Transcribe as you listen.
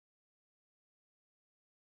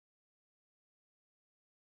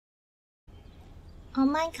Oh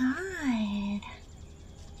my god.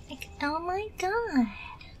 Like, oh my god.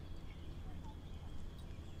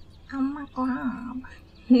 Oh my god.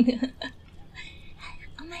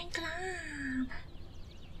 Oh my god.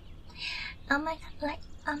 Oh my god, like,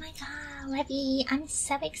 oh my god, Levy, I'm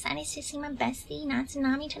so excited to see my bestie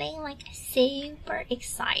Natsunamivt today, like, super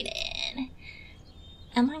excited.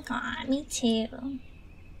 Oh my god, me too.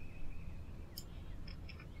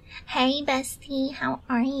 Hey bestie, how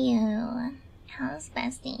are you? How's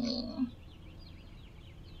bestie?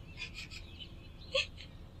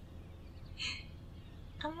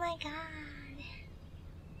 Oh my god.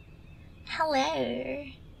 Hello.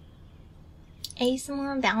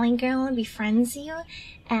 ASMR Valley Girl befriends you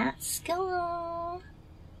at school.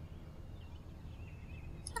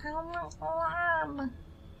 Oh my god.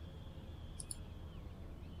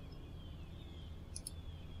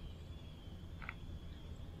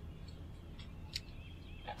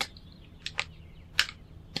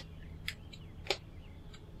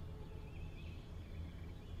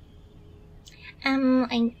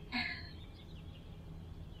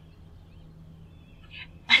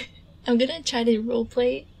 I'm gonna try to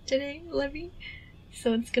roleplay today, Levy.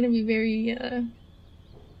 So it's gonna be very,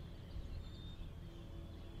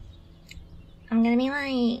 I'm gonna be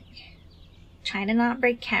like, try to not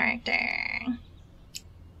break character.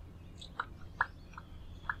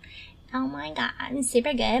 Oh my god, I'm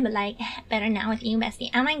super good, but like, better now with you, bestie.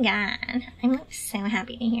 Oh my god, I'm like so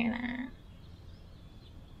happy to hear that.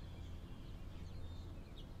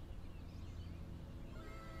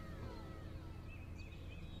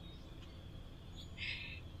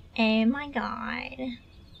 Oh my god.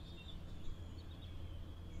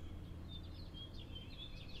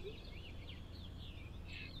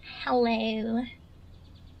 Hello.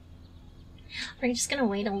 We're just gonna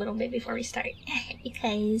wait a little bit before we start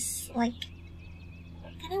because, like,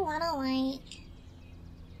 I don't wanna, like,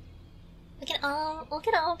 look at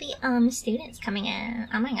all the students coming in.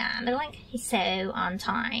 Oh my god, they're like so on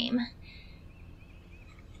time.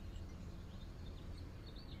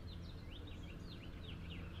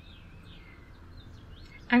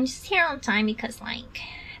 I'm just here on time because, like,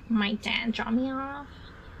 my dad dropped me off.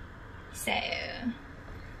 So,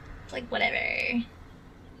 it's like, whatever.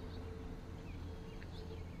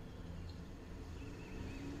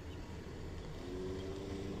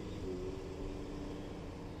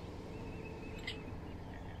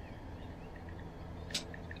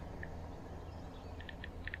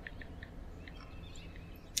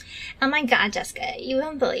 Oh my god, Jessica, you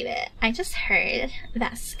won't believe it. I just heard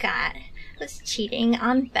that Scott was cheating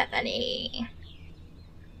on Bethany.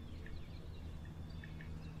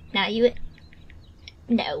 Now you...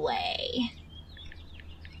 No way.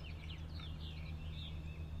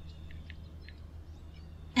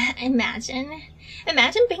 Imagine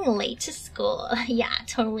being late to school. Yeah,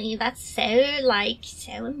 totally. That's so, like,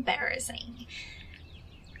 so embarrassing.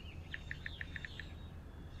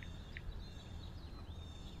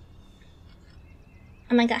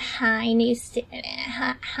 Oh my god, hi, new student.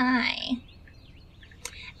 Hi.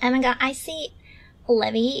 Oh my god, I see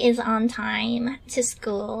Levy is on time to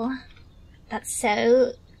school. That's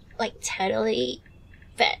so, like, totally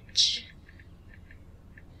fetch.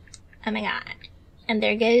 Oh my god. And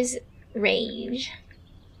there goes Rage.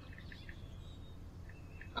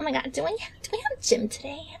 Oh my god, do we have gym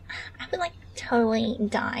today? I would, like, totally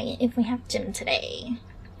die if we have gym today.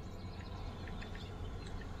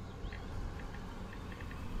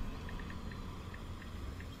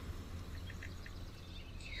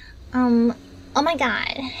 Oh my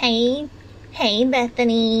god. Hey,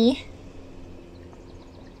 Bethany.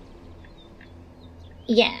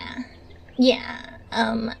 Yeah,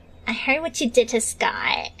 I heard what you did to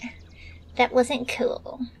Scott. That wasn't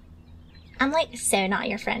cool. I'm like so not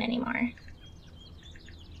your friend anymore.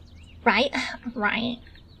 Right? Right.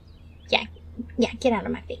 Yeah, get out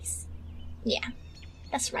of my face. Yeah,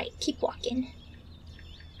 that's right, keep walking.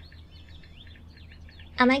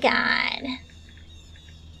 Oh my god.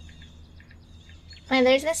 Like,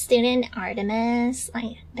 there's this student, Artemis,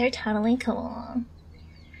 like, they're totally cool.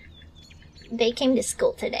 They came to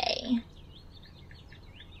school today.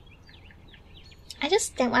 I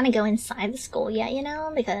just don't want to go inside the school yet, you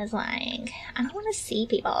know, because, like, I don't want to see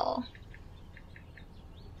people.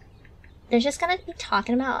 They're just gonna be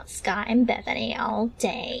talking about Scott and Bethany all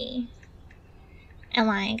day. And,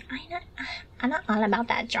 like, I'm not all about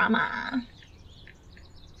that drama.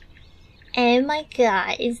 Oh my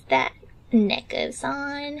god, is that Neko's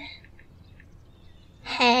on?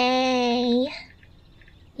 Hey.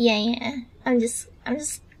 Yeah. I'm just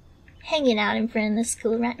hanging out in front of the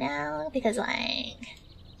school right now because, like,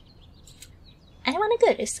 I don't want to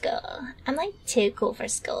go to school. I'm like too cool for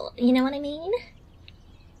school. You know what I mean?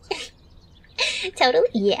 Totally,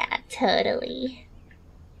 yeah, totally.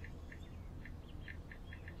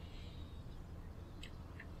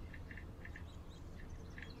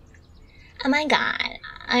 Oh my god,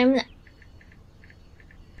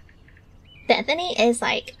 Bethany is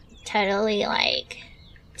like totally like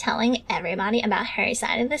telling everybody about her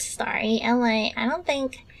side of the story, and like I don't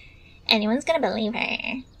think anyone's gonna believe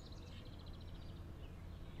her.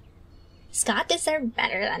 Scott deserved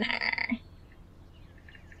better than her.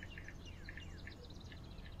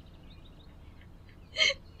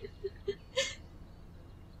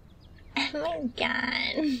 Oh my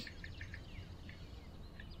god.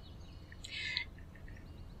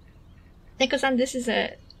 Nico-san, this is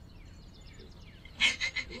a...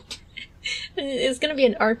 it's gonna be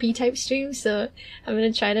an RP type stream, so I'm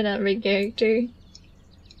gonna try to not make character.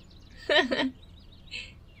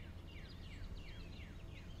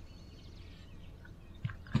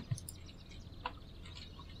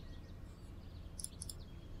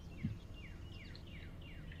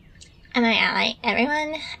 And like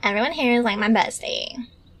everyone here is like my bestie.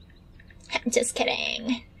 I'm just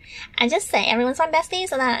kidding. I just say everyone's my bestie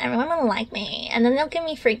so that everyone will like me, and then they'll give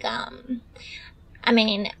me free gum. I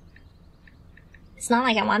mean, it's not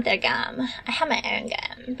like I want their gum. I have my own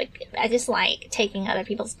gum, but I just like taking other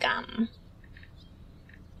people's gum.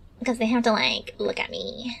 Because they have to like look at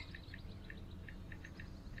me.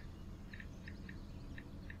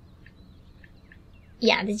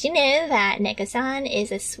 Yeah, did you know that Neko-san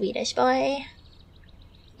is a Swedish boy?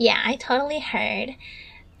 Yeah, I totally heard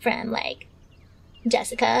from, like,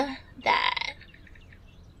 Jessica that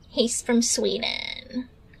he's from Sweden.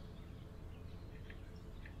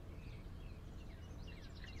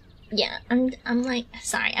 Yeah, I'm like,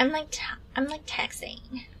 sorry, I'm like texting.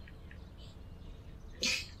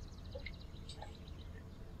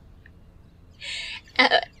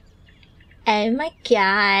 Oh my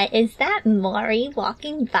god, is that Maury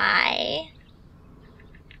walking by?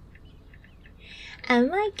 Oh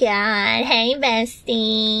my god, hey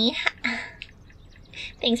bestie.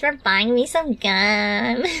 Thanks for buying me some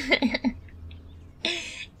gum.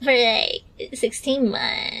 For like 16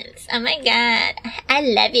 months. Oh my god, I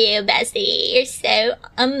love you bestie, you're so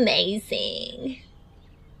amazing.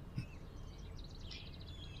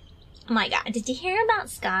 Oh my god, did you hear about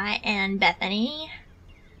Scott and Bethany?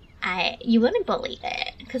 You wouldn't believe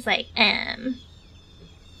it, cause like, they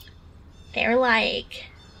were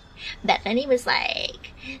like, Bethany was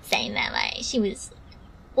like, saying that like, she was,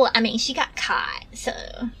 well, I mean, she got caught, so,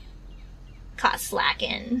 caught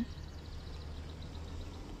slacking.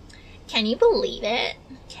 Can you believe it?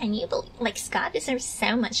 Can you believe, like, Scott deserves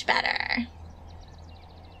so much better.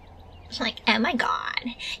 Like, oh my god,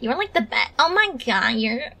 you're like the best, oh my god,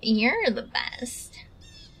 you're the best.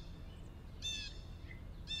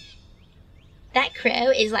 That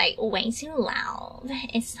crow is like way too loud.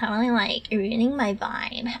 It's totally like ruining my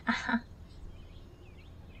vibe.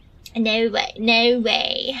 No way, no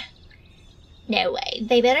way. No way.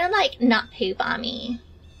 They better like not poop on me.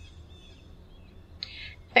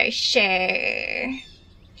 For sure.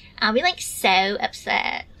 I'll be like so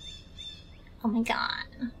upset. Oh my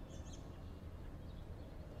god.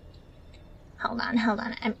 Hold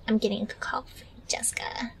on. I'm getting a call from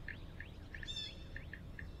Jessica.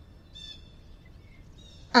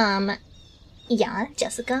 Yeah,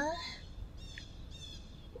 Jessica?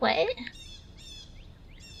 What?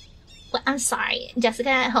 What? I'm sorry,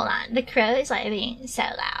 Jessica, hold on. The crow is like being so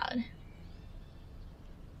loud.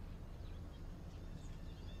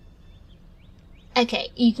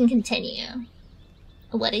 Okay, you can continue.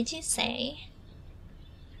 What did you say?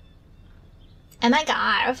 Oh my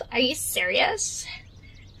god, are you serious?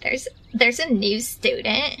 There's a new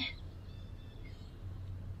student?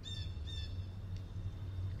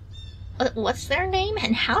 What's their name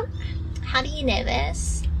and how do you know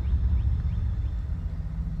this?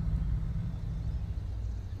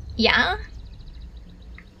 Yeah?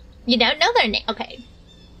 You don't know their name? Okay.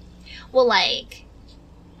 Well, like,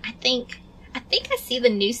 I think I see the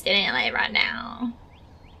new student like right now.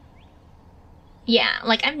 Yeah,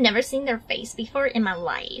 like I've never seen their face before in my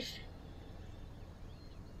life.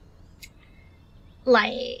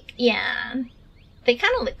 Like, yeah. They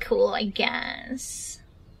kind of look cool, I guess.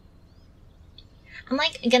 I'm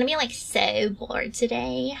like gonna be like so bored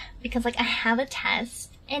today because like I have a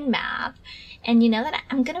test in math and you know that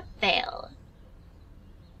I'm gonna fail.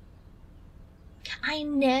 I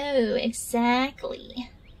know, exactly.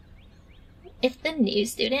 If the new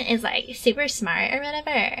student is like super smart or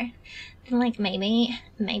whatever, then like maybe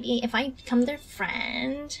if I become their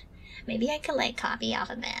friend, maybe I could like copy off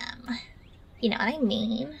of them. You know what I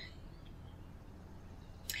mean?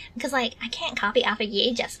 Because, like, I can't copy after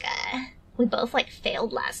you, Jessica. We both, like,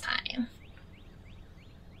 failed last time.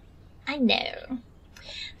 I know.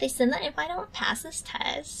 They said that if I don't pass this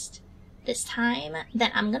test this time,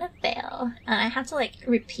 then I'm gonna fail. And I have to, like,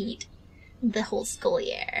 repeat the whole school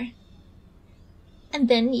year. And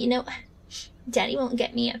then, you know, Daddy won't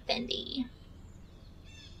get me a Fendi.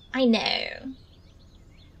 I know.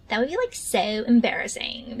 That would be, like, so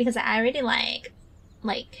embarrassing. Because I already, like,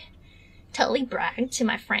 totally bragged to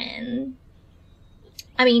my friend.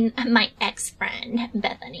 I mean, my ex-friend,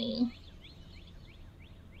 Bethany.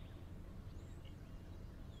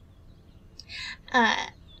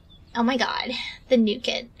 Oh my god. The new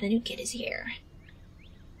kid is here.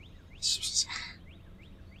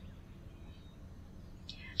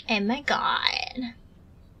 Oh my god.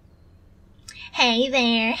 Hey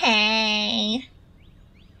there, hey.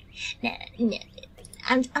 No.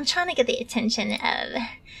 I'm trying to get the attention of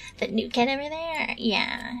the new kid over there.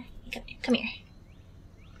 Yeah. Come here.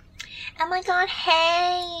 Oh my god,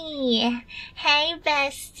 hey. Hey,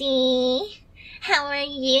 bestie. How are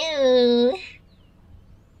you?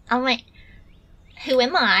 Oh my. Who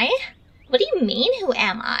am I? What do you mean, who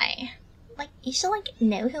am I? Like, you should, like,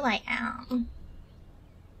 know who I am.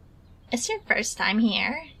 It's your first time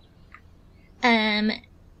here.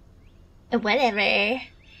 Whatever.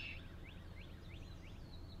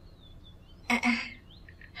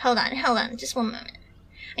 Hold on, just one moment.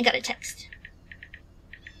 I got a text.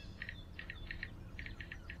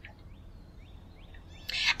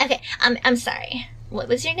 Okay, I'm sorry. What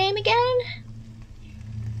was your name again?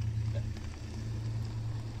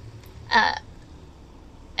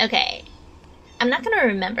 Okay. I'm not gonna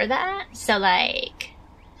remember that, so, like,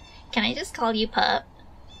 can I just call you Pup?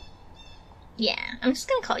 Yeah, I'm just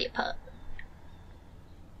gonna call you Pup.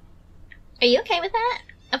 Are you okay with that?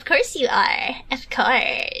 Of course you are. Of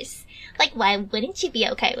course. Like, why wouldn't you be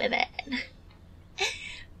okay with it?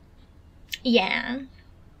 Yeah.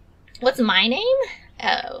 What's my name?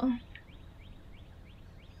 Oh.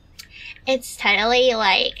 It's totally,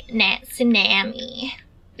 like, Natsunamivt.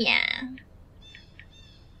 Yeah.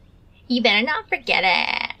 You better not forget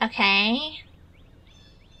it, okay?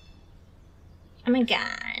 Oh my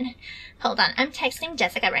god. Hold on, I'm texting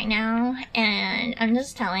Jessica right now, and I'm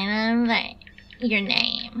just telling them, like, your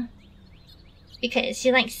name. Because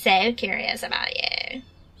she's, like, so curious about you.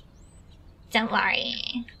 Don't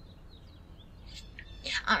worry.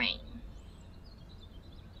 Alright.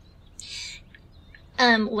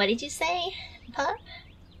 What did you say, Pup?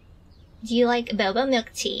 Do you like boba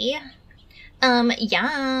milk tea?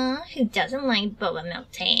 Yeah. Who doesn't like boba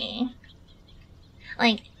milk tea?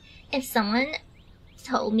 Like, if someone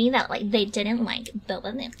told me that, like, they didn't like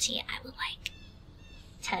boba milk tea, I would, like,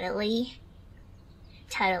 totally,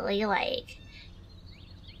 like,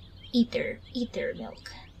 eat their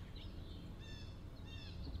milk.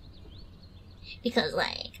 Because,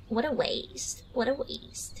 like, what a waste. What a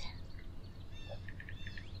waste.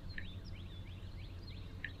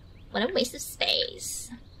 What a waste of space.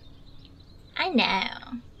 I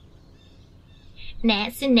know.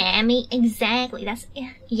 Natsunamivt, exactly. That's,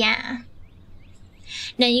 yeah.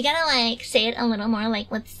 No, you gotta, like, say it a little more, like,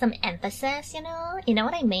 with some emphasis, you know? You know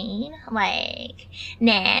what I mean? Like,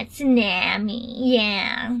 Natsunamivt,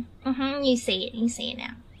 yeah. You say it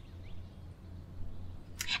now.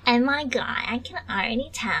 And my god, I can already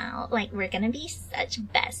tell, like, we're gonna be such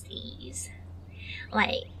besties.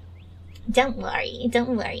 Like, don't worry,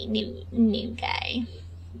 new guy.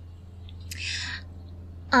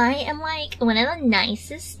 I am, like, one of the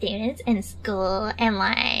nicest students in school, and,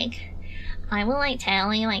 like, I will, like,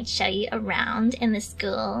 totally, like, show you around in the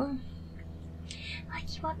school.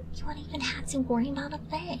 Like, you won't even have to worry about a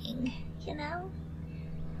thing, you know?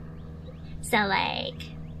 So, like,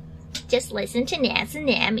 just listen to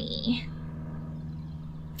Natsunamivt.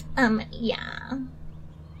 Yeah.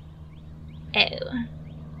 Oh.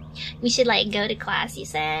 We should, like, go to class, you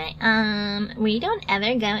say? We don't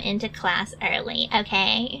ever go into class early,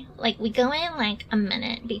 okay? Like, we go in, like, a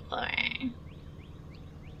minute before.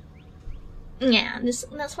 Yeah, this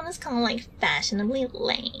one is called, like, fashionably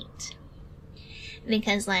late.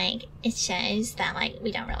 Because, like, it shows that, like,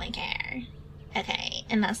 we don't really care. Okay,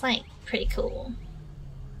 and that's, like, pretty cool.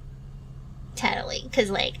 Totally, because,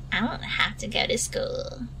 like, I don't have to go to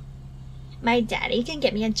school. My daddy can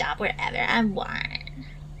get me a job wherever I want.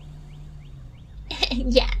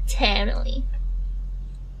 Yeah, totally.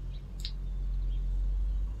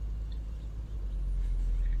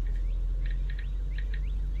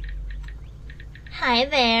 Hi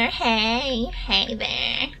there, hey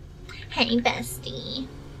there. Hey, bestie.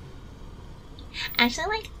 Actually,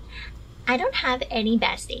 like, I don't have any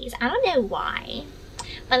besties. I don't know why.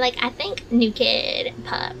 But like, I think New Kid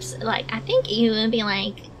Pups, like, I think you would be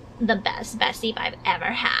like the best bestie I've ever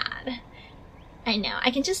had. I know,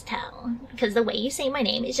 I can just tell. Because the way you say my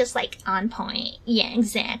name is just like on point. Yeah,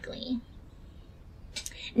 exactly.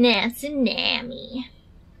 Natsunamivt.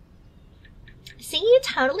 See, you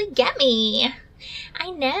totally get me.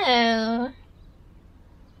 I know.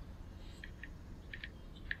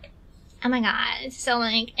 Oh my god. So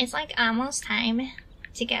like, it's like almost time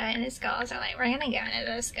to go into school. So like, we're gonna go into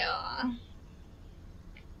the school.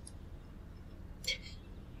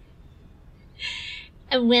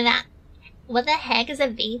 What the heck is a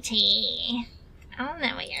VT? I don't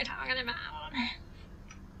know what you're talking about.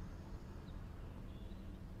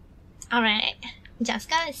 Alright.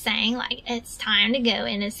 Jessica is saying like it's time to go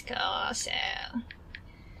into school, so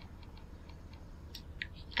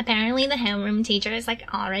apparently the homeroom teacher is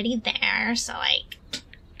like already there, so like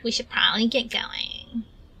we should probably get going.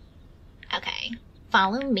 Okay,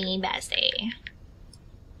 follow me, bestie.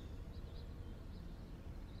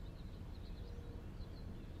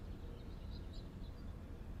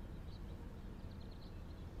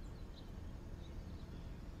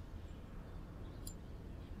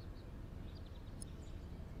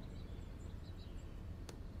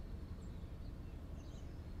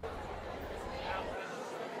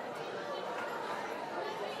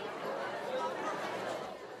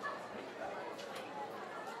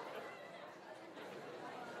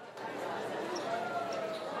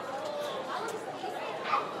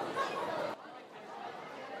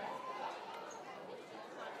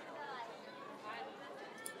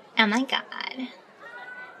 Oh my god.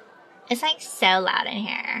 It's like so loud in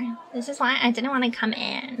here. This is why I didn't want to come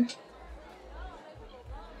in.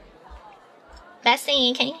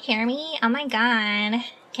 Bestie, can you hear me? Oh my god.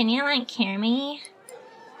 Can you like hear me?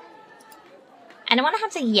 I don't want to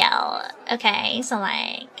have to yell. Okay, so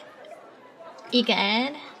like, you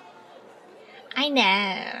good? I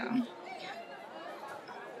know.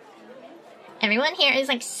 Everyone here is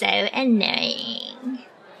like so annoying.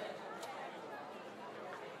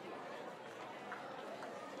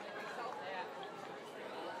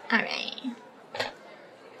 Alright.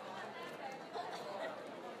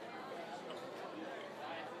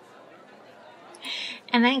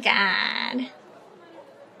 Oh my god.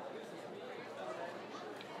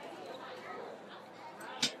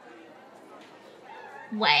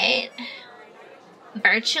 What?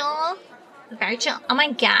 Virtual? Oh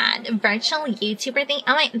my god, virtual YouTuber thing?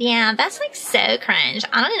 Oh my, yeah, that's like so cringe.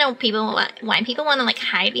 I don't know why people want to like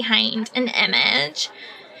hide behind an image.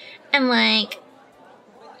 And like,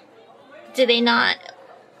 do they not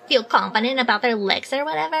feel confident about their looks or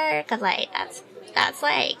whatever? Cause like, that's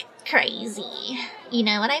like crazy. You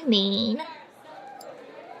know what I mean?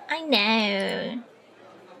 I know.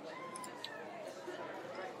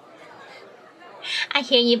 I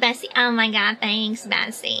hear you, Bessie. Oh my god, thanks,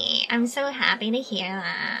 Bessie. I'm so happy to hear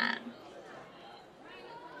that.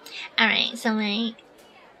 Alright, so like,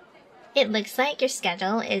 it looks like your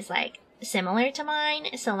schedule is like similar to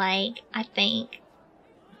mine. So like, I think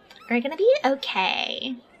we're gonna be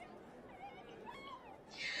okay.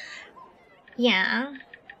 Yeah.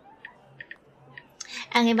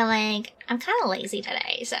 Okay, but like, I'm kind of lazy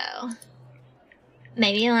today, so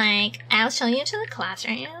maybe like, I'll show you to the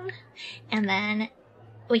classroom and then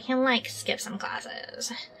we can like skip some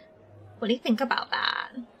classes. What do you think about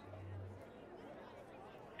that?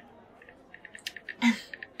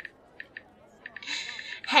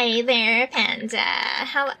 Hey there, Panda.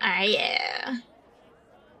 How are you?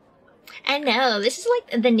 I know, this is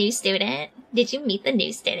like the new student. Did you meet the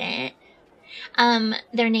new student?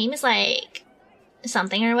 Their name is like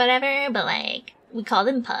something or whatever, but like, we call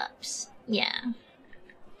them pups. Yeah.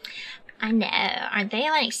 I know, aren't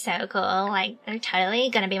they like so cool? Like, they're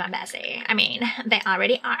totally gonna be my bestie. I mean, they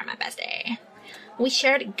already are my bestie. We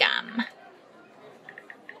shared gum.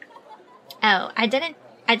 Oh, I didn't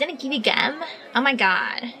give you gum? Oh my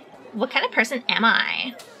god. What kind of person am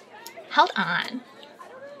I? Hold on.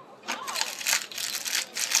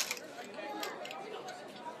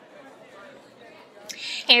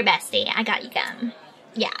 Here, bestie, I got you gum.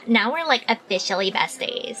 Yeah, now we're like officially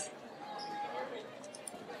besties.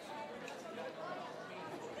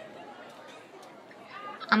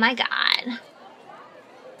 Oh my god.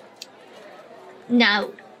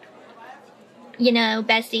 No. You know,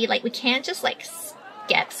 bestie, like, we can't just, like,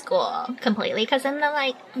 skip school completely, because then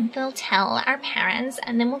they'll tell our parents,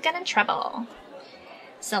 and then we'll get in trouble.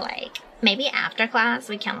 So, like, maybe after class,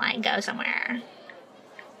 we can, like, go somewhere.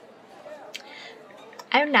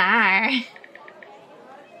 Oh, no.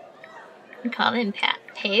 We call them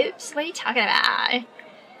poops? What are you talking about?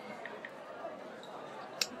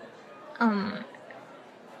 Oh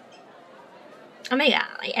my god,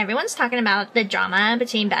 like everyone's talking about the drama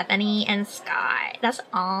between Bethany and Scott. That's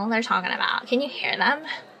all they're talking about. Can you hear them?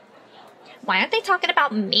 Why aren't they talking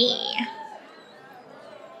about me?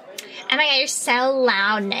 Oh my god, you're so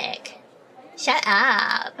loud, Nick. Shut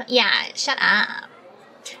up. Yeah, shut up.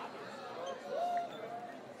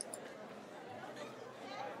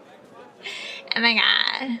 Oh my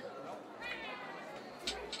god.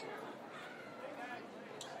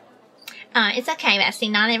 It's okay,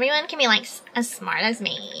 bestie. Not everyone can be, like, as smart as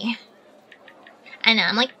me. I know,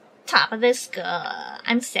 I'm, like, top of the school.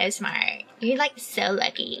 I'm so smart. You're, like, so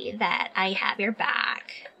lucky that I have your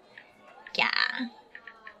back. Yeah.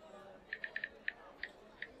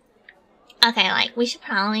 Okay, like, we should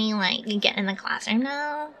probably, like, get in the classroom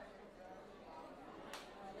now.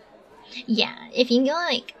 Yeah, if you go,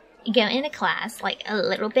 like, go into class, like, a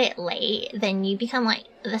little bit late, then you become, like,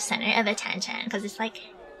 the center of attention. Because it's, like,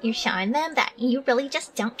 you're showing them that you really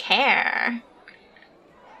just don't care.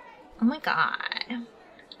 Oh my god.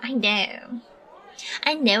 I know.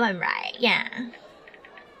 I know I'm right, yeah.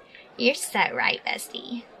 You're so right,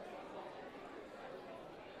 bestie.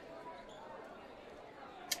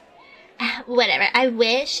 Whatever, I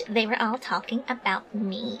wish they were all talking about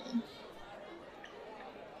me.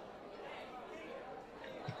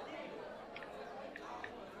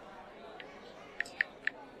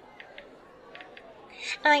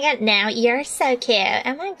 Oh my god, now you're so cute.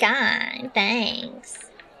 Oh my god, thanks.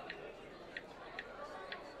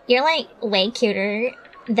 You're like way cuter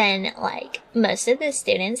than like most of the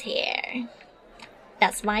students here.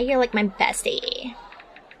 That's why you're like my bestie.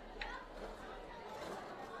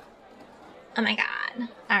 Oh my god.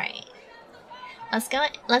 Alright. Let's go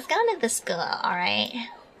into the school, alright?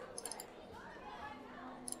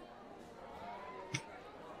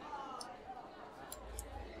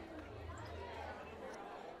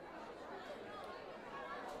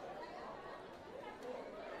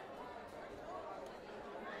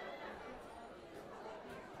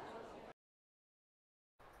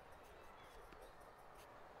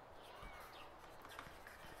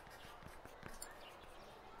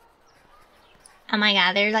 Oh my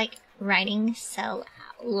god, they're like writing so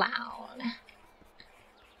loud.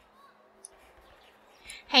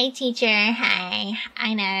 Hey teacher, hey.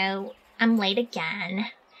 I know, I'm late again.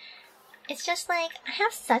 It's just like, I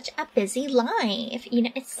have such a busy life. You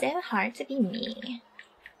know, it's so hard to be me.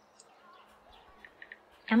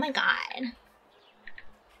 Oh my god.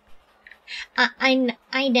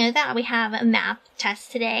 I know that we have a math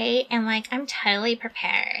test today, and like, I'm totally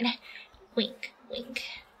prepared. Wink, wink.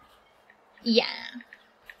 Yeah.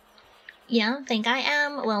 You don't think I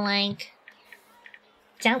am? Well, like,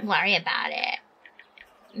 don't worry about it,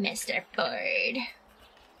 Mr. Ford.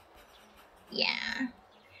 Yeah.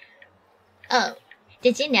 Oh,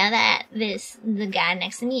 did you know that the guy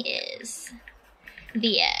next to me is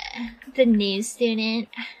the new student?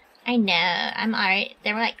 I know,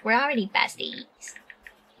 we're already besties.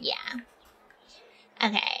 Yeah.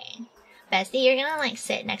 Okay. Bestie, you're gonna like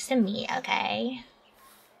sit next to me, okay?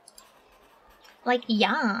 Like,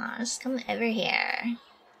 yas, come over here.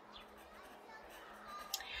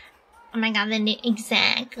 Oh my god,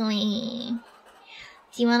 exactly.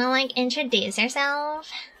 Do you wanna like introduce yourself?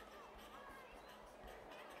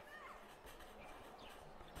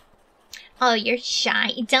 Oh, you're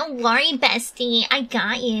shy. Don't worry, bestie. I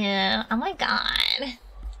got you. Oh my god.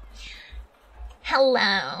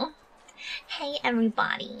 Hello. Hey,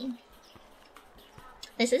 everybody.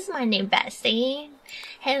 This is my new bestie.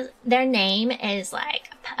 Their name is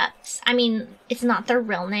like Pups. I mean, it's not their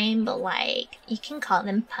real name, but like, you can call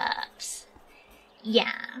them Pups.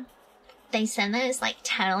 Yeah. They said that it's like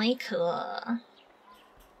totally cool.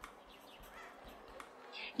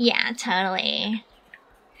 Yeah, totally.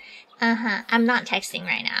 Uh-huh. I'm not texting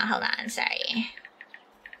right now. Hold on, sorry.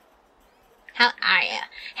 How are you?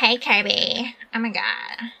 Hey, Kirby. Oh my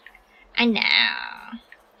god. I know.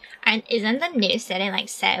 And isn't the new student like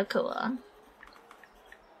so cool?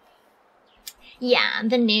 Yeah,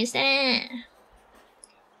 the new student.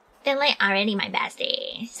 They're like already my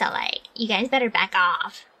bestie. So like, you guys better back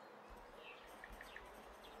off.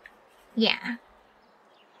 Yeah.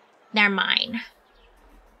 They're mine.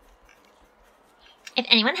 If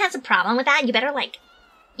anyone has a problem with that, you better like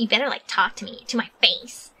talk to me, to my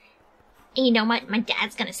face. And you know what? My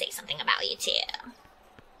dad's gonna say something about you too.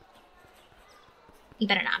 You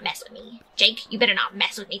better not mess with me. Jake, you better not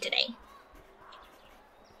mess with me today.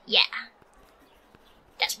 Yeah.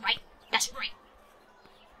 That's right. That's right.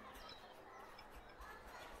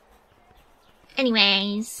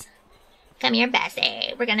 Anyways, come here,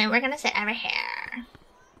 Bessie. We're gonna sit over here.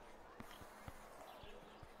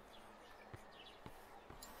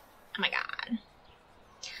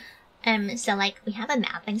 So like we have a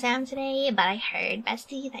math exam today, but I heard,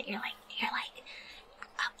 Bestie, that we're gonna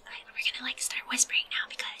like start whispering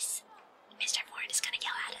now because Mr. Ford is gonna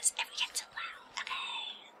yell at us if we get too loud.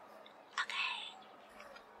 Okay. Okay.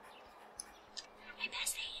 Hey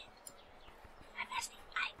Bestie. Hey Bestie.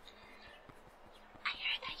 I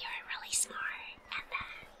heard that you're really smart and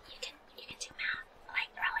that you can do math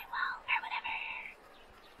like really well or whatever.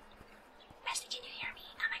 Bestie, can you hear me?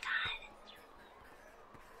 Oh my god.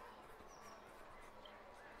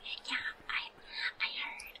 Yeah, I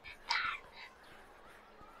heard that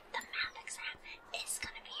the math exam is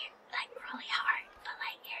gonna be like really hard, but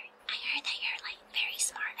like I heard that you're like very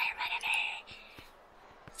smart or whatever.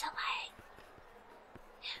 So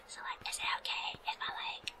like, is it okay if I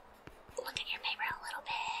like look at your paper a little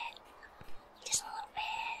bit? Just a little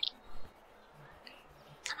bit.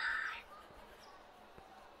 Come on.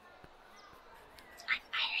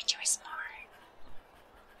 I heard you were smart.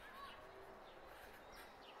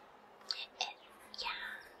 Yeah.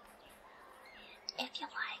 If you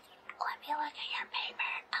like, let me look at your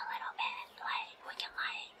paper a little bit. Like, we can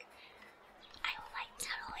like, I will like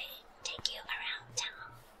totally take you around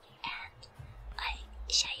town and like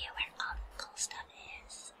show you where all the cool stuff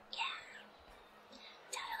is. Yeah.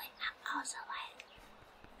 Totally. I'll also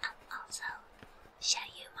show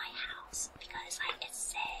you my house because like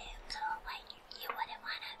it's so cool. Like you wouldn't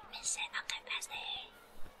want to miss it. Okay, Bestie.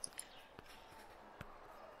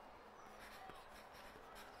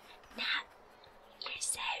 Nah, you're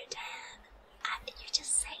so dumb. You're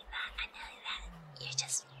just saying that. I know that you're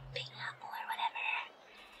just being humble or whatever.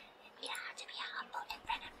 You don't have to be humble in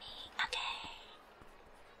front of me, okay?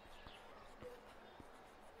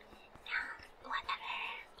 Nah, whatever.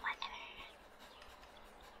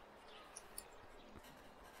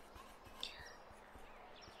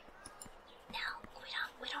 No,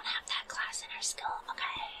 we don't have that class in our school,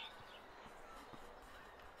 okay?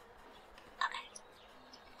 Okay.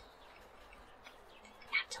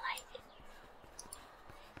 Have to like,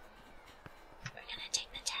 we're gonna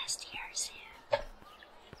take the test here soon.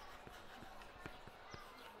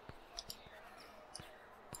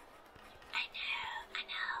 I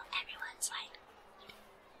know, everyone's like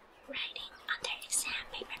writing on their exam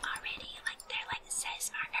paper already, like they're like so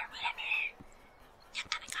smart or whatever.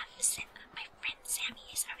 Oh my god, my friend Sammy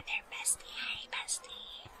is over there, Bestie. Hey,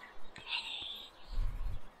 Bestie. Hey.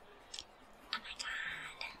 Oh my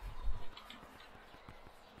god.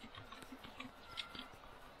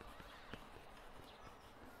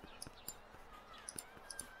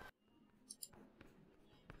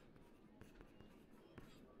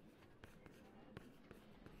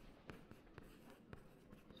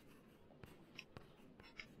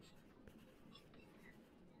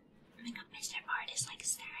 Oh my god, Mr. Bard is like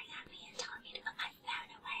staring at me and telling me to put my phone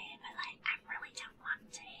away, but like I really don't want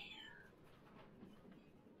to.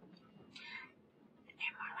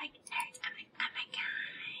 They're more like nerds. I'm like, oh my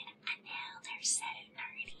god, I know they're so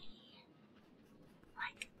nerdy.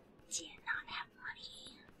 Like, do you not have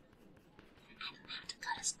money? I don't have to go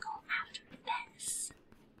to school after this.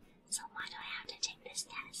 So why do I have to take this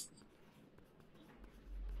test?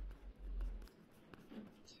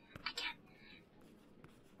 I can't.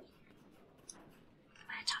 I'm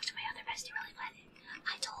gonna talk to my other bestie really quick.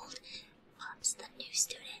 I told the new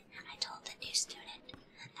student that if the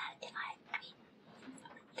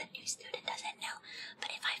new student doesn't know, but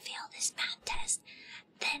if I fail this math test,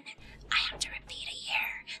 then I have to repeat a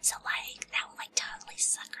year. So like, that will like totally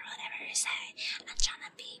suck or whatever. So I'm trying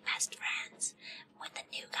to be best friends with the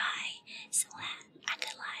new guy so that I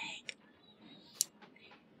could like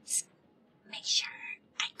make sure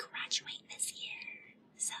I graduate this year.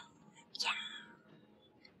 So yeah.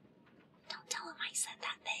 Don't tell him I said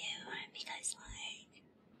that though, because like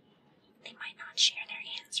they might not share their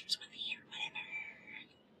answers with me or whatever.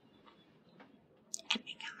 Oh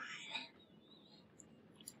my god.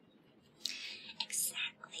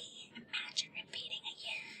 Exactly. Imagine repeating a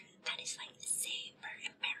year. That is like super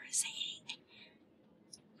embarrassing.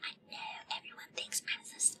 I know.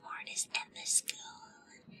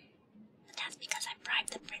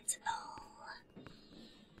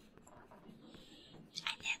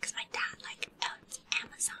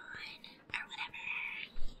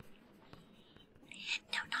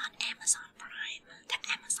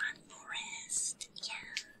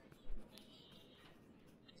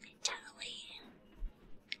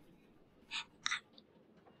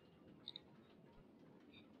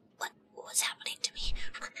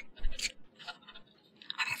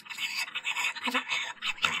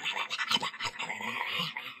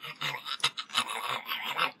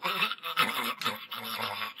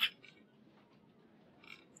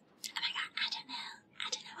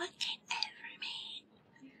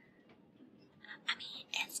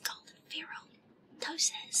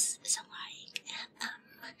 So like,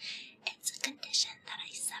 it's a condition that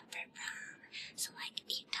I suffer from. So like,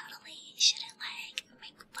 you totally shouldn't like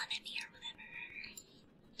make fun of me or whatever,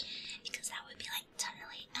 because that would be like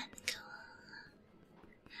totally uncool.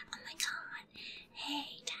 Oh my god,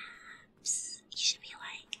 hey Tabs, you should be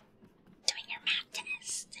like doing your math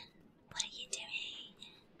test. What are you doing?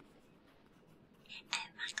 Oh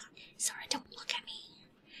my god, Sora, don't look at me.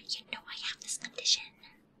 You know I have this condition.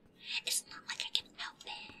 It's not like I can help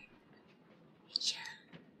it.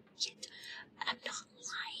 Yeah, I'm not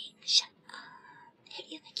lying. Shut up.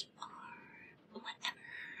 If you think you are, whatever.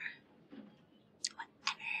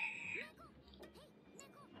 Whatever.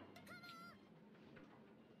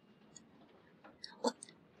 What?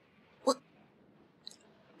 What?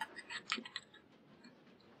 Oh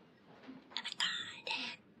my god.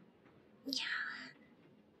 Yeah.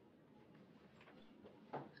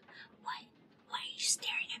 What? Why are you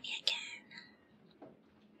staring at me again?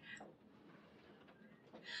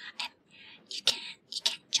 You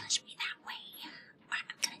can't judge me that way, or I'm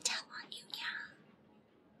gonna tell on you, yeah?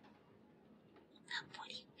 What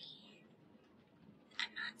do you mean?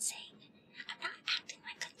 I'm not acting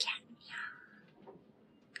like a cat, yeah?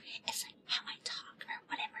 It's like how I talk or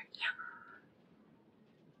whatever, yeah?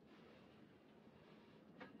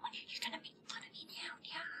 What, you're gonna make fun of me now,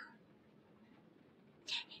 yeah?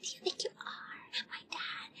 Do you think you are? My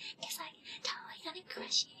dad is like totally gonna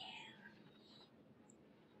crush you.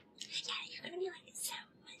 Yeah, you're gonna be like in so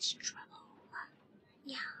much trouble.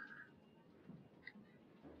 Yeah.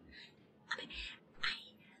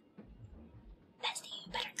 Bestie, you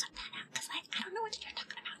better cut that out, cause like, I don't know what you're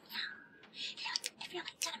talking about, yeah. If you're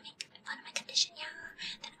like gonna make fun of my condition, yeah,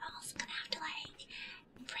 then I'm also gonna have to like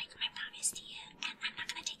break my promise to you, and I'm not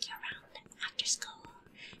gonna take you around after school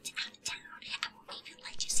to out of town. I won't even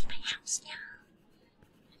let you see my house, yeah.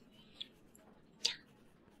 Yeah,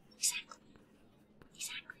 exactly.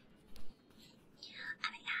 Exactly. Oh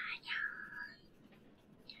my god, yeah.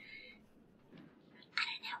 I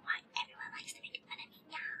don't know why everyone likes to make fun of me,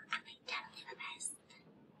 yeah. I'm like totally the best.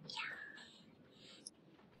 Yeah.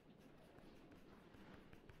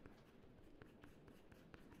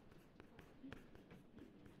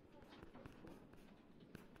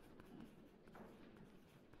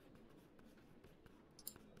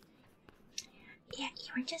 Yeah,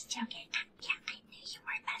 you were just joking. Yeah, I knew you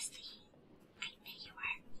were bestie. I knew you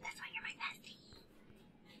were. That's why you're my bestie.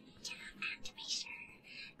 Yeah, I had to make sure.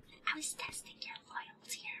 I was testing your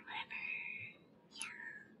loyalty or whatever. Yeah,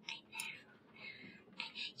 I know.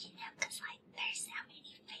 You know, cause like, there's so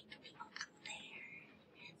many fake people out there.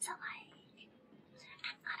 So like,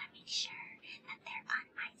 I gotta make sure that they're on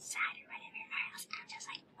my side or whatever, or else I'm just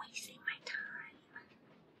like wasting my time.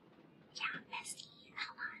 Yeah, bestie,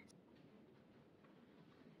 hold on.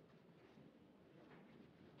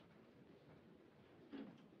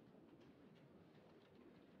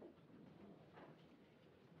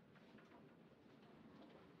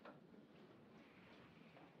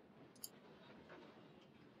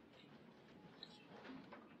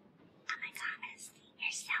 Oh my god, bestie,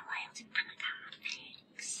 you're so loyal to me. Oh my god,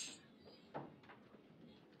 thanks.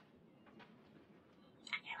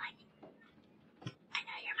 And you're like, I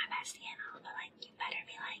know you're my bestie and all, but like, you better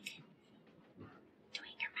be like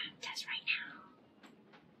doing your math test right now.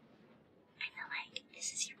 I know like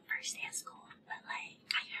this is your first day of school, but like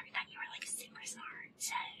I heard that you were like super smart,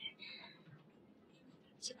 so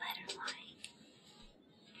you better like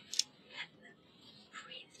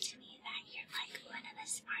prove to me that you're like one of the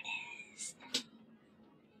smartest.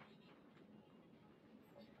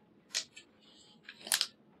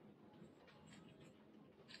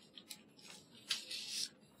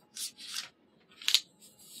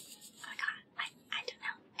 Oh my god, I don't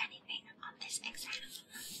know anything on this exam.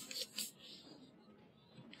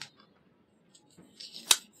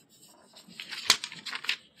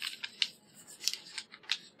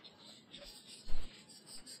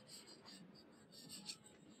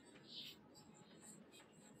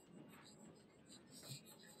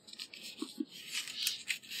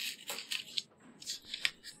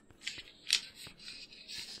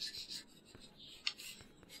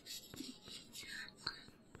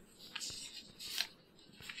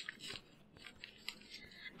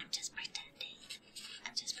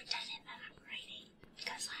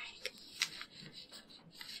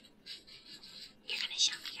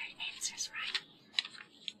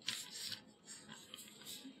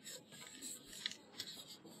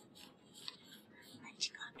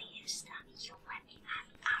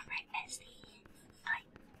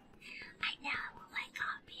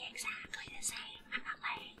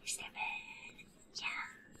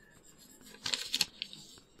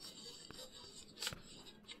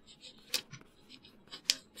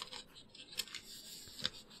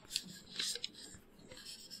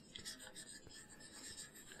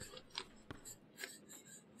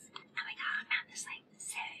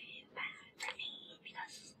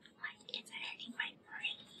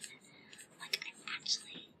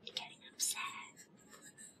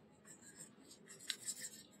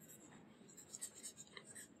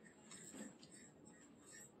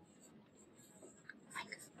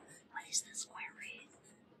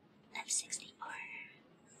 64.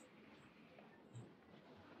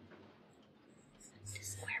 The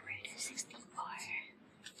square root of 64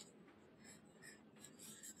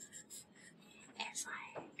 is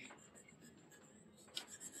like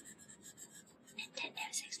Nintendo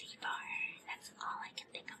 64. That's all I can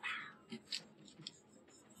think about.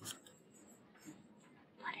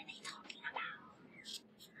 What are they talking about?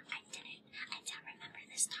 I don't remember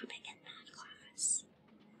this topic in math class.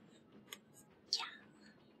 Yeah.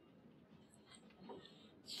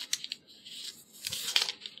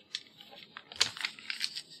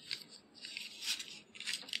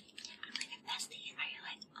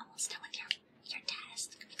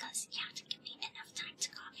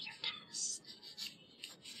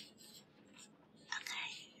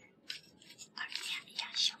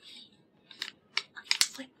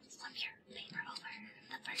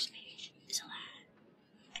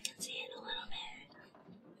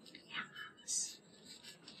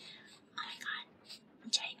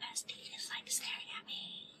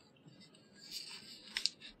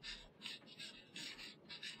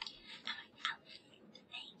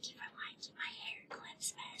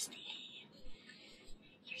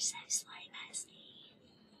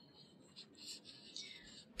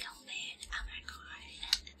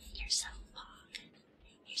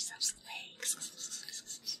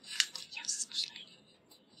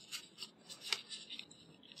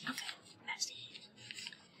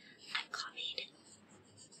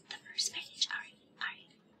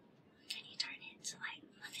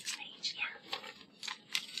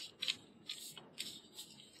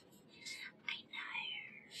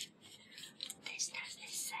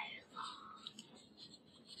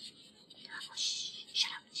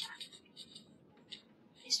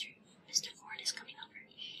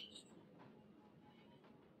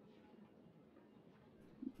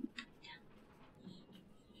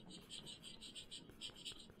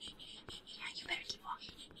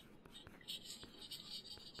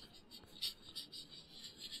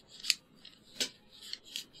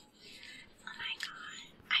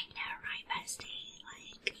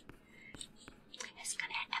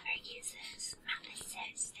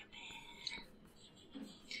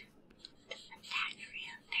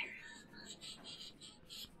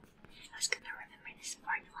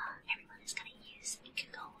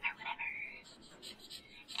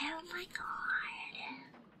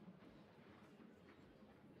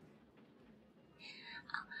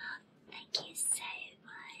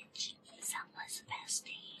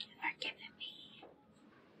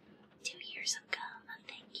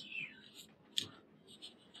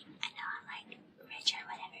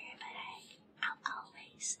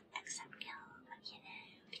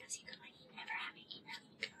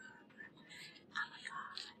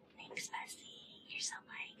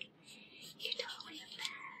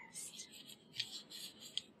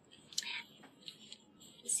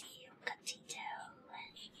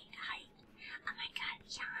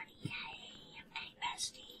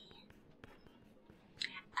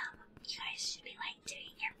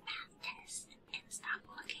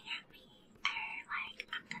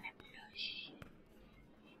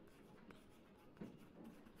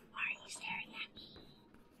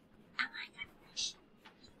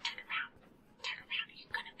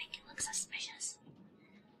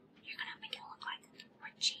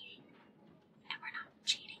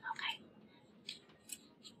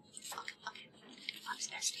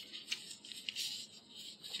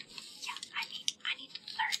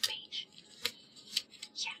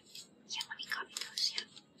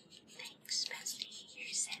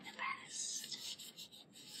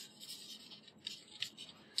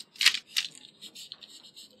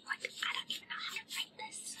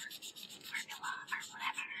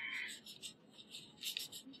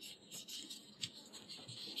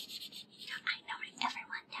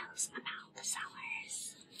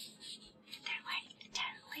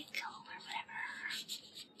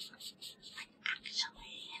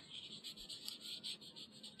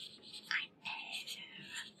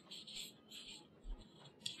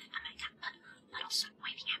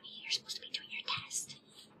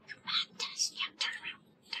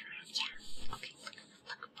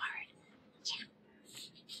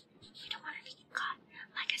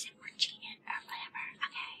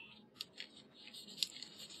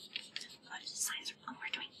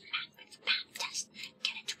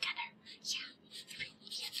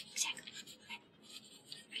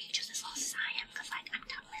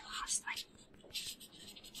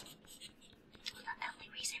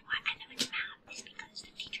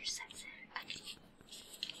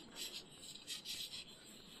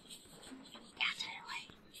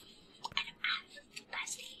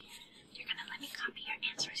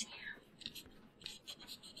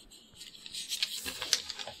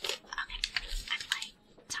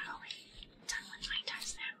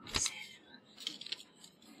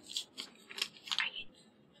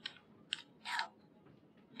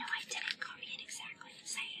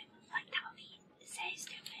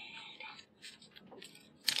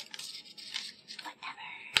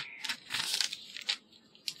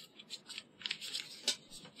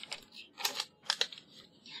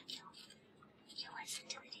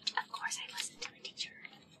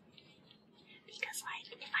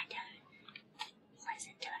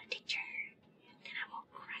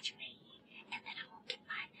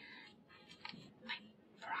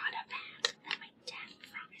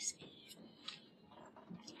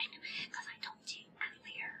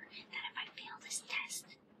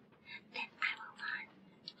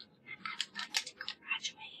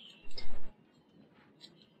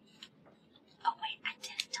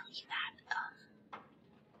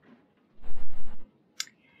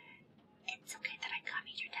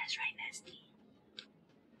 That's right, bestie.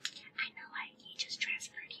 I know, like, you just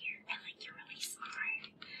transferred here, and, like, you're really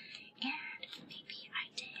smart. And maybe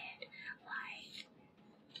I did, like,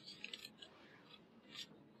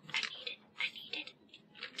 I needed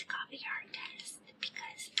to copy your test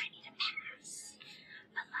because I need a pass.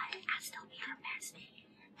 But, like, I'll still be your bestie,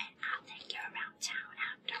 and I'll take you around town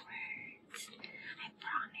afterwards. I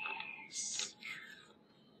promise.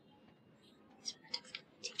 It's when the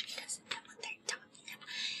teacher doesn't know what they're talking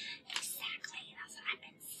about. Exactly, that's what I've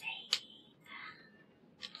been saying.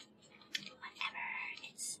 Whatever,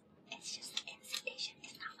 it's just instigation.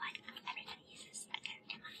 It's not like everybody uses again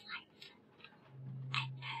in my life. I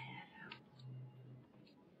know.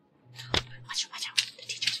 Watch out, the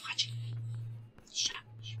teacher's watching. Shut up.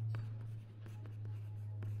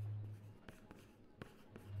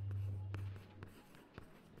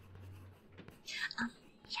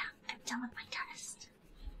 Yeah, I'm done with my test.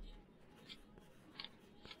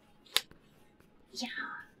 Yeah.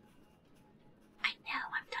 I know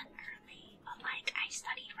I'm done early, but like I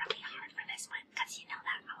studied really hard for this one because you know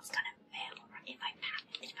that I was gonna fail if I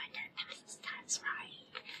didn't pass this test, right?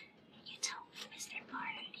 You told me, Mr.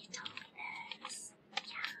 Bard, you told me this.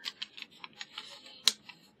 Yeah.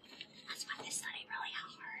 That's why I studied really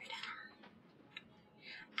hard.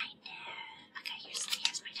 I know. Okay,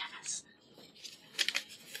 here's my test.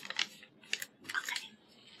 Okay.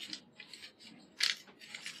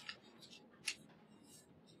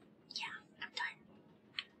 Yeah, I'm done.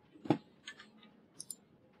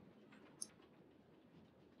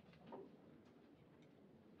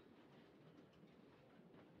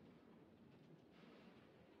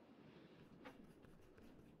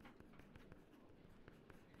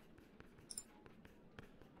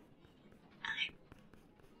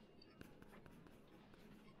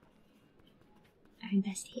 Alright,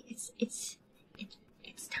 bestie, it's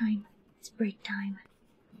time. It's break time.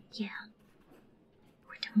 Yeah.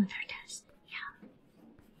 We're done with our test. Yeah.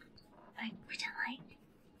 Like, pretend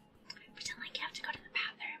like you have to go to the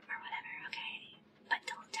bathroom or whatever, okay? But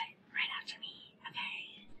don't do it right after me,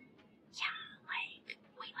 okay? Yeah, like,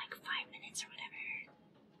 wait like 5 minutes or whatever.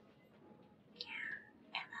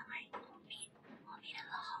 Yeah. And then like, we'll meet in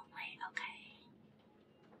the hallway, okay?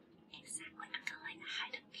 Exactly. I'm gonna like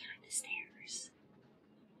hide up behind the stairs.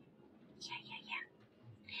 Yeah.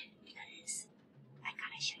 Because I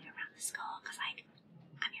gotta show you around the school, cause like,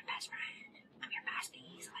 I'm your best friend. I'm your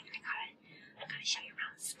bestie, so like, I gotta show you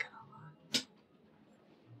around the school.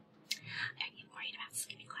 Are you worried about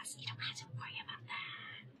skipping class? You don't have to worry about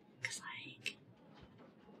that. Cause like,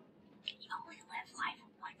 you only live life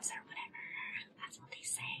once or whatever. That's what they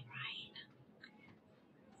say, right?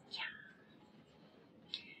 Yeah.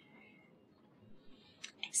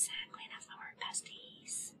 Exactly, that's why we're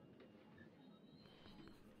besties.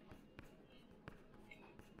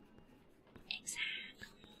 Exactly.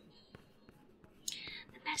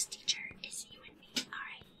 The best teacher is you and me,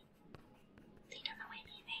 alright? They don't know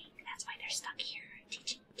anything, that's why they're stuck here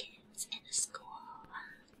teaching kids in the school.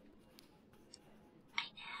 I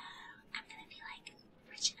know, I'm gonna be like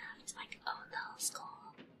rich enough to like own the whole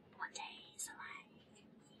school one day, so like,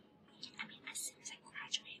 I mean, as soon as I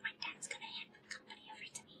graduate, my dad's gonna hand the company over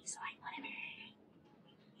to me, so like, whatever.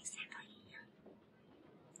 Exactly.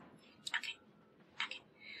 Okay.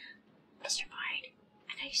 Mr. Bard,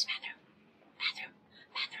 I gotta use the bathroom.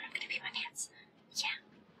 I'm gonna pee my pants. Yeah.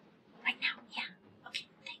 Right now, yeah. Okay,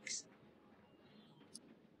 thanks.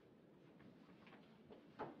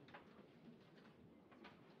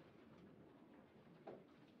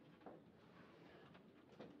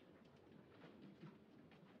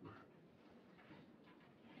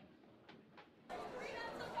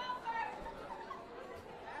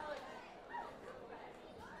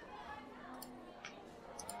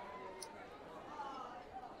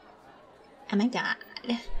 Oh my god.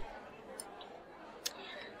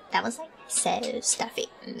 That was like so stuffy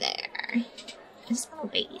in there. Just wanna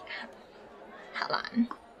wait. Hold on.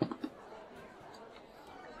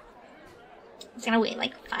 It's gonna wait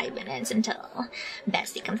like 5 minutes until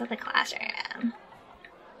Bestie comes out of the classroom.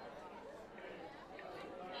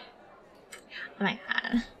 Oh my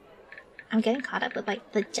god. I'm getting caught up with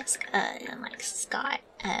like the Jessica and like Scott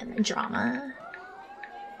drama.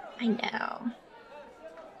 I know.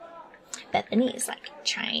 Bethany is like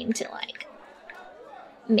trying to like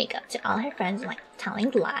make up to all her friends and like telling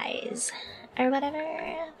lies or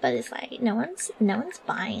whatever, but it's like no one's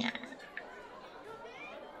buying it.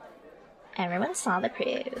 Everyone saw the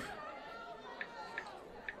proof.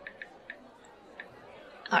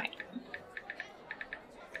 Alright.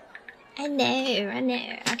 I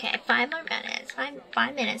know. Okay, 5 more minutes.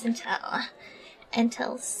 Five minutes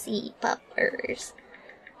until Sea-puppers.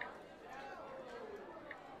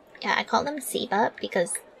 Yeah, I call them Sea-pup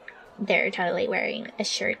because they're totally wearing a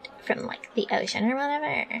shirt from like the ocean or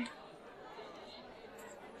whatever.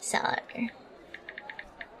 So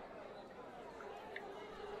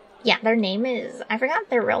yeah, their name is, I forgot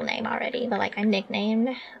their real name already, but like I nicknamed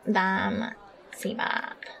them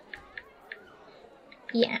Sea-pup.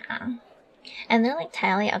 Yeah. And they're like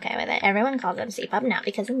totally okay with it. Everyone calls them Sea-pup now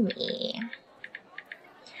because of me.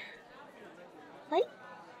 Like,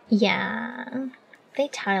 yeah. They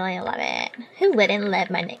totally love it. Who wouldn't love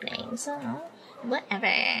my nickname? So,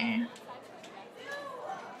 whatever.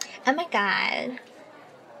 Oh my god.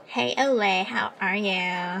 Hey Olay, how are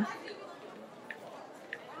you?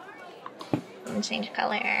 I'm gonna change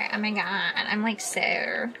color. Oh my god, I'm like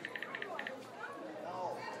so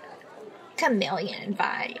chameleon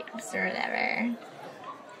vibes or whatever.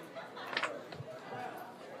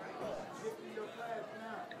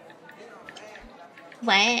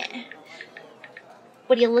 What?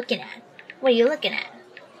 What are you looking at? What are you looking at?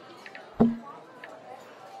 Oh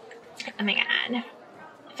my god.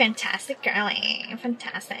 Fantastic girly.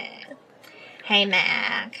 Fantastic. Hey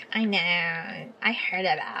Mac. I know. I heard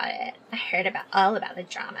about it. I heard about all about the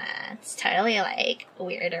drama. It's totally like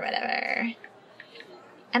weird or whatever.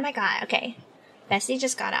 Oh my god, okay. Bestie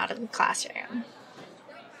just got out of the classroom.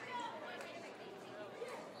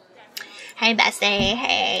 Hey Bestie,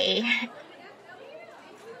 hey.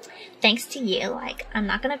 Thanks to you, like, I'm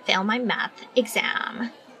not gonna fail my math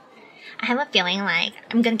exam. I have a feeling like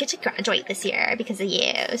I'm gonna get to graduate this year because of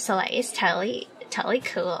you. So like, it's totally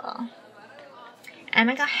cool. Oh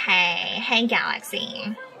my god, hey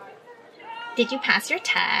Galaxy. Did you pass your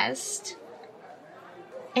test?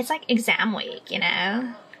 It's like exam week, you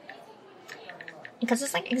know? Because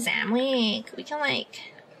it's like exam week, we can like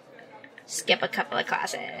skip a couple of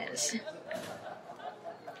classes.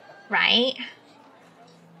 Right?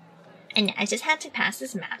 And I just had to pass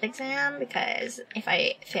this math exam because if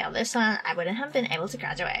I failed this one, I wouldn't have been able to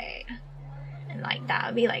graduate. And like, that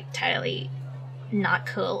would be like totally not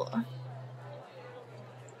cool.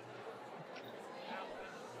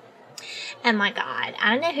 Oh my god,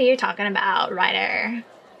 I don't know who you're talking about, Ryder.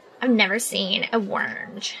 I've never seen a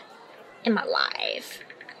orange in my life.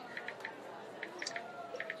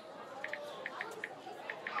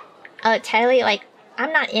 Oh, totally, like,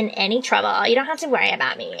 I'm not in any trouble. You don't have to worry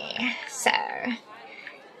about me. So,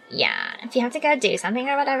 yeah, if you have to go do something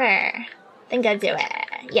or whatever, then go do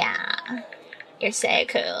it. Yeah, you're so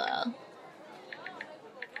cool.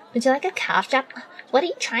 Would you like a cough drop? What are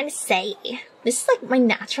you trying to say? This is like my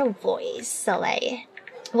natural voice, so like,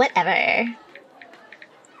 whatever.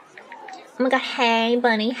 Oh my god, hey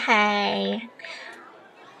bunny, hey.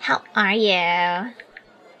 How are you?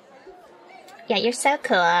 Yeah, you're so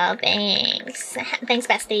cool, thanks. Thanks,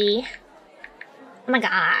 bestie. Oh my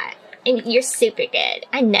god, you're super good.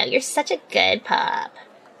 I know, you're such a good pup.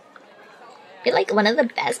 You're like one of the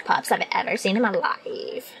best pups I've ever seen in my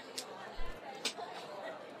life.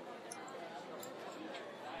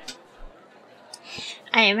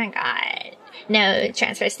 Oh my god. No,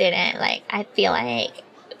 transfer student, like, I feel like,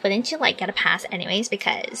 wouldn't you like get a pass anyways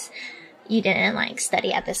because you didn't like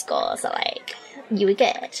study at the school, so like, you would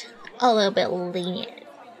get a little bit lenient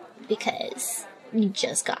because you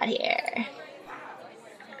just got here.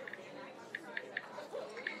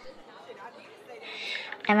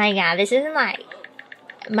 Oh my god, this isn't like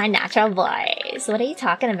my natural voice. What are you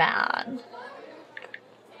talking about?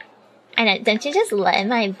 I know, don't you just love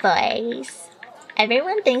my voice?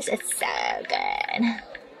 Everyone thinks it's so good.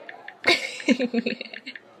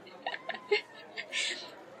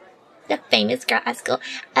 The famous girl at school.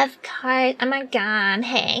 Of course. Oh my god.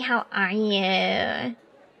 Hey, how are you?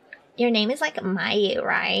 Your name is like Mayu,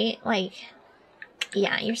 right? Like,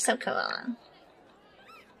 yeah, you're so cool.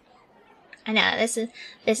 I know, this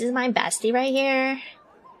is my bestie right here.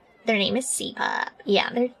 Their name is Sea-pup.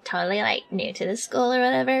 Yeah, they're totally like new to the school or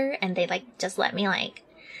whatever, and they like just let me like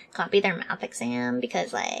copy their math exam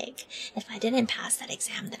because like if I didn't pass that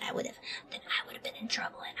exam then I would have been in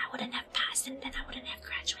trouble and I wouldn't have passed and then I wouldn't have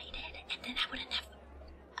graduated and then I wouldn't have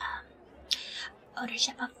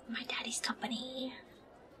ownership of my daddy's company.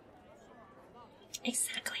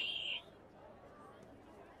 Exactly.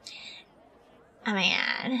 Oh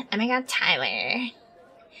my god, Tyler.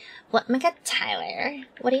 What? Oh my god, Tyler.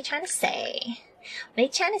 What are you trying to say? What are you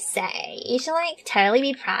trying to say? You should like totally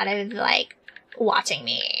be proud of like watching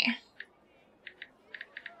me.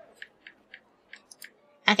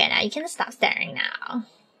 Okay, now you can stop staring now.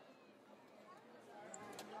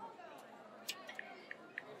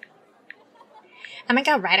 Oh my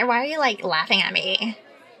god, Ryder, why are you like laughing at me?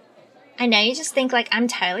 I know you just think like I'm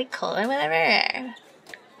totally cool or whatever,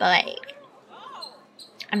 but like,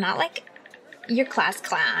 I'm not like your class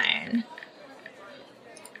clown.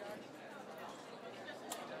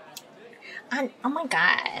 Oh my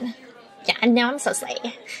god. Yeah, no, I'm so slay.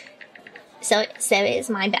 So is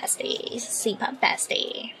my bestie, Sea-pup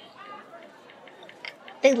bestie.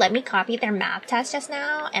 They let me copy their math test just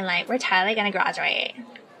now, and like, we're totally gonna graduate.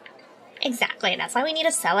 Exactly, that's why we need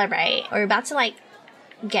to celebrate. We're about to like,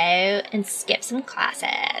 go and skip some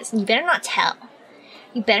classes. You better not tell.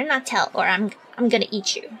 You better not tell, or I'm gonna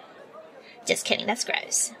eat you. Just kidding, that's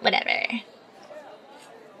gross. Whatever.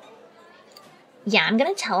 Yeah, I'm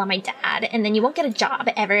gonna tell on my dad, and then you won't get a job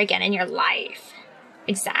ever again in your life.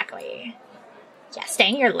 Exactly. Yeah, stay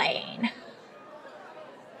in your lane.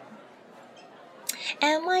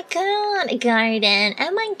 Oh my god, Garden.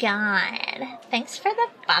 Oh my god. Thanks for the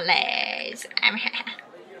follows.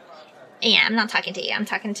 Yeah, I'm not talking to you. I'm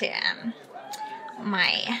talking to,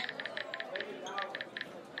 my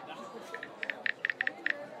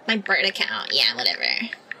bird account. Yeah, whatever.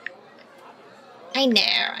 I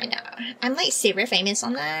know. I'm like super famous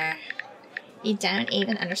on there. You don't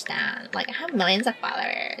even understand. Like, I have millions of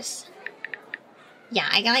followers. Yeah,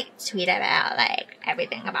 I can like tweet about like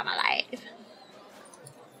everything about my life.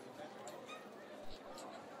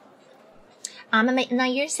 No,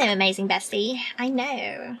 you're so amazing, bestie. I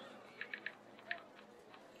know.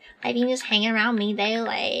 If you just hang around me though,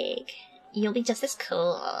 like, you'll be just as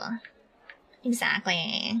cool.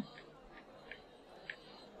 Exactly.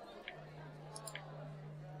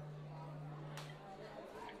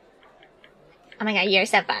 Oh my god, you're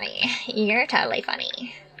so funny. You're totally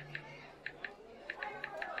funny.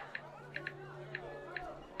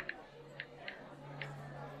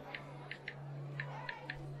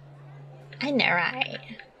 I know, right?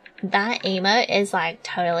 That emote is like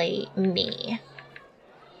totally me.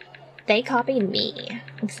 They copied me.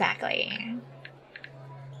 Exactly.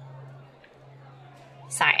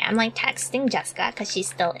 Sorry, I'm like texting Jessica because she's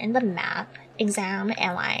still in the math exam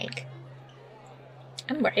and like,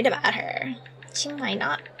 I'm worried about her. She might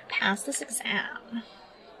not pass this exam.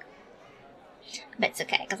 But it's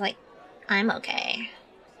okay, because like, I'm okay.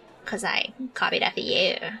 Because I copied after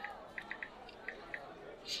you.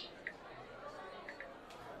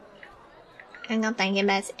 I'm not thinking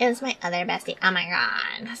best. It was my other bestie. Oh my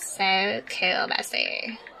god. So cool,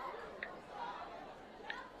 bestie.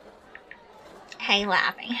 Hey,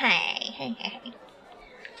 laughing. Hey.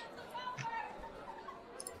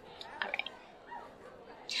 Alright.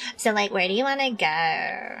 So, like, where do you want to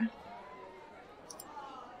go?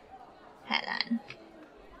 Hold on.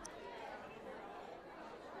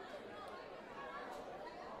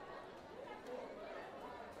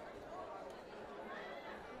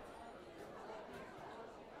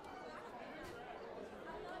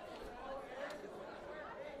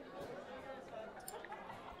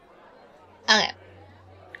 Okay.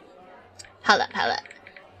 Hold up.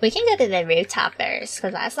 We can go to the rooftop first,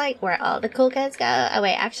 because that's like where all the cool kids go. Oh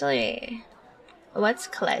wait, actually, what's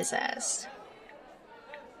closest?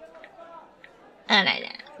 Oh no.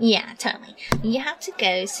 Yeah, totally. You have to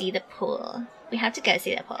go see the pool. We have to go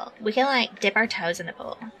see the pool. We can like dip our toes in the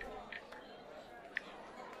pool.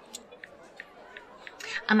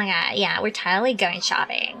 Oh my god, yeah, we're totally going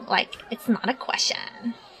shopping. Like, it's not a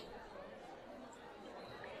question.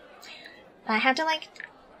 But I have to like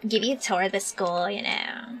give you a tour of the school, you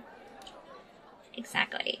know.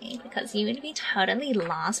 Exactly, because you would be totally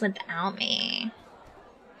lost without me.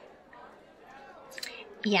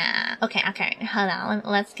 Yeah, okay, hold on,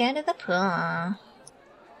 let's go to the pool.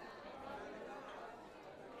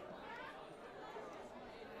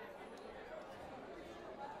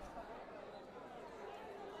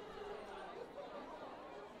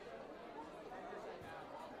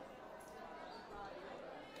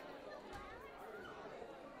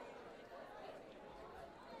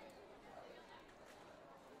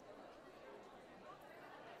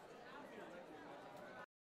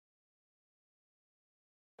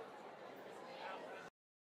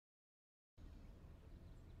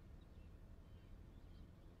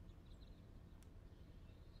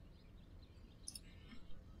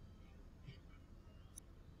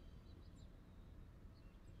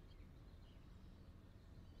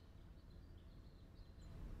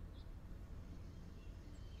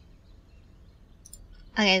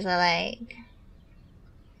 Okay, so like,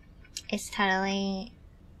 it's totally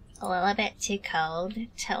a little bit too cold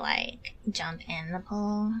to like jump in the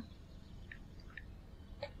pool.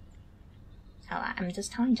 So I'm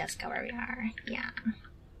just telling Jessica where we are. Yeah,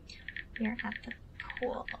 we're at the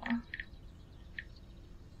pool.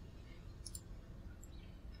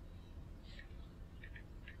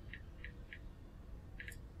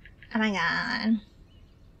 Oh my god.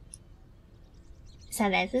 So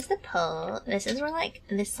this is the pool. This is where like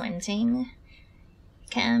the swim team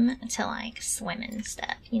come to like swim and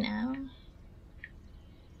stuff, you know?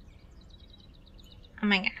 Oh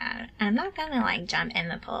my god, I'm not gonna like jump in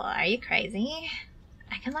the pool. Are you crazy?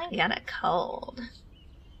 I can like get a cold.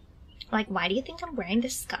 Like, why do you think I'm wearing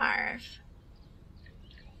this scarf?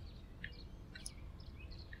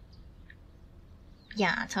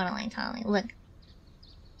 Yeah, totally. Look.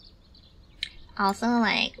 Also,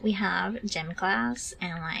 like, we have gym class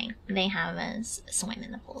and like they have us swim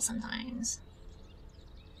in the pool sometimes.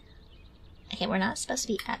 Okay, we're not supposed to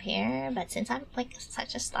be up here, but since I'm like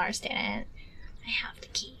such a star student, I have the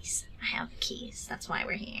keys. That's why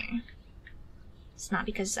we're here. It's not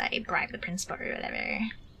because I bribed the principal or whatever.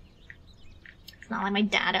 It's not like my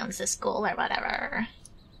dad owns the school or whatever.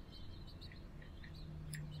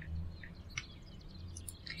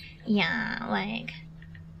 Yeah, like,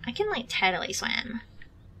 I can like totally swim.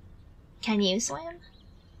 Can you swim?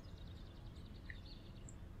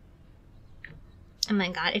 Oh my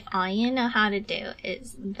god, if all you know how to do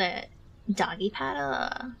is the doggy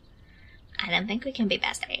paddle, I don't think we can be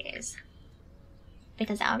besties.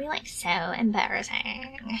 Because that would be like so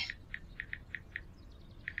embarrassing.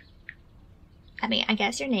 I mean, I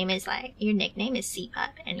guess your nickname is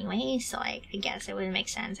Sea-pup anyway, so like, I guess it would make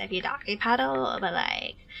sense if you doggy paddle, but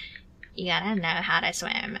like, you gotta know how to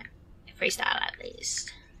swim freestyle at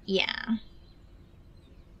least. Yeah.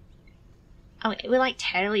 Oh, it would like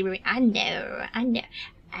totally I know.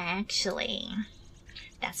 Actually,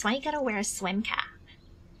 that's why you gotta wear a swim cap.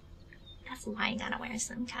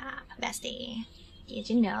 Bestie. Did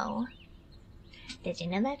you know that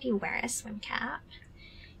if you wear a swim cap,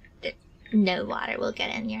 that no water will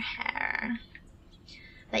get in your hair?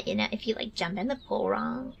 But you know, if you like jump in the pool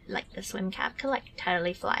wrong, like the swim cap could like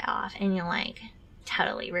totally fly off and you'll like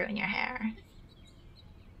totally ruin your hair.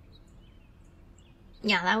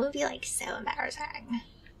 Yeah, that would be like so embarrassing.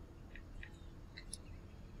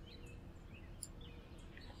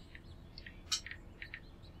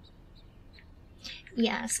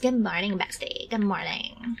 Yes, good morning, bestie. Good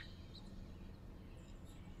morning.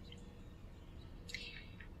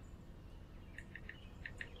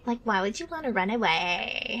 Like, why would you want to run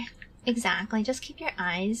away? Exactly, just keep your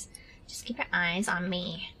eyes on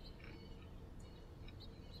me.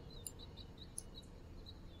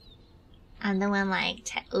 I'm the one like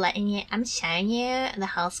I'm showing you the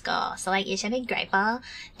whole school. So like, you should be grateful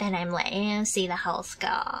that I'm letting you see the whole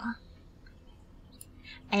school.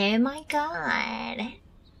 Oh my god.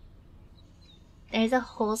 There's a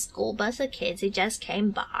whole school bus of kids who just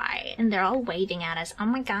came by and they're all waving at us. Oh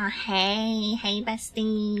my god, hey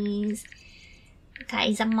besties.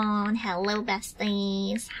 Guys, I'm on. Hello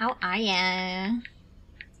besties. How are ya?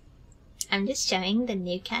 I'm just showing the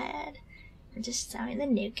new kid.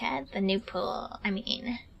 The new pool. I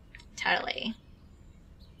mean, totally.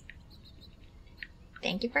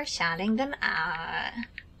 Thank you for shouting them out.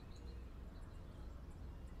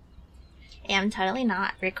 Yeah, I'm totally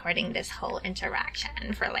not recording this whole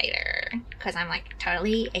interaction for later, because I'm like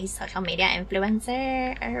totally a social media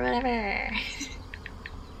influencer or whatever.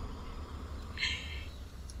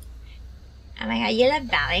 Oh my god, you love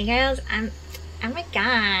Valley Girls? Oh my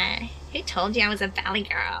god, who told you I was a Valley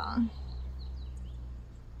Girl?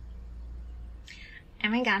 Oh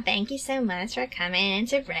my god, thank you so much for coming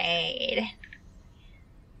into raid.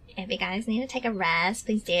 If you guys need to take a rest,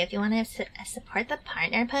 please do. If you want to support the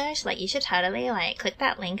partner push, like, you should totally like click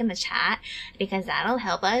that link in the chat, because that'll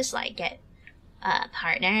help us like get a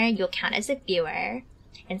partner. You'll count as a viewer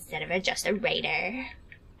instead of just a raider,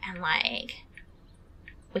 and like,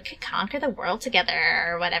 we could conquer the world together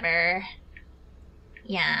or whatever.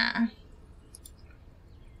 Yeah.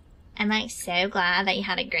 I'm like so glad that you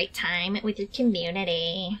had a great time with your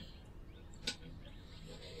community.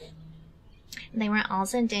 They were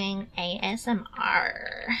also doing ASMR.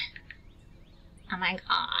 Oh my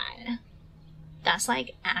god. That's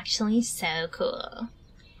like actually so cool.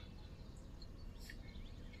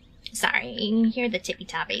 Sorry, you can hear the tippy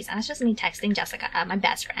tappies. That's just me texting Jessica, my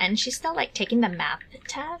best friend. She's still like taking the math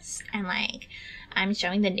test, and like I'm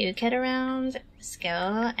showing the new kid around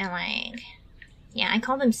school, and like, yeah, I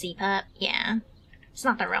call them Sea-pup. Yeah, it's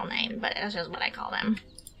not their real name, but that's just what I call them.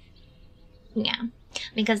 Yeah,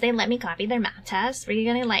 because they let me copy their math test. I'm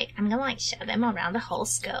gonna like show them around the whole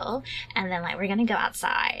school, and then like we're gonna go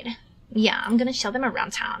outside. Yeah, I'm gonna show them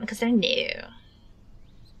around town because they're new.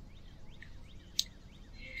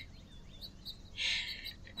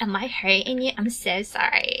 Am I hurting you? I'm so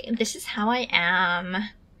sorry. This is how I am.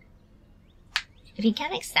 If you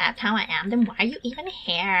can't accept how I am, then why are you even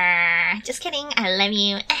here? Just kidding. I love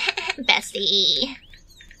you. Bestie.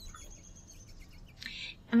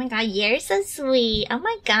 Oh my god, you're so sweet. Oh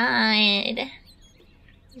my god.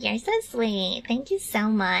 You're so sweet. Thank you so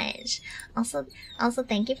much. Also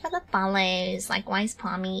thank you for the follows. Likewise,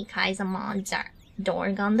 Pommy, Kaizamon,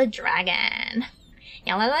 Dorgon the Dragon.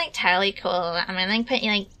 Y'all are like totally cool. I'm gonna like put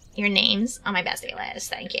like your names on my bestie list.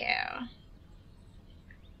 Thank you.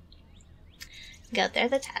 Go throw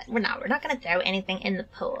the we're not gonna throw anything in the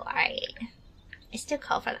pool, alright? It's too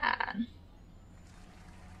cold for that.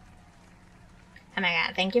 Oh my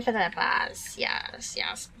god, thank you for the applause. Yes,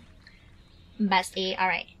 yes. Bestie,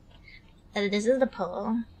 alright. This is the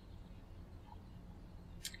pool.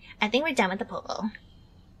 I think we're done with the pool.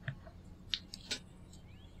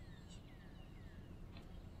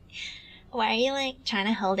 Why are you like trying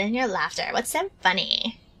to hold in your laughter? What's so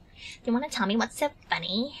funny? Do you want to tell me what's so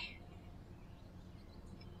funny?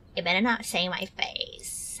 You better not say my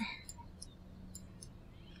face.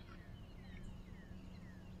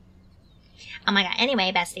 Oh my god,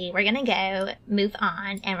 anyway, bestie, we're gonna go move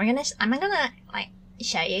on and I'm gonna like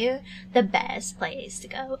show you the best place to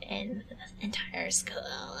go in the entire school.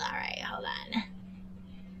 Alright, hold on.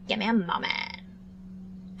 Give me a moment.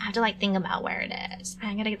 I have to like think about where it is.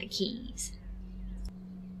 I gotta get the keys.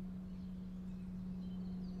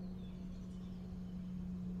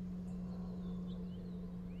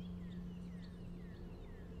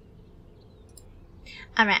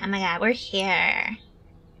 Alright, oh my god, we're here.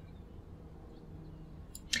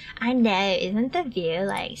 I know, isn't the view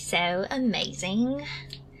like so amazing?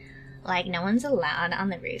 Like no one's allowed on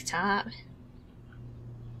the rooftop.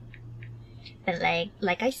 But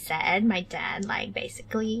like I said, my dad like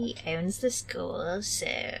basically owns the school, so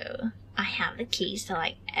I have the keys to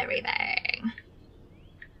like everything.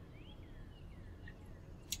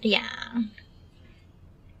 Yeah.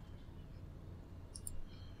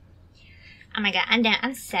 Oh my god,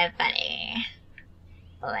 I'm so funny.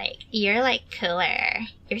 Like, you're like cooler.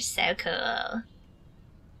 You're so cool.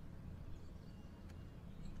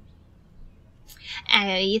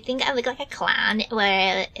 Oh, you think I look like a clown?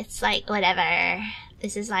 Well, it's like, whatever.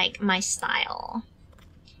 This is like my style.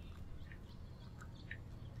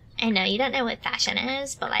 I know you don't know what fashion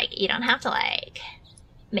is, but like, you don't have to like,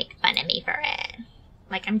 make fun of me for it.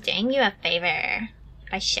 Like, I'm doing you a favor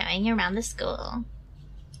by showing you around the school.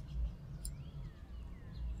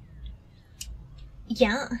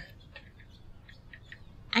 Yeah.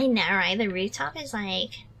 I know, right? The rooftop is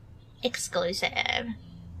like exclusive.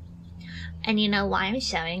 And you know why I'm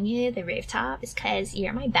showing you the rooftop? Is because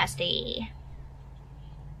you're my bestie.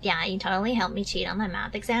 Yeah, you totally helped me cheat on my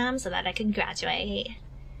math exam so that I could graduate.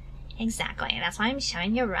 Exactly, that's why I'm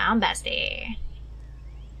showing you around, bestie.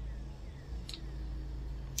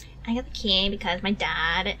 I got the key because my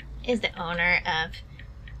dad is the owner of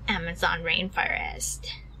Amazon Rainforest.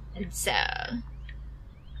 And so...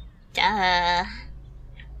 Duh.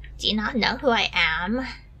 Do you not know who I am?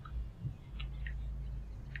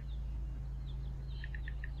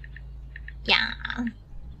 Yeah.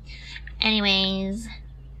 Anyways,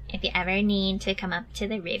 if you ever need to come up to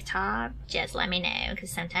the rooftop, just let me know,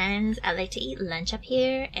 because sometimes I like to eat lunch up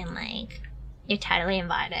here, and like, you're totally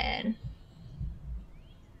invited.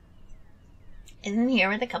 Isn't here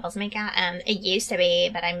where the couples make out? It used to be,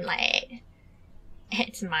 but I'm like,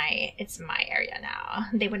 it's my area now.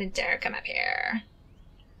 They wouldn't dare come up here.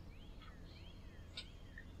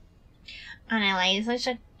 I know, like, it's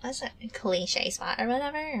such a cliche spot or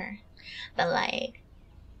whatever. But like,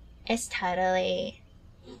 it's totally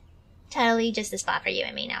just a spot for you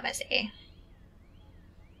and me now, Bessie.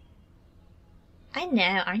 I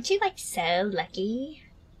know, aren't you like so lucky?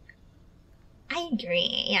 I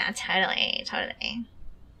agree, yeah, totally.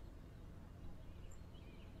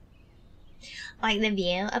 Like, the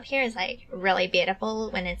view up here is like really beautiful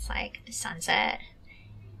when it's like sunset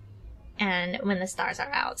and when the stars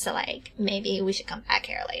are out, so like maybe we should come back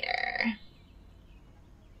here later.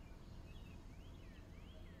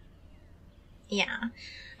 Yeah.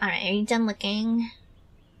 Alright, are you done looking?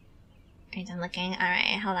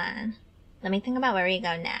 Alright, hold on. Let me think about where we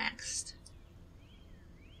go next.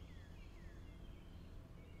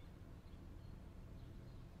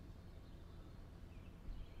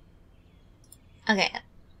 Okay.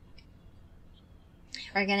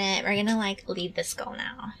 We're gonna like leave the school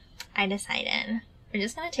now. I decided. We're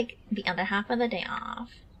just gonna take the other half of the day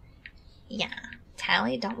off. Yeah.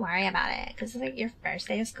 Tally, don't worry about it, because it's like your first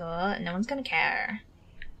day of school and no one's gonna care.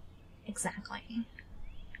 Exactly.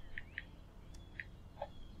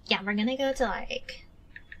 Yeah, we're gonna go to like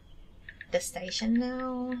the station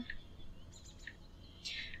now.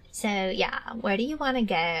 So yeah, where do you want to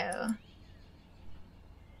go?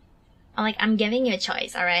 I'm giving you a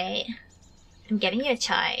choice, alright? I'm giving you a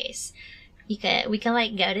choice. we can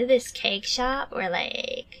like go to this cake shop where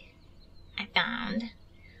like I found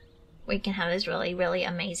we can have this really, really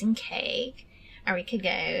amazing cake. Or we could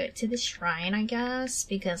go to the shrine, I guess,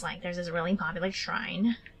 because like there's this really popular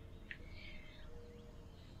shrine.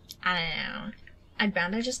 I don't know. I'd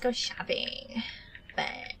rather just go shopping.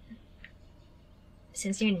 But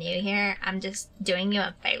since you're new here, I'm just doing you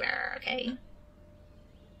a favor, okay?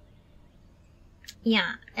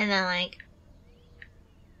 Yeah, and then like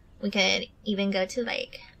we could even go to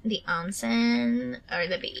like the onsen or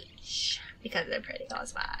the beach because they're pretty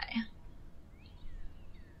close by.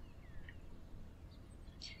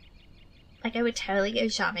 Like I would totally go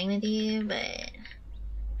shopping with you, but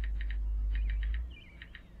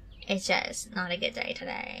it's just not a good day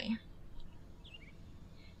today.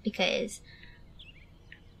 Because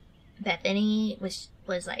Bethany was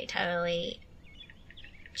like totally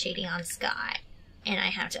cheating on Scott, and I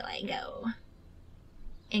have to like go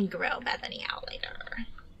and grow Bethany out later.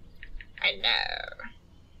 I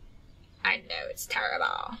know it's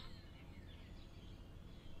terrible.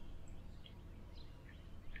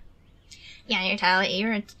 Yeah,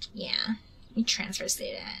 you're you transfer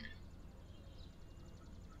student.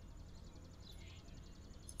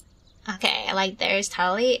 Okay, like there's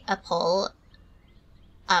totally a poll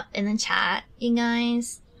up in the chat, you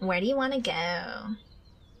guys. Where do you want to go?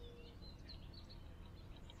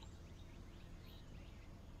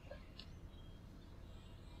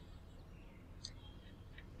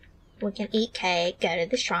 We can eat cake, go to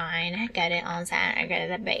the shrine, go to onsen, or go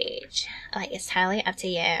to the beach. Like, it's totally up to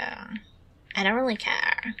you. I don't really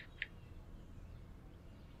care.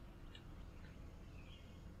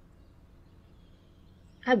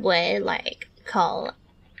 I would, like, call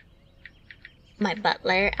my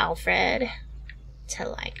butler, Alfred, to,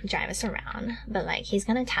 like, drive us around. But, like, he's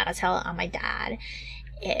gonna tattletale on my dad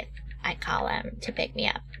if I call him to pick me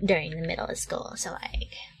up during the middle of school. So,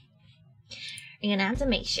 like, you're gonna have to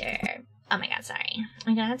make sure... Oh my god, sorry.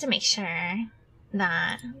 I'm gonna have to make sure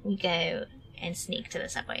that we go and sneak to the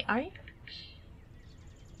subway. Are you?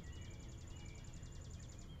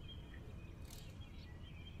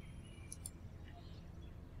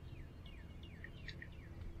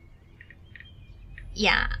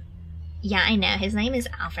 Yeah. Yeah, I know. His name is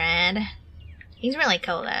Alfred. He's really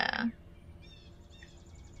cool, though.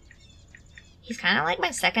 He's kind of like my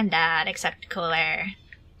second dad, except cooler.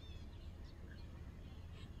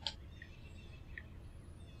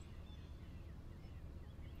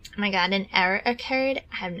 Oh my god, an error occurred?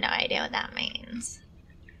 I have no idea what that means.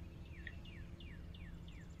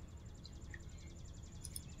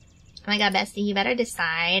 Oh my god, bestie, you better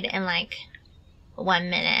decide in like 1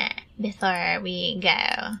 minute before we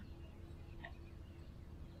go.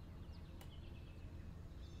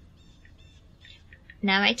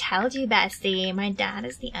 Now I told you, bestie, my dad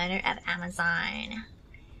is the owner of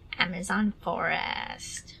Amazon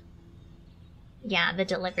Forest. Yeah, the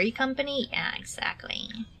delivery company? Yeah, exactly.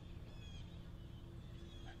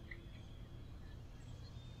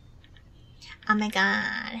 Oh my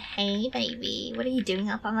god, hey baby, what are you doing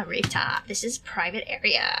up on the rooftop? This is private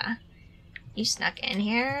area. You snuck in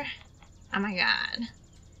here? Oh my god.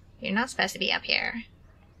 You're not supposed to be up here.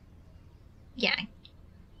 Yeah.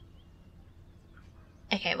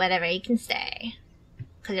 Okay, whatever, you can stay.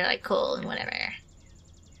 Cause you're like cool and whatever.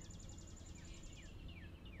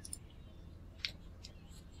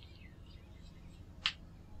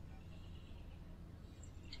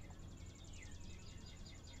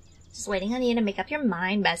 Just waiting on you to make up your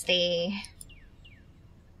mind, bestie.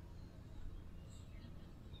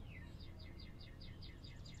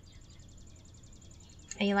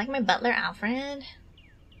 Are you like my butler, Alfred?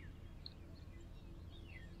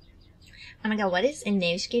 Oh my god, what is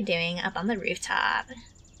Inushki doing up on the rooftop?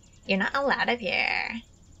 You're not allowed up here.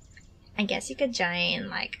 I guess you could join,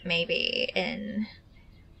 like, maybe in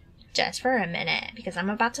just for a minute, because I'm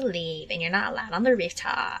about to leave and you're not allowed on the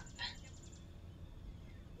rooftop.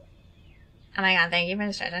 Oh my god, thank you for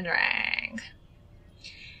the stretch and drag.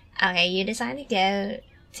 Okay, you decide to go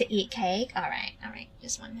to eat cake? Alright,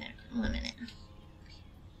 just 1 minute. 1 minute.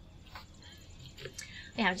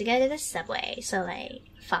 We have to go to the subway, so like,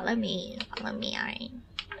 follow me, alright?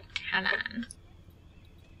 Hold on.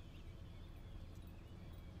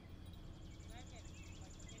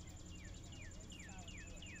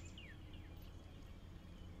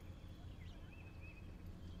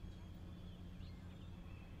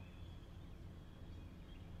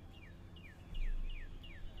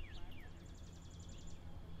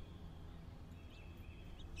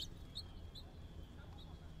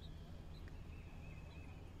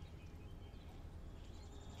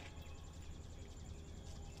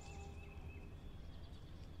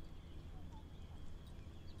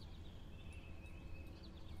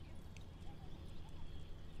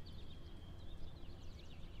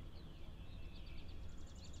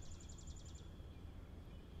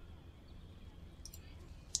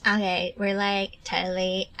 Okay, we're like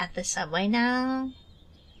totally at the subway now.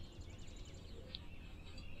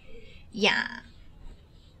 Yeah.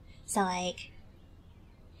 So like,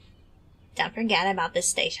 don't forget about this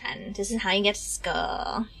station. This is how you get to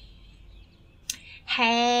school.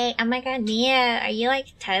 Hey, oh my god, Nia, are you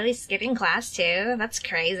like totally skipping class too? That's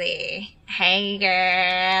crazy. Hey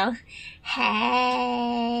girl.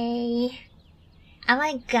 Hey. Oh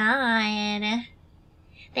my god.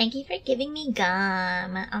 Thank you for giving me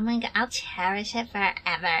gum. Oh my god, I'll cherish it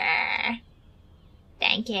forever.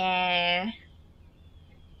 Thank you.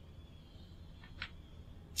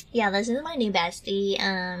 Yeah, this is my new bestie.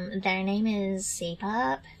 Their name is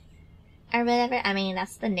Sea-pup. Or whatever. I mean,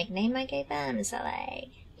 that's the nickname I gave them. So,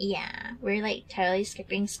 like, yeah. We're, like, totally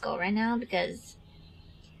skipping school right now because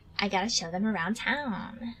I gotta show them around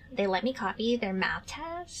town. They let me copy their math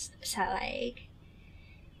test. So, like,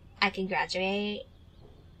 I can graduate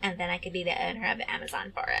and then I could be the owner of the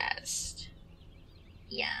Amazon forest.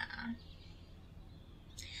 Yeah.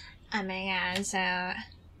 Oh my god, so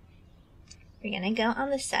we're gonna go on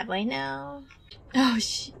the subway now. Oh,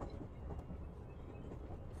 shit.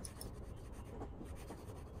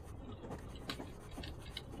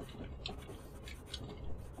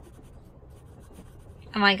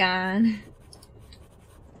 Oh my god.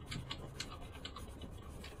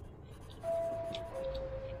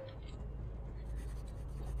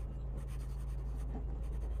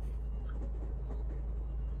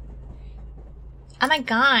 Oh my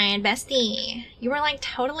god, bestie. You were like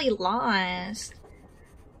totally lost.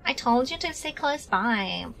 I told you to stay close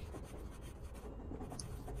by.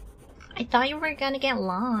 I thought you were gonna get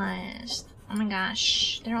lost. Oh my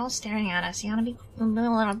gosh, they're all staring at us. You gotta be a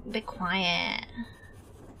little bit quiet.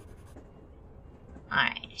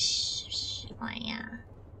 Alright, shh. Like, yeah.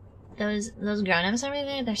 Those grown-ups over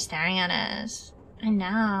there, they're staring at us. I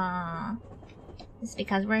know. It's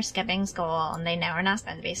because we're skipping school, and they know we're not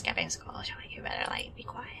supposed to be skipping school, so you better, like, be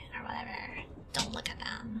quiet or whatever. Don't look at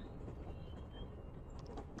them.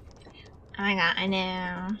 Oh my god, I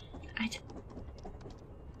know.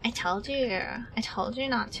 I told you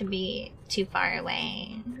not to be too far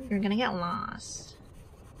away. You're gonna get lost.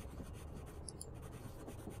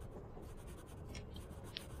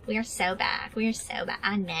 We are so back.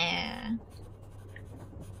 I know.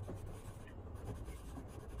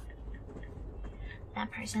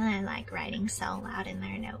 That person is like writing so loud in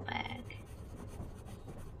their notebook.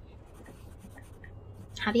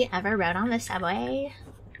 Have you ever rode on the subway?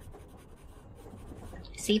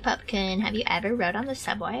 Sea-pup-kun, have you ever rode on the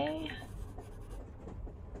subway?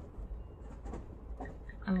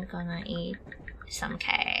 I'm gonna eat some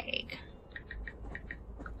cake.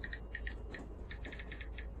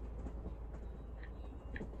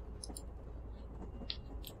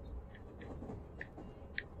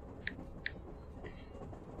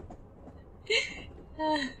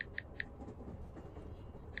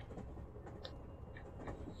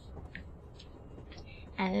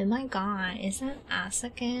 Oh my god, is that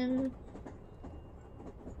Asukin?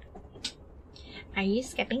 Are you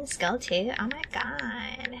skipping school too? Oh my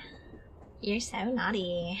god. You're so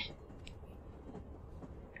naughty.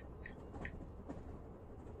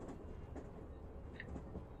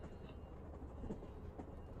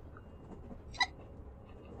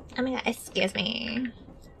 Oh my god, excuse me.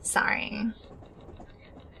 Sorry.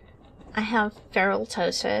 I have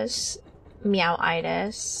feraltosis,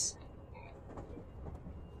 meowitis,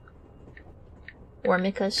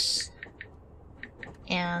 Wormicus,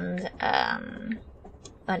 and,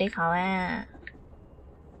 what do you call it?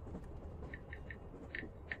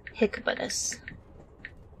 Hiccupus.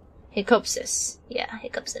 Hiccupsis. Yeah,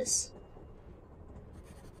 hiccupsis.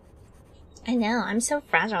 I know, I'm so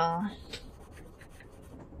fragile.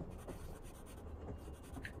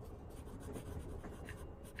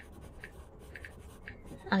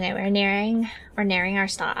 Okay, we're nearing our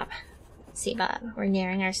stop. Sea-pup, we're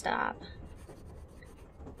nearing our stop.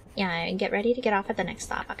 Yeah, get ready to get off at the next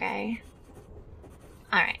stop, okay?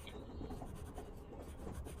 Alright.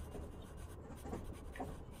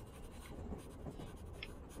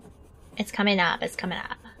 It's coming up, it's coming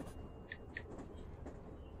up.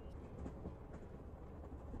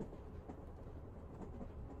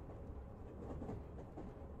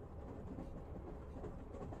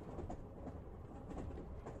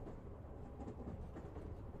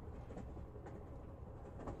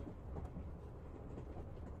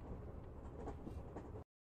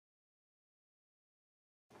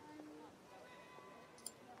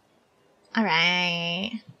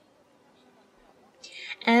 Alright.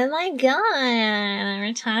 Oh my god,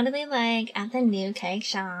 we're totally like at the new cake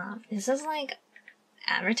shop. This is like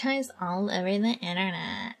advertised all over the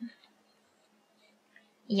internet.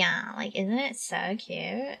 Yeah, like, isn't it so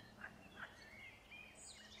cute?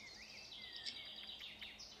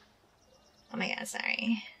 Oh my god,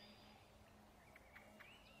 sorry.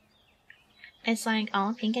 It's like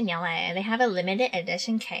all pink and yellow. They have a limited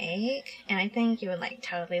edition cake, and I think you would like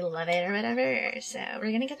totally love it or whatever. So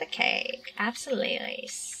we're gonna get the cake. Absolutely,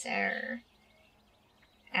 sir.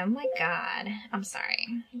 Oh my god. I'm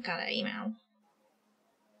sorry. Got an email.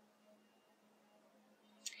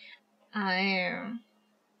 Oh.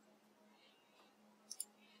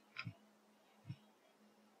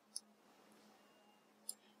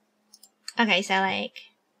 Okay, so like,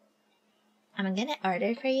 I'm gonna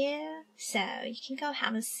order for you, so you can go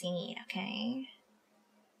have a seat, okay?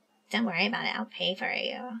 Don't worry about it, I'll pay for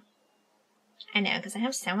you. I know, because I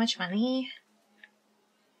have so much money.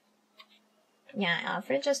 Yeah,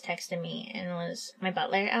 Alfred just texted me and was my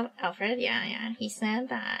butler, Alfred, yeah. He said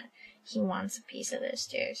that he wants a piece of this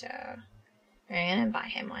too, so we're gonna buy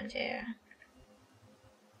him one too.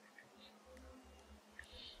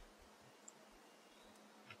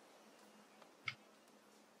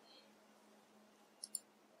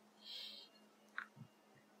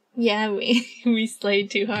 Yeah, we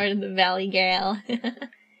slayed too hard in the valley, girl.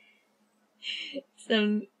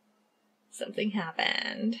 Something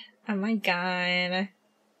happened. Oh my god.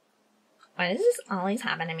 Why does this always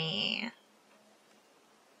happen to me?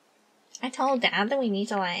 I told Dad that we need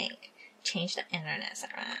to, like, change the internet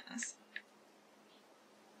service.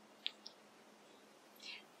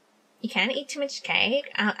 You can't eat too much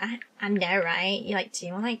cake? I know, right? You, like, do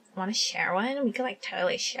you, like, want to share one? We could, like,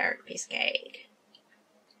 totally share a piece of cake.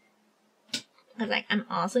 Cause, like, I'm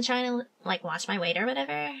also trying to, like, watch my weight or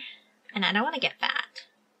whatever. And I don't want to get fat.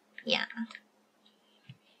 Yeah.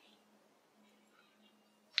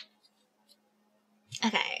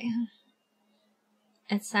 Okay.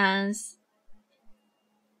 It says...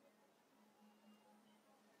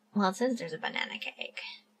 Well, it says there's a banana cake.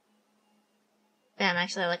 But I'm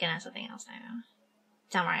actually looking at something else now.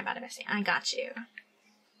 Don't worry about it, Bessie. I got you.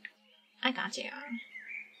 I got you.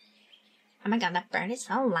 Oh my god, that bird is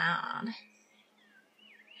so loud.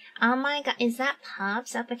 Oh my god, is that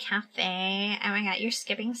Pups at the cafe? Oh my god, you're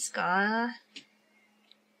skipping school?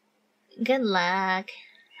 Good luck.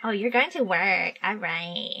 Oh, you're going to work.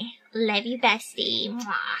 Alright. Love you, bestie.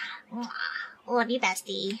 Mwah. Mwah. Love you,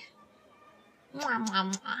 bestie. Mwah,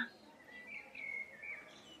 mwah, mwah.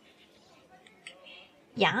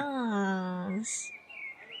 Yes.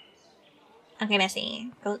 Okay,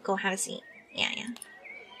 bestie. Go have a seat. Yeah.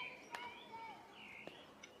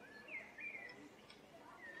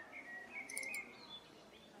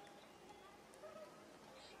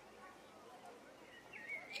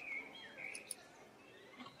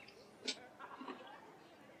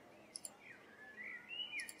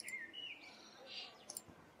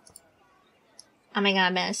 Oh my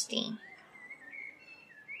god, bestie.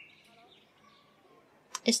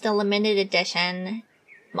 It's the limited edition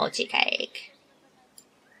mochi cake.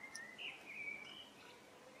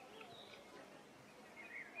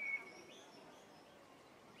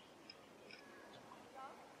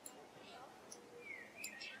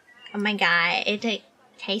 Oh my god, it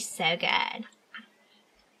tastes so good.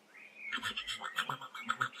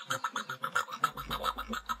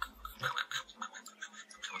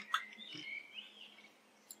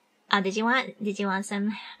 Oh, did you want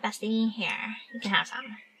some, bestie? Here, you can have some.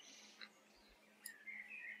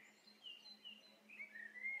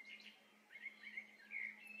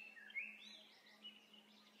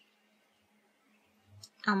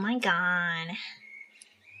 Oh my god.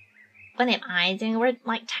 What am I doing? We're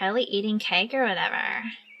like totally eating cake or whatever.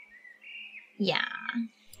 Yeah.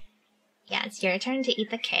 Yeah, it's your turn to eat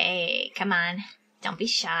the cake. Come on. Don't be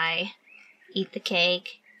shy. Eat the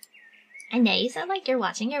cake. I know you said like you're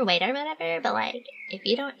watching your weight or whatever, but like, if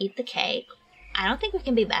you don't eat the cake, I don't think we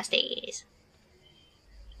can be besties.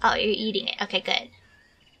 Oh, you're eating it. Okay, good.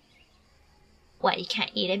 What, you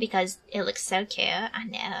can't eat it because it looks so cute? I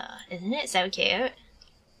know. Isn't it so cute?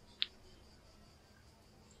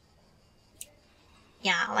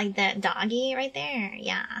 Yeah, like the doggy right there.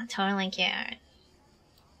 Yeah, totally cute.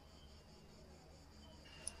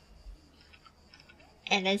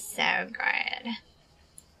 It is so good.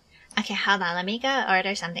 Okay, hold on. Let me go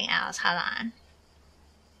order something else. Hold on.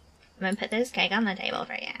 I'm gonna put this cake on the table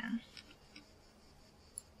for you.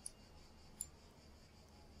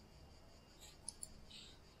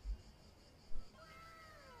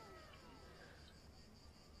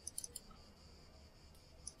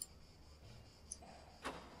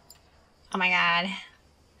 Oh my god.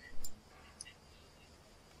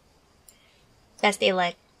 Bestie,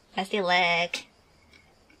 look. Bestie, look.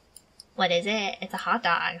 What is it? It's a hot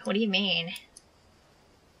dog. What do you mean?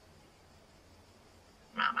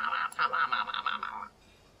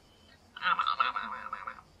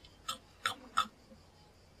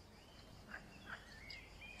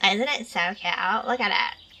 Isn't it so cute? Look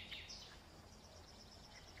at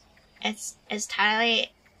it. It's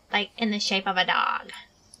totally like in the shape of a dog.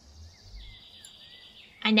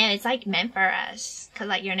 I know, it's like meant for us, cause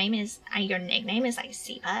like your nickname is like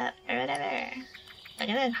Sea-pup or whatever. Look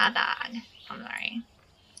at this hot dog. I'm sorry,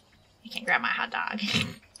 I can't grab my hot dog.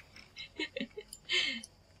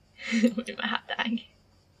 Where's my hot dog?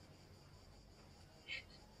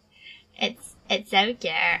 It's so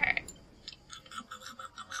cute.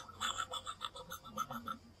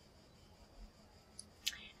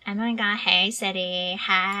 Oh my god, hey City.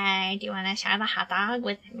 Hi, do you want to share the hot dog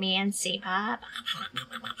with me and Sea-pup?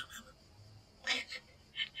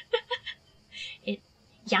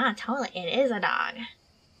 Yeah, totally, it is a dog.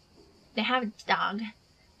 They have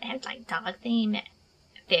like dog themed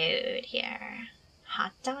food here.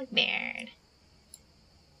 Hot dog beard.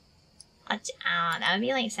 Watch out, that would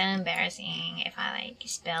be like so embarrassing if I like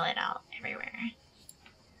spill it out everywhere.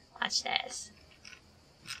 Watch this.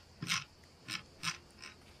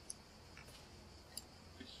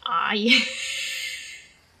 Aw, yeah.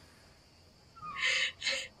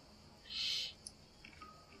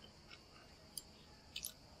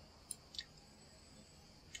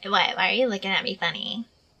 What? Why are you looking at me funny?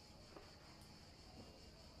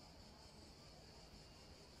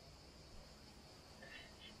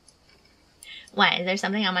 What? Is there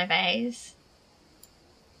something on my face?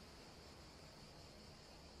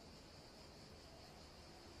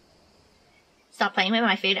 Stop playing with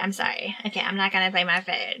my food? I'm sorry. Okay, I'm not gonna play my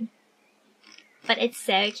food. But it's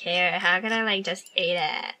so cute. How could I like just eat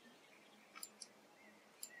it?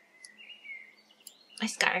 My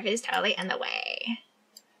scarf is totally in the way.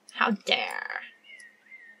 How dare.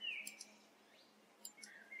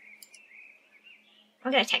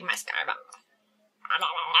 I'm gonna take my scarf off.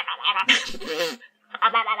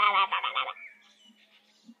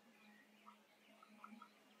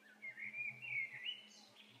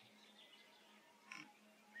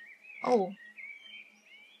 Oh.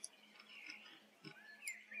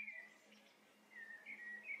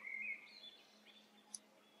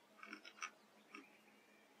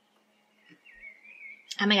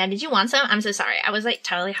 Oh my god, did you want some? I'm so sorry. I was like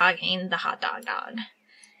totally hogging the hot dog. Alright,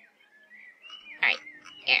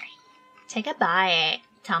 here. Take a bite.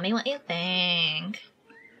 Tell me what you think.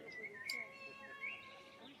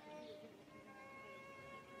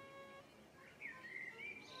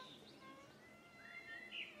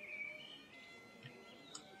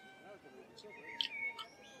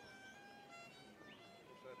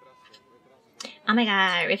 Oh my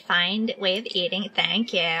god, refined way of eating.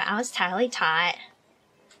 Thank you. I was totally taught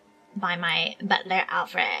by my butler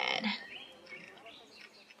Alfred.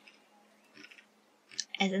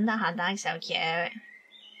 Isn't the hot dog so cute?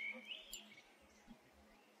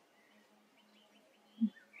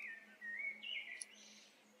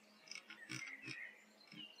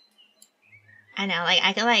 I know, like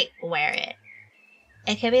I could like wear it.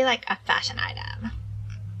 It could be like a fashion item.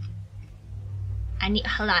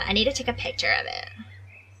 Hold on, I need to take a picture of it.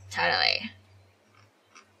 Totally.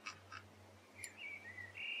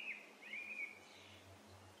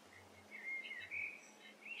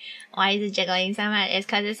 Why is it jiggling so much? It's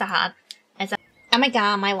because it's oh my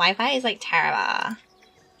god, my Wi-Fi is like terrible.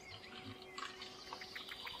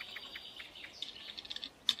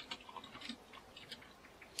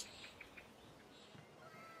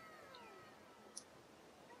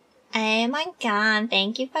 Oh my god,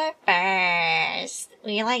 thank you for first.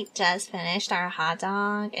 We like just finished our hot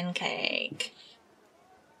dog and cake.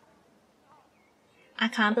 I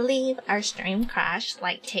can't believe our stream crashed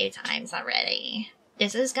like 2 times already.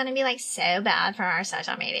 This is gonna be like so bad for our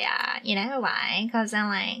social media. You know why? Because then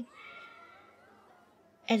like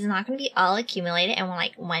it's not gonna be all accumulated in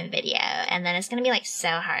like one video, and then it's gonna be like so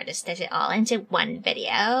hard to stitch it all into one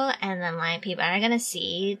video, and then like people are gonna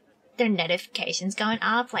see their notifications going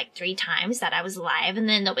off like 3 times that I was live, and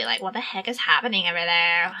then they'll be like, what the heck is happening over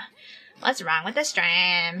there? What's wrong with the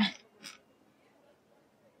stream?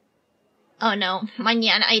 Oh no, my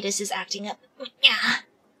Nyanitis is acting up. Yeah.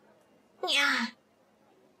 Yeah.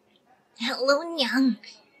 Hello, Nyang.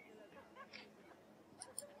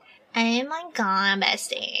 Oh my god,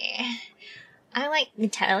 bestie. I like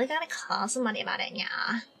totally gotta call somebody about it,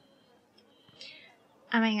 yeah.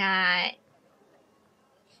 Oh my god.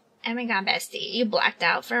 Oh my god, bestie. You blacked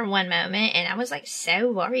out for one moment and I was like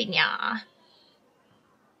so worried, yeah.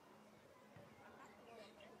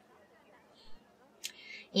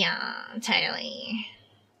 Yeah, totally.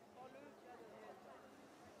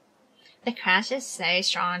 The crash is so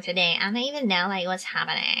strong today. I don't even know like what's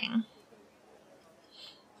happening.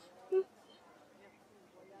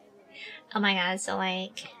 Oh my god, so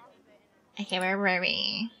like, okay, where were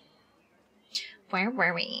we? Where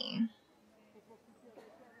were we?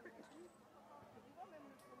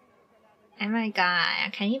 Oh my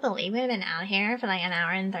god, can you believe we've been out here for like an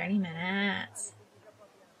hour and 30 minutes?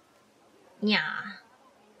 Yeah.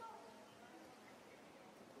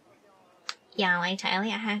 Yeah, like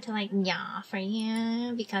totally I have to like yaw for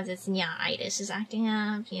you because it's yaw-itis is acting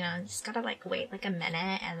up, you know, just gotta like wait like a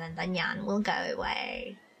minute and then the yawn will go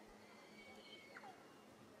away.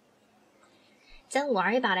 Don't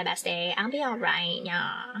worry about it, bestie. I'll be alright,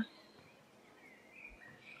 yeah.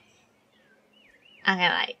 Okay,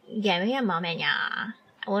 like, give me a moment, yeah.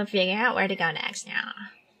 We'll figure out where to go next, yeah.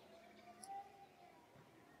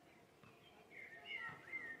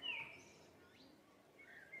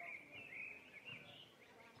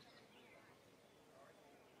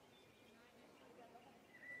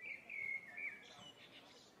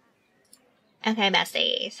 Okay,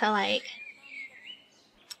 bestie, so like,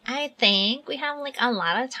 I think we have like a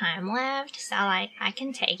lot of time left, so like, I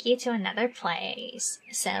can take you to another place.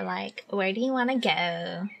 So like, where do you want to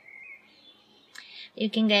go? You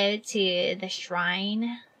can go to the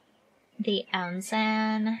shrine, the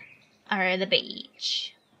onsen, or the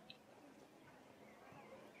beach.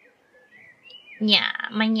 Yeah,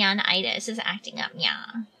 my yawn-itis is acting up,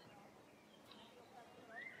 yeah.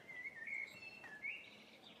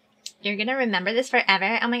 You're gonna remember this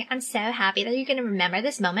forever? Oh my, I'm so happy that you're gonna remember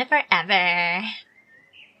this moment forever.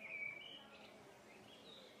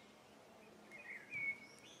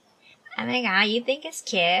 Oh my god, you think it's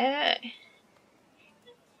cute?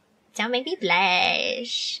 Don't make me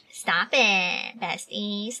blush. Stop it,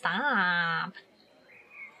 bestie, stop.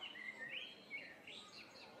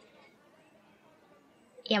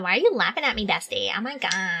 Yeah, why are you laughing at me, bestie? Oh my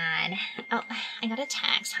god. Oh, I got a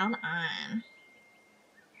text, hold on.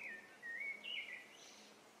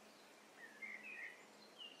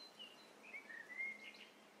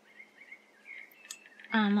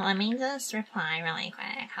 Let me just reply really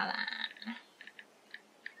quick, hold on.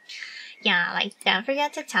 Yeah, like, don't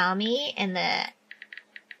forget to tell me where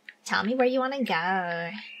you want to go.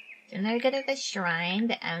 Do you want to go to the shrine,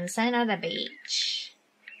 the onsen, or the beach?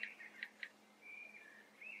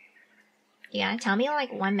 You gotta tell me in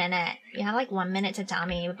like 1 minute. You have like 1 minute to tell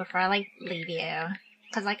me before I like leave you.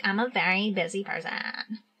 Cause like I'm a very busy person.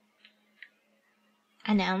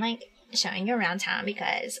 I know I'm like showing you around town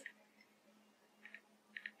because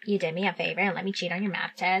you did me a favor and let me cheat on your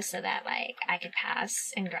math test so that like I could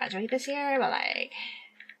pass and graduate this year, but like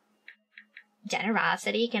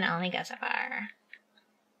generosity can only go so far.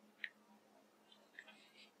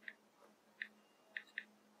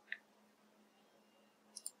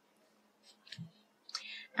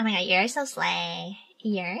 Oh my god, you're so slay.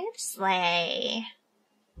 You're slay.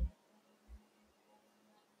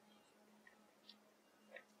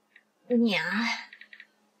 Yeah.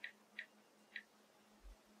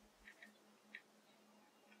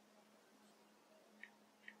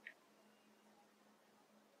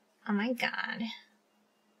 Oh my god.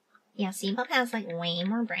 Yeah, Sea-pup has like way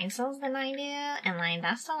more brain cells than I do, and like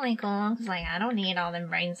that's totally cool because like I don't need all them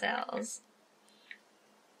brain cells.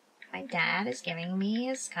 My dad is giving me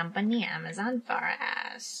his company Amazon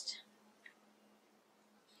Forest.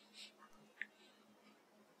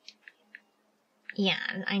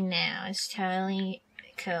 Yeah, I know, it's totally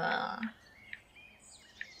cool.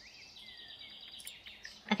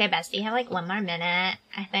 Okay, bestie, you have like 1 more minute,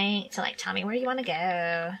 I think, to like tell me where you want to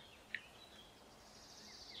go.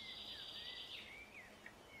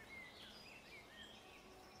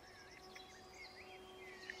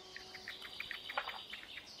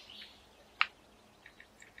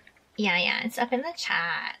 Yeah, it's up in the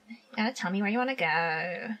chat. You gotta tell me where you want to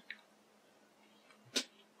go.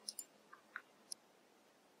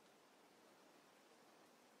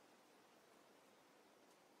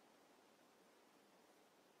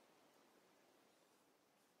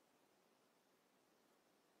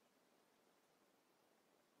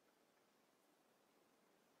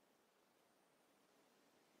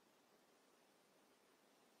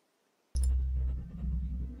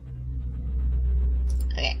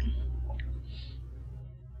 Okay.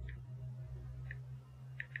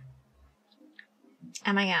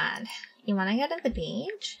 Oh my god. You want to go to the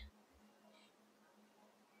beach?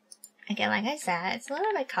 Okay, like I said, it's a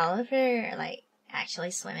little bit cold for, like,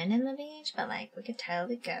 actually swimming in the beach, but, like, we could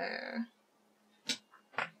totally go.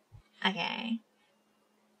 Okay.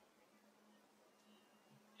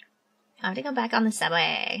 I have to go back on the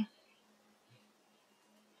subway.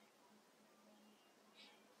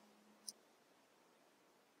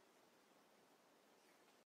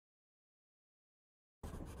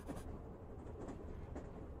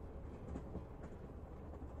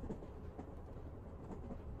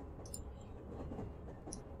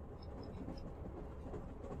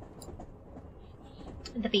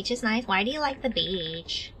 The beach is nice. Why do you like the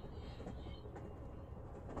beach?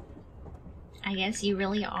 I guess you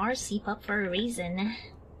really are Sea-pup for a reason.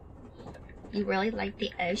 You really like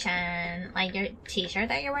the ocean. Like your t-shirt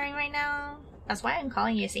that you're wearing right now. That's why I'm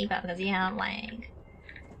calling you Sea-pup, because you have like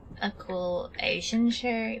a cool ocean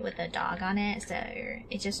shirt with a dog on it, so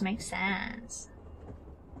it just makes sense.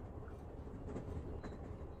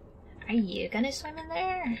 Are you gonna swim in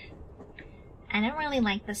there? I don't really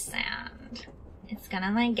like the sand. It's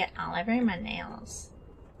gonna like get all over my nails.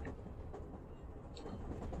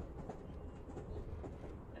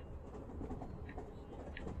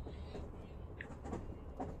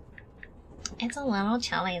 It's a little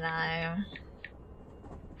chilly though.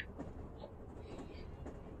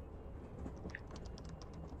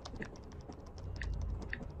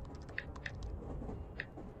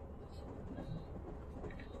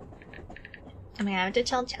 I mean, I have to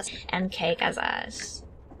tell Jess and Cake as us.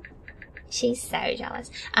 She's so jealous.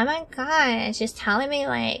 Oh my god, she's telling me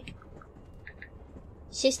like...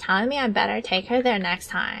 She's telling me I better take her there next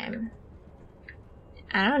time.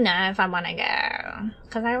 I don't know if I want to go,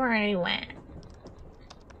 because I already went.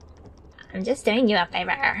 I'm just doing you a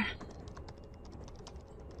favor.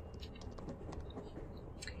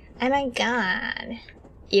 Oh my god.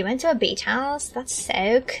 You went to a beach house? That's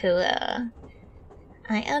so cool.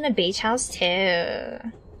 I own a beach house too.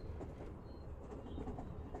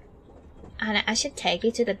 I should take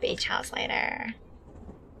you to the beach house later.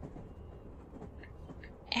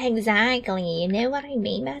 Exactly, you know what I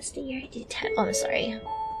mean, bestie? Oh, I'm sorry.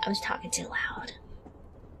 I was talking too loud.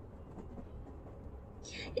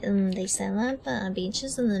 They said that the beach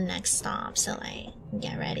is in the next stop, so like,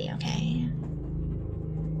 get ready, okay?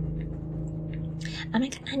 I'm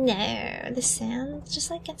like, I know, the sand just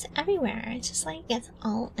like gets everywhere. It just like gets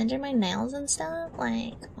all under my nails and stuff.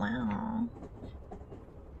 Like, wow.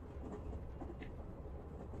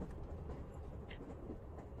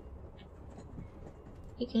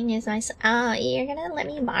 You can use my... Oh, you're gonna let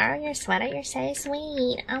me borrow your sweater? You're so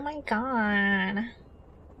sweet. Oh my god.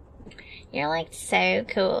 You're like so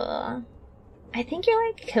cool. I think you're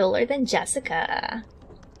like cooler than Jessica.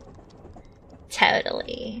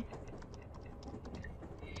 Totally.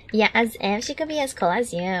 Yeah, as if she could be as cool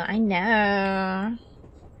as you. I know.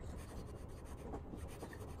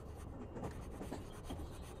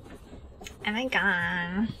 Oh my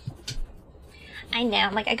god. I know,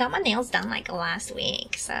 like I got my nails done like last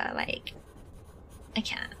week, so like I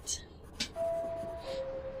can't.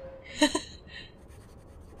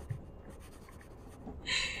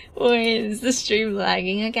 Wait, is the stream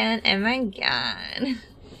lagging again? Oh my god.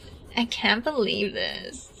 I can't believe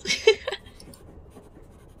this.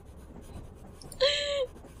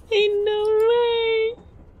 Ain't no way.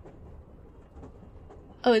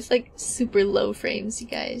 Oh, it's like super low frames, you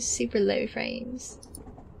guys. Super low frames.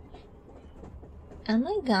 Oh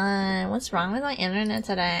my god, what's wrong with my internet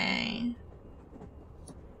today?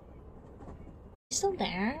 Still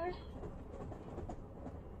there?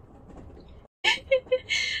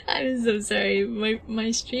 I'm so sorry.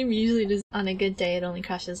 My stream usually does. On a good day, it only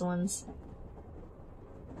crashes once.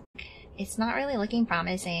 It's not really looking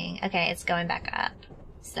promising. Okay, it's going back up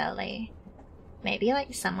slowly. Maybe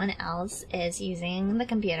like someone else is using the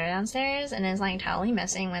computer downstairs and is like totally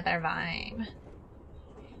messing with our vibe.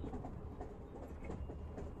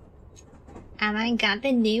 Oh my god,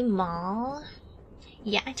 the new mall?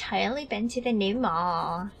 Yeah, I totally been to the new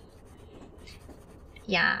mall.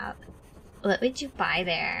 Yeah. What would you buy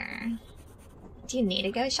there? Do you need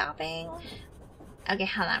to go shopping? Okay,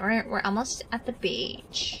 hold on. We're almost at the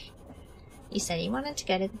beach. You said you wanted to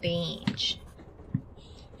go to the beach.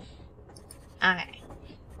 Okay.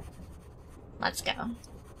 Let's go.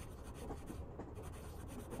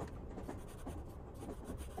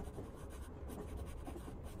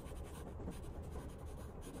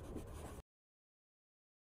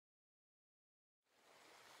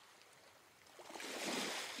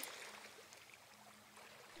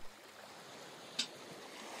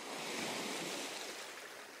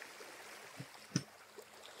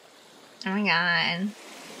 Oh my god.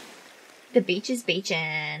 The beach is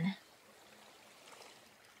beachin'.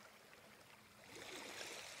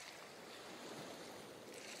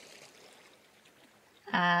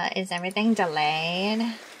 Is everything delayed?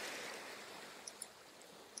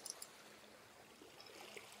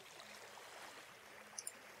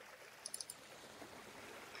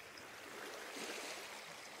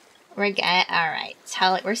 We're good? Alright.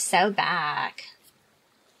 Tell it we're so back.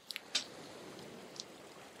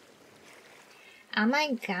 Oh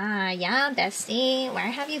my god, yeah, bestie. Where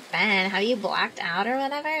have you been? Have you blacked out or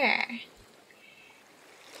whatever?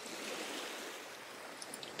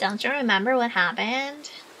 Don't you remember what happened?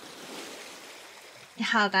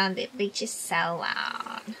 Hold on, the beach is so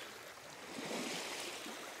loud.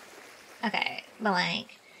 Okay, but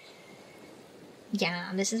like, yeah,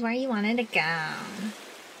 this is where you wanted to go.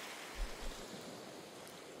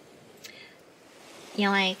 You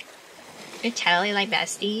know, like, you're totally like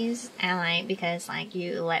besties, and like, because like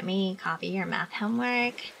you let me copy your math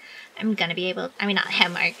homework, I'm gonna be able, I mean, not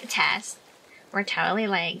homework, test. We're totally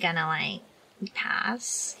like gonna like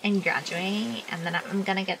pass and graduate, and then I'm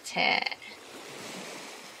gonna get to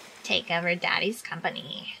take over Daddy's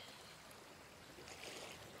company.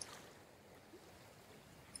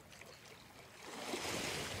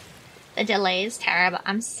 The delay is terrible.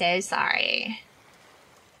 I'm so sorry.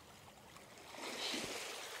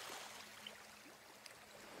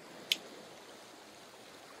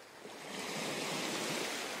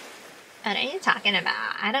 What are you talking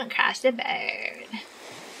about? I don't crash the boat.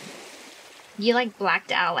 You like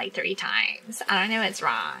blacked out like 3 times. I don't know what's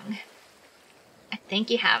wrong. I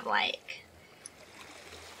think you have like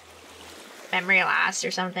memory loss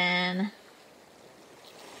or something.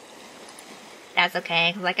 That's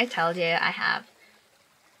okay, because like I told you, I have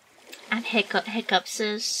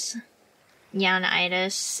hiccupses,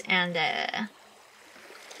 Yanitis, and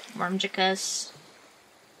Wormgicus,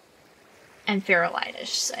 and Feralitis,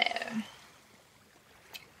 so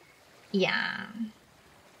yeah.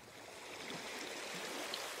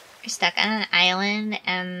 You're stuck on an island,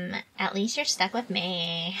 and at least you're stuck with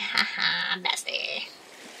me. Haha, bestie.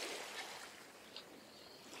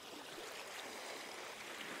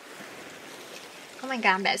 Oh my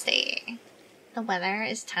god, bestie. The weather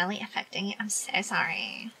is totally affecting you. I'm so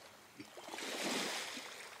sorry.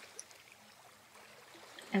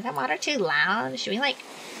 Is that water too loud? Should we, like,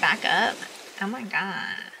 back up? Oh my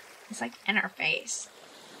god. It's, like, in our face.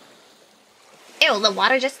 Ew, the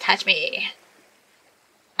water just touched me.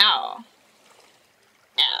 Oh.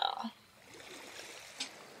 Oh.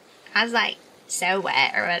 I was, like, so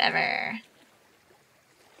wet or whatever.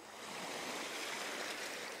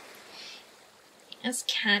 Is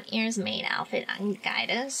cat ears maid outfit on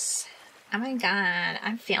Guidus? Oh my god,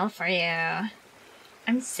 I feel for you.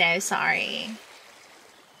 I'm so sorry.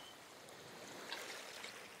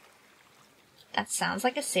 That sounds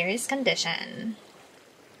like a serious condition.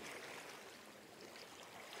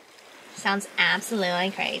 Sounds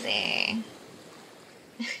absolutely crazy.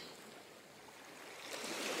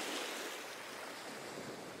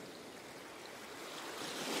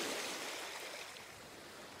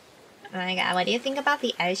 Oh my god, what do you think about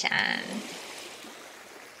the ocean?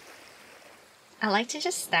 I like to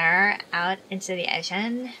just stare out into the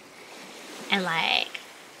ocean and like,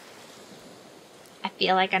 I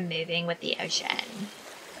feel like I'm moving with the ocean.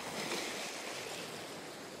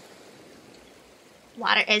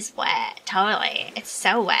 Water is wet, totally. It's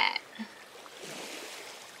so wet.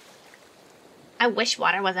 I wish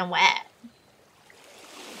water wasn't wet.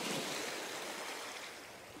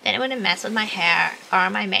 Then it wouldn't mess with my hair or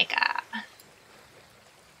my makeup.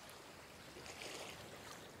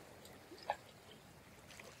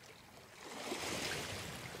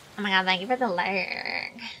 Oh my god, thank you for the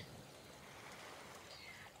lurk.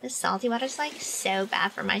 The salty water's like so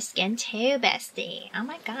bad for my skin too, bestie. Oh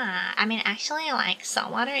my god. I mean, actually, like,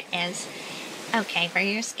 salt water is okay for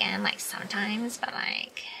your skin, like, sometimes, but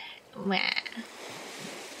like,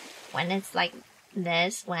 when it's like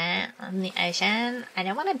this wet on the ocean, I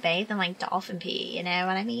don't want to bathe in like dolphin pee, you know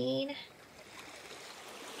what I mean?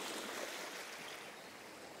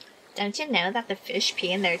 Don't you know that the fish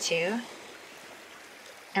pee in there too?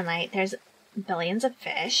 And like, there's billions of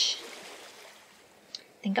fish.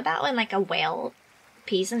 Think about when like a whale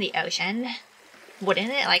pees in the ocean.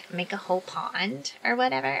 Wouldn't it like make a whole pond or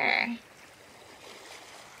whatever?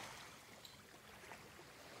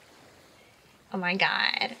 Oh my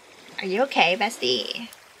god. Are you okay, bestie?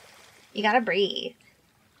 You gotta breathe.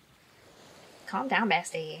 Calm down,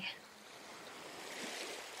 bestie.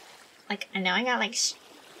 Like, I know I got like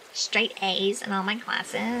straight A's in all my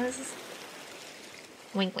classes.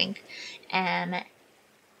 Wink, wink.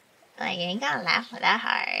 Like, you ain't gotta laugh that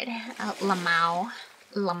hard. Lamau.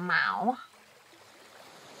 Lamau.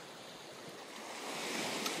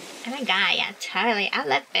 Oh my god, yeah, totally. I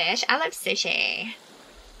love fish. I love sushi.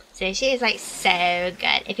 Sushi is like so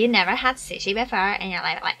good. If you've never had sushi before and you're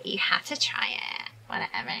like you have to try it.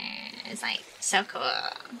 Whatever. It's like so cool.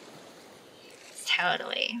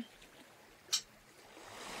 Totally.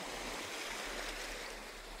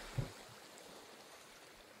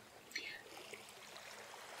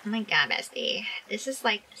 Oh my god, bestie. This is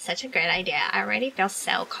like such a great idea. I already feel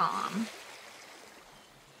so calm.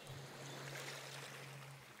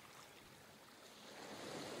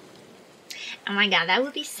 Oh my god, that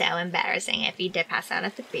would be so embarrassing if you did pass out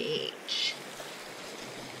at the beach.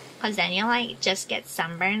 Cause then you'll like just get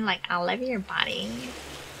sunburned like all over your body.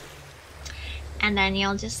 And then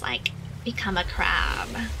you'll just like become a crab.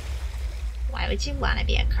 Why would you want to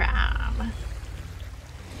be a crab?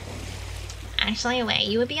 Actually, wait,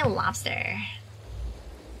 you would be a lobster.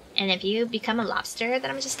 And if you become a lobster,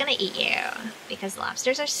 then I'm just gonna eat you. Because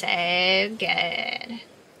lobsters are so good.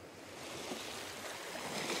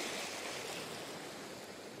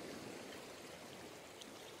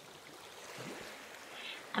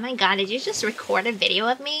 Oh my god, did you just record a video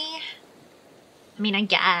of me? I mean, I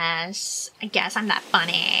guess I'm not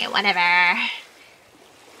funny. Whatever.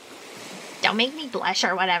 Don't make me blush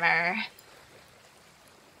or whatever.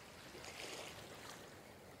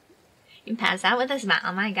 You pass out with a smile.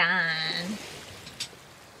 Oh my god.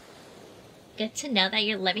 Good to know that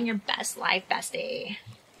you're living your best life, bestie.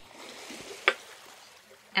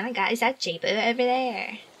 Oh my god, is that J-Boo over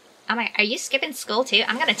there? Oh my, are you skipping school too?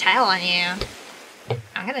 I'm gonna tell on you.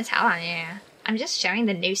 I'm gonna tell on you. I'm just showing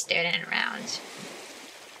the new student around.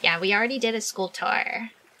 Yeah, we already did a school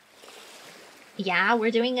tour. Yeah,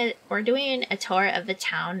 we're doing a tour of the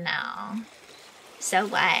town now. So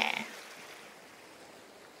what?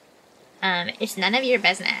 It's none of your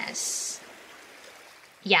business.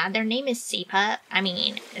 Yeah, their name is Sea-pup. I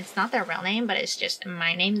mean, it's not their real name, but it's just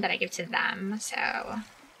my name that I give to them, so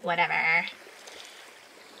whatever.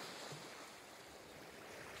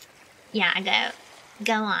 Yeah,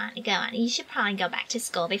 go on. You should probably go back to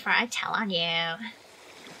school before I tell on you.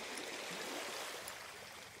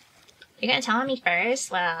 You're gonna tell on me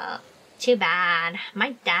first? Well, too bad.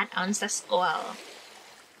 My dad owns the school.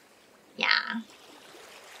 Yeah.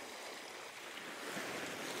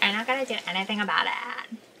 I'm not gonna do anything about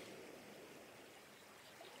it.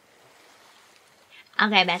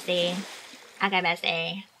 Okay,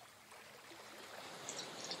 bestie.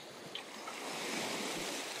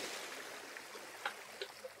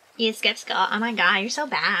 You skip school? Oh my god, you're so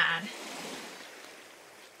bad.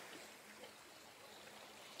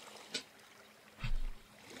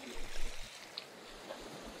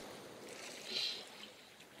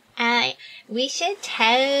 We should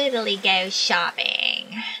totally go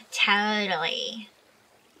shopping. Totally.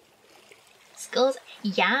 Schools,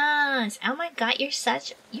 yes. Oh my god, you're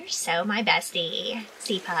so my bestie,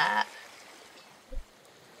 Sea-pup.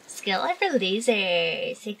 School are for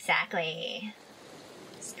losers, exactly.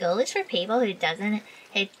 School is for people who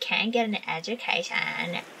can't get an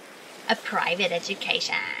education, a private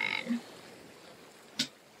education.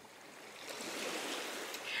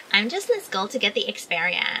 I'm just in school to get the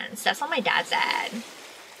experience. That's what my dad said.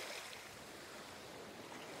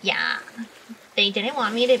 Yeah. They didn't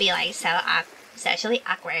want me to be like so socially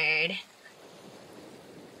awkward.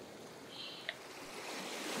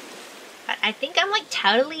 But I think I'm like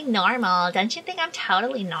totally normal. Don't you think I'm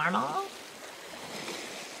totally normal?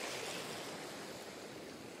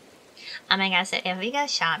 Oh my gosh, so if we go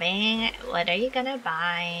shopping, what are you gonna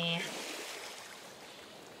buy?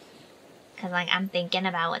 Cause like I'm thinking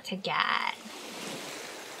about what to get.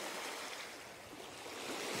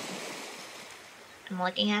 I'm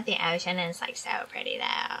looking at the ocean and it's like so pretty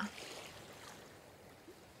though.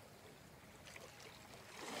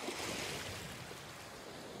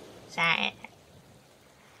 So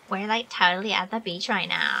we're like totally at the beach right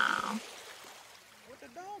now. What the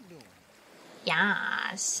dog doing?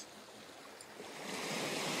 Yes.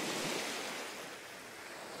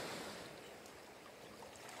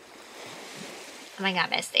 Oh my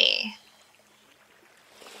god, bestie.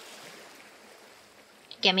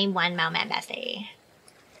 Give me one moment, bestie.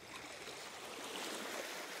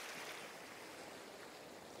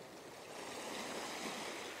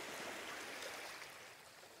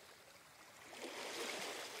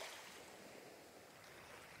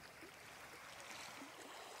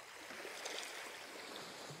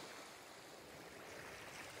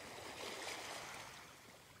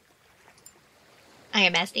 Okay,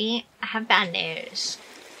 bestie, I have bad news.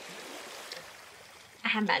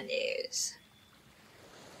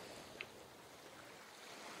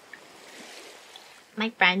 My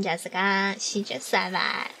friend Jessica, she just said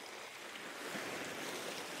that.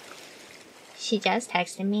 She just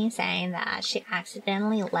texted me saying that she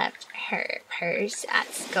accidentally left her purse at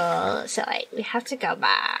school, so like we have to go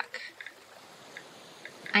back.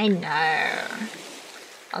 I know.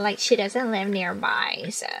 Like she doesn't live nearby,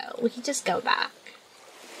 so we can just go back.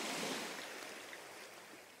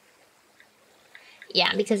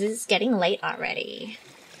 Yeah, because it's getting late already.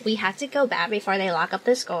 We have to go back before they lock up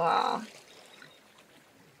the school.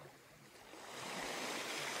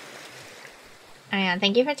 Oh yeah,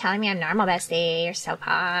 thank you for telling me I'm normal, bestie. You're so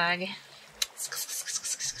pog.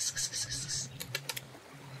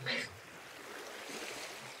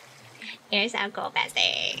 You're so cool,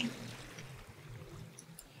 bestie.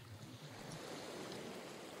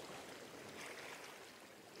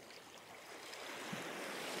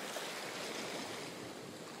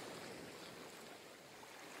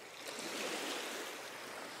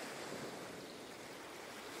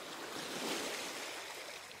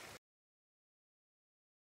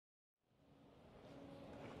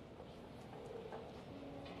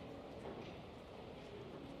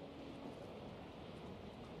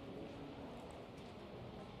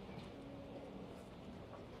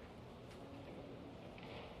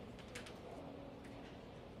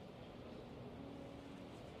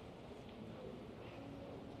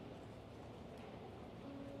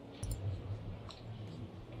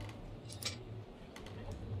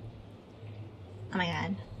 Oh my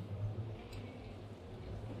god.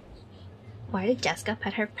 Where did Jessica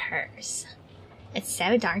put her purse? It's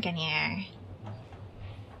so dark in here.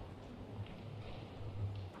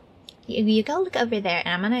 You go look over there, and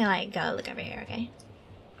I'm gonna like go look over here, okay?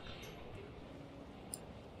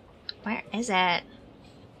 Where is it?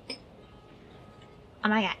 Oh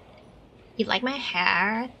my god. You like my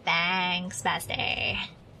hair? Thanks, bestie.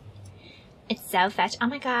 It's so fetch. Oh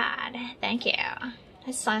my god. Thank you.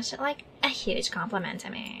 That's such like a huge compliment to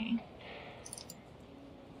me.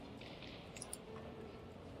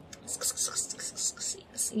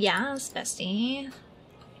 Yes, bestie.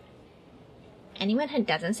 Anyone who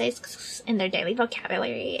doesn't say in their daily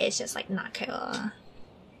vocabulary is just like not cool.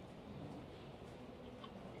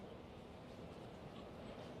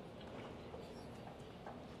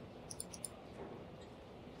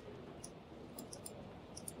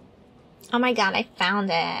 Oh my god, I found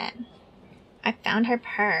it. I found her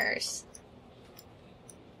purse.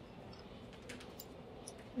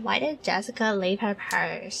 Why did Jessica leave her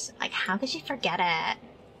purse? Like, how could she forget it?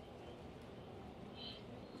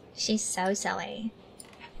 She's so silly.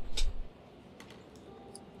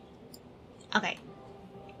 Okay.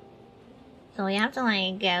 So we have to,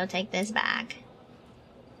 like, go take this back.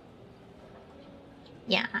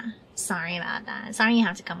 Yeah. Sorry about that. Sorry you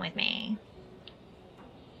have to come with me.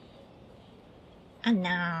 I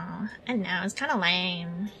know. I know. It's kind of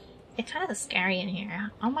lame. It's kind of scary in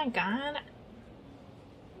here. Oh my god.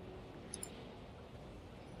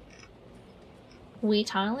 We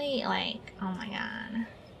totally, like, oh my god.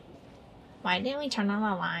 Why didn't we turn on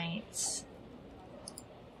the lights?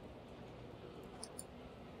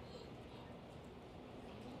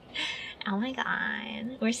 Oh my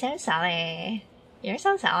god. We're so silly. You're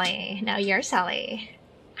so silly. No, you're silly.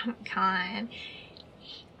 Oh my god.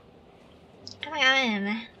 Oh my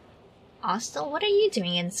god. Austin, what are you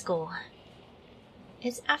doing in school?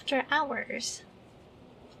 It's after hours.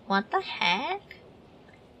 What the heck?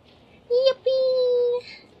 Yippee!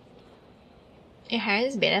 Your hair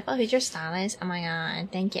is beautiful. Who's your stylist? Oh my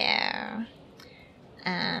god, thank you.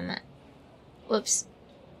 Whoops.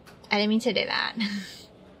 I didn't mean to do that.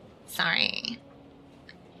 Sorry.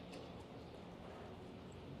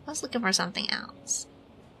 I was looking for something else.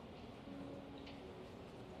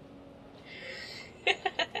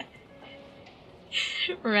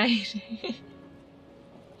 Right.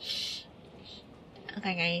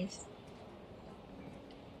 Okay, guys.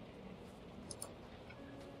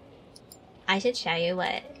 I should show you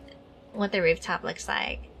what the rooftop looks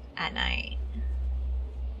like at night.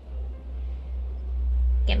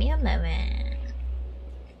 Give me a moment.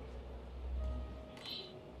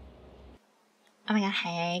 Oh my god,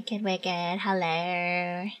 hey, Kid Wicked,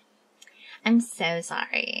 hello. I'm so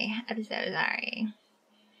sorry. I'm so sorry.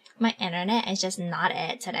 My internet is just not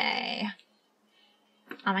it today.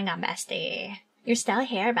 Oh my god, bestie. You're still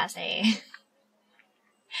here, bestie.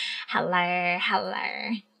 Hello, hello.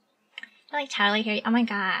 I like totally hear you. Oh my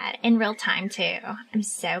god, in real time too. I'm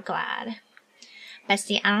so glad.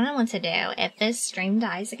 Bestie, I don't know what to do. If this stream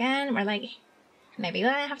dies again, we're like, maybe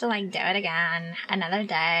we'll have to like do it again. Another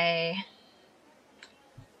day.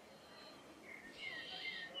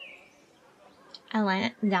 I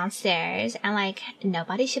went downstairs and like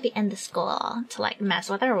nobody should be in the school to like mess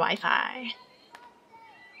with our Wi-Fi.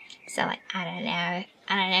 So like I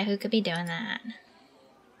don't know who could be doing that.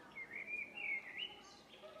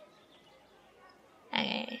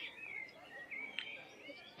 Okay.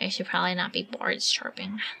 I should probably not be boards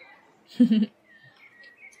chirping.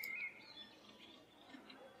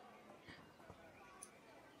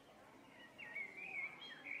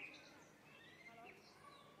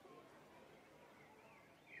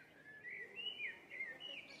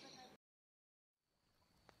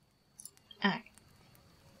 Alright.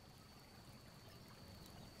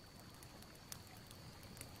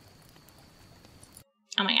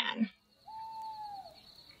 Oh my god.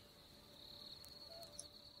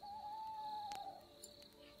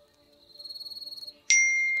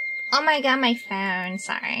 Oh my god, my phone.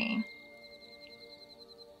 Sorry.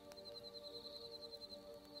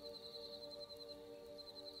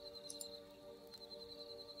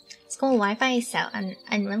 School Wi-Fi is so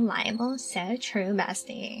unreliable. So true,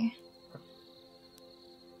 bestie.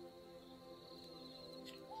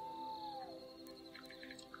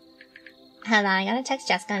 Hold on, I gotta text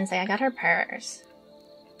Jessica and say I got her purse.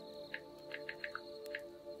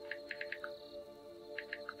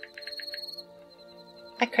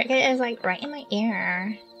 A cricket is like right in my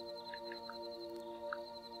ear.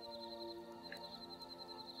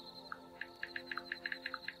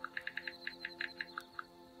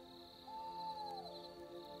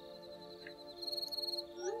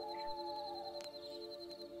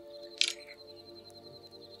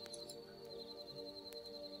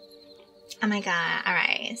 Oh my god,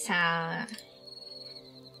 alright, so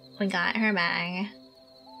we got her bag.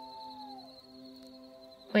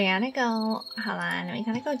 We gotta go, hold on, we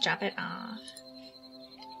gotta go drop it off.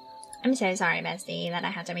 I'm so sorry, bestie, that I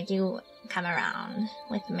had to make you come around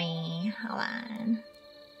with me. Hold on.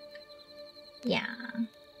 Yeah.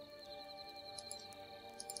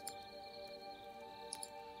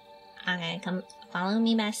 Okay, come follow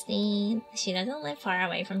me, bestie. She doesn't live far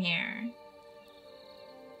away from here.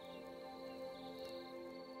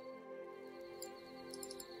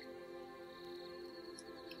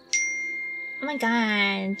 Oh my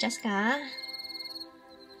god, Jessica.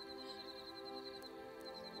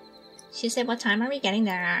 She said, what time are we getting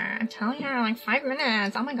there? I'm telling her, like 5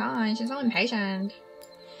 minutes. Oh my god, she's so impatient.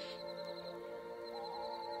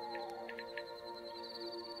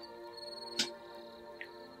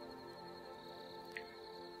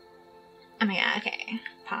 Oh my god, okay.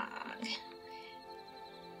 Pog.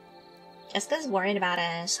 Jessica's worried about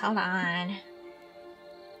us. Hold on.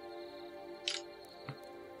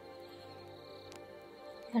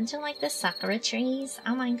 Don't you like the sakura trees?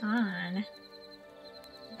 Oh my god.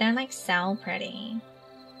 They're like so pretty.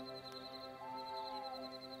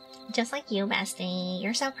 Just like you, bestie.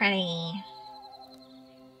 You're so pretty.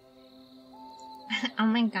 Oh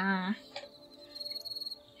my god.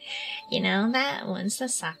 You know that once the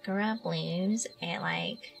sakura blooms, it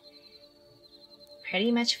like pretty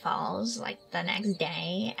much falls like the next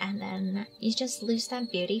day, and then you just lose that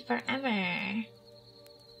beauty forever.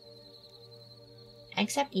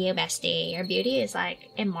 Except you, bestie. Your beauty is like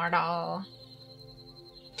immortal.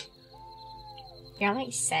 You're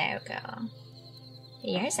like so cool.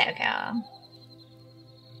 You're so cool.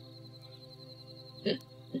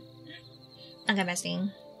 Okay,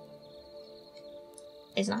 bestie.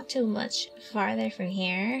 It's not too much farther from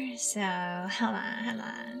here, so hold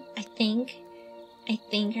on. I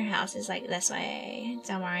think her house is like this way.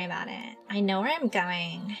 Don't worry about it. I know where I'm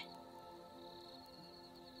going.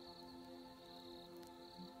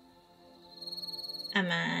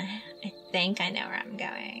 I think I know where I'm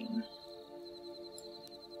going.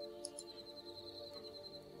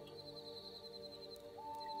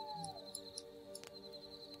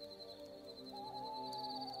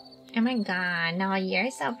 Oh my god, no, you're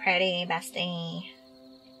so pretty, bestie.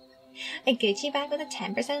 A Gucci bag with a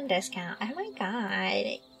 10% discount. Oh my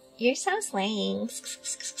god, you're so slaying.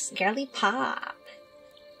 Girly pop.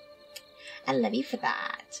 I love you for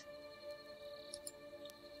that.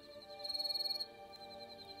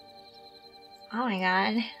 Oh my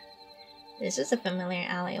god. This is a familiar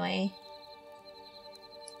alleyway.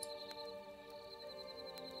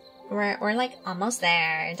 We're like almost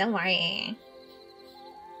there. Don't worry.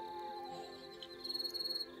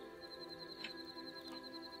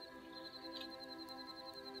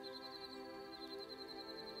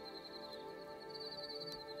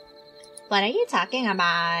 What are you talking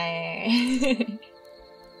about?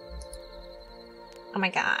 Oh my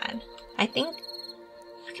god. I think...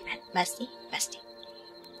 Look at that. Bestie.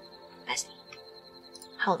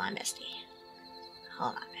 Hold on, bestie.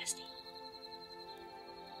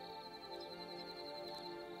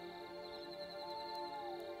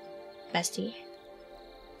 Bestie.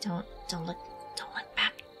 Don't look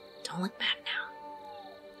back. Don't look back now.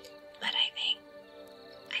 But I think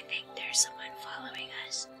there's someone following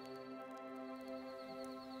us.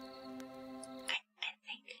 I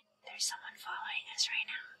think there's someone following us right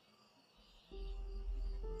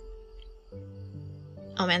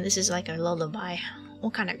now. Oh man, this is like a lullaby.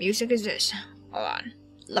 What kind of music is this? Hold on.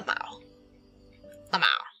 Lamau.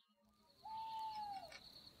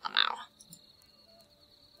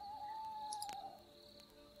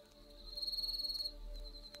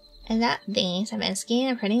 Is that the Sabinsky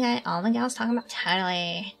and a pretty guy all the gals talking about?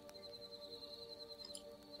 Totally.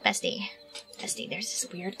 Bestie, there's this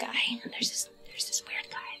weird guy. There's this weird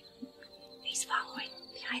guy. He's following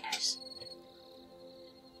behind us.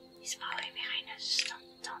 He's following behind us.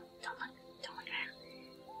 Don't look around.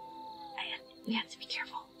 We have to be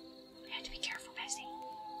careful. We have to be careful, bestie.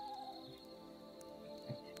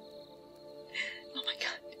 Oh my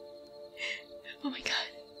god. Oh my god.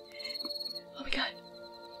 Oh my god.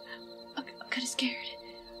 I'm kind of scared.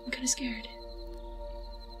 I'm kind of scared.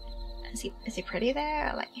 Is he pretty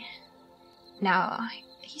there? Like, no,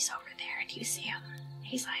 he's over there. Do you see him?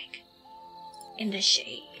 He's like in the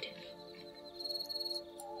shade.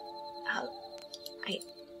 Oh, I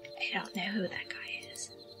don't know who that guy is.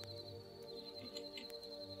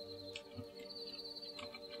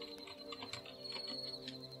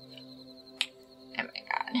 Oh my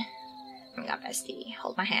god. Oh my god, bestie.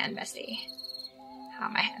 Hold my hand, bestie.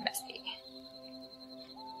 Hold my hand, bestie.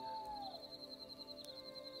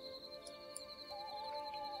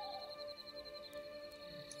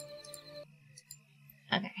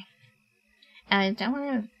 Okay. I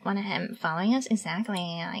don't want him following us exactly.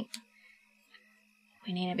 Like,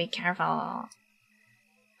 we need to be careful.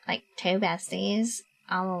 Like, two besties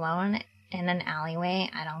all alone in an alleyway.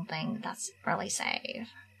 I don't think that's really safe.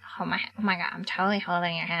 Oh my god! I'm totally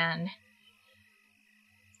holding your hand.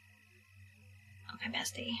 Okay,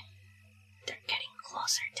 bestie. They're getting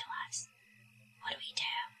closer to us. What do we do?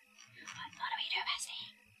 What do we do,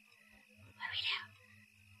 bestie? What do we do?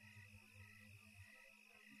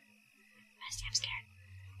 Bestie, I'm scared.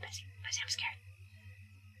 Bestie, I'm scared.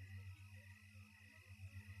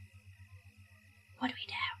 What do we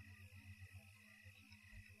do?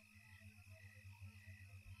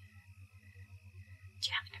 Do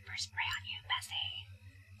you have pepper spray on you, bestie?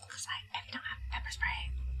 Because, like, if you don't have pepper spray,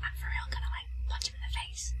 I'm for real gonna, like, punch him in the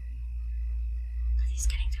face. Because he's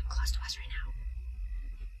getting too close to us right now.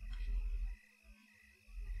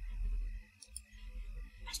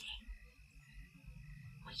 Bestie.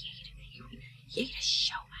 Well, you get a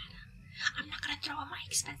show at him. I'm not gonna throw him my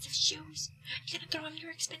expensive shoes. You're gonna throw him your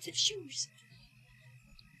expensive shoes.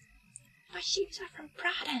 My shoes are from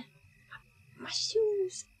Prada. My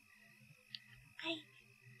shoes.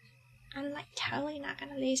 I'm like totally not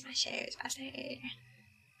gonna lose my shoes, bestie.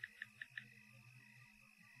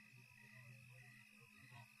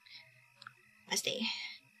 Bestie,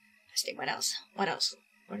 what else? What do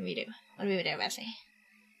we do? What do we do, bestie?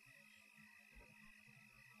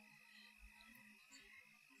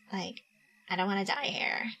 Like, I don't want to die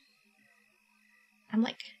here. I'm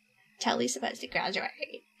like totally supposed to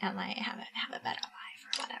graduate and like have a better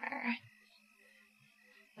life or whatever.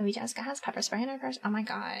 And we just got pepper spray in our purse. Oh my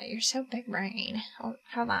god, you're so big brain. Hold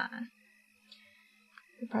on.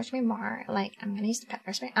 Approach me more. Like, I'm gonna use the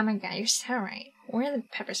pepper spray. Oh my god, you're so right. Where the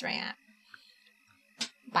pepper spray at?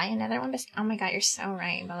 Buy another one. Oh my god, you're so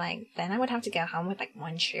right. But like, then I would have to go home with like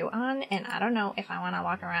one shoe on, and I don't know if I want to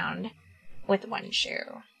walk around with one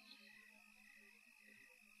shoe.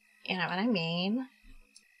 You know what I mean?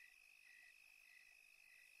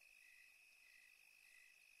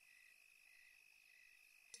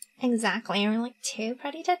 Exactly. We're like too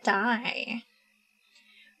pretty to die.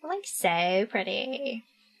 We're like so pretty.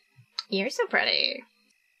 You're so pretty.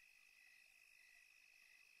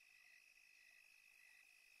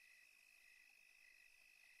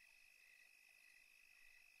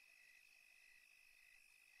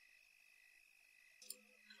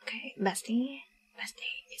 Okay, bestie,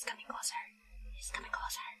 he's coming closer. He's coming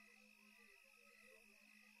closer.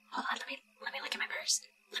 Hold on, let me look at my purse.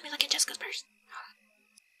 Let me look at Jessica's purse.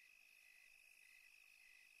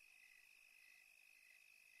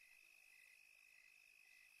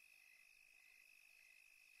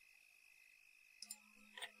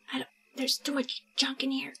 There's too much junk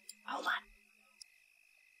in here. Hold on.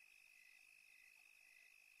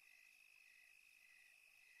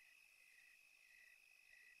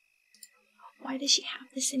 Why does she have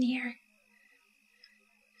this in here?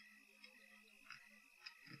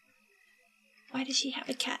 Why does she have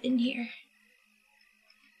a cat in here?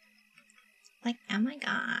 Like, oh my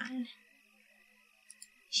god.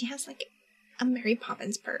 She has like a Mary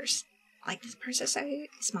Poppins purse. Like, this purse is so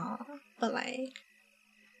small, but like,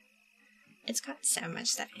 it's got so much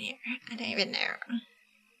stuff in here. I don't even know.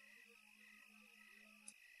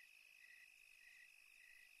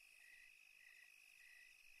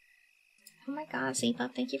 Oh my god,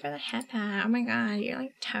 Sea-pup, thank you for the head pat. Oh my god, you're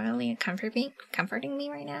like totally comforting me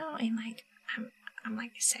right now. And like, I'm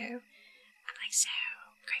like so grateful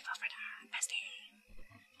for that, bestie.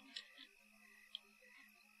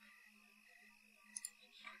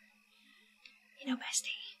 You know,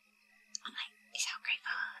 bestie, I'm like so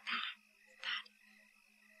grateful that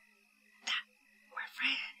we're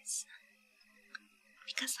friends.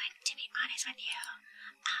 Cause like, to be honest with you,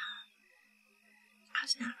 I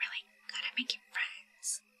was not really good at making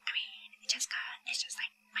friends. I mean, Jessica is just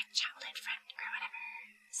like my childhood friend or whatever,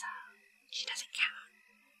 so she doesn't count.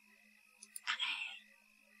 Okay.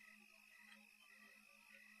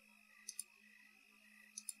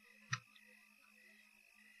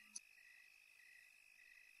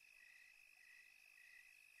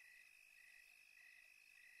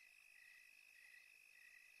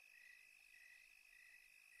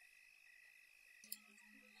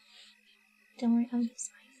 Don't worry, I'll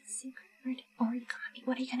use my secret word origami.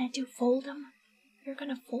 What are you gonna do? Fold them? You're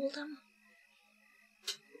gonna fold them?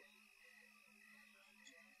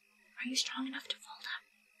 Are you strong enough to fold them?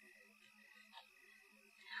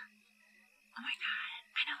 Oh my god,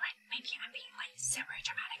 I know, like, maybe I'm being, like, super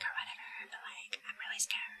dramatic or whatever, but, like, I'm really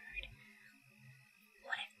scared.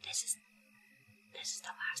 What if this is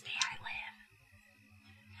the last day I live?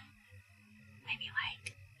 Maybe,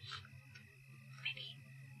 like, maybe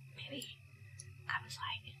I was,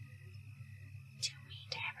 like, too mean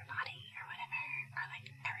to everybody or whatever, or, like,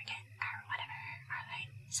 arrogant or whatever, or,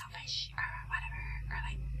 like, selfish or whatever, or,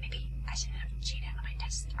 like, maybe I should have cheated on my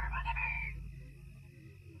test or whatever.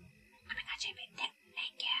 Oh my god, JP, thank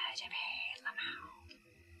you, JP, Lamau.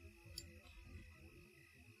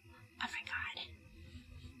 Oh my god.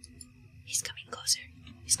 He's coming closer.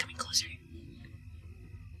 He's coming closer.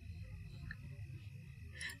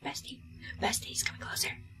 Bestie, he's coming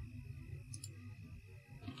closer.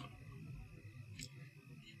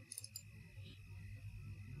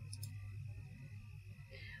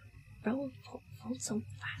 Bro, fold so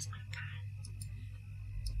fast, my god.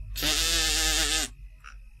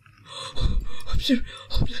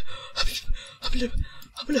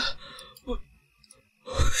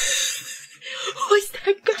 Who's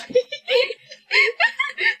that guy?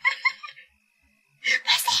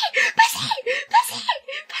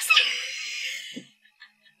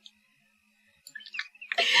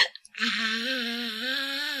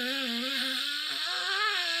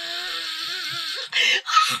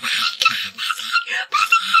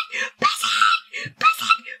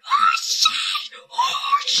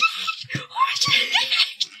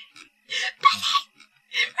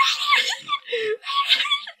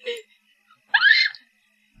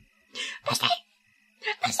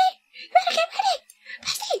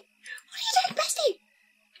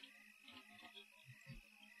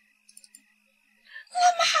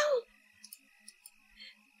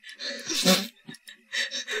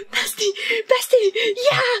 Bessie! Bestie!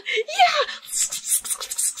 Yeah!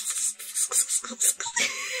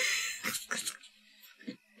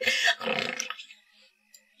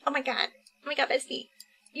 Oh my god, Bestie.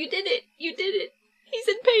 You did it! He's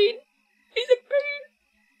in pain!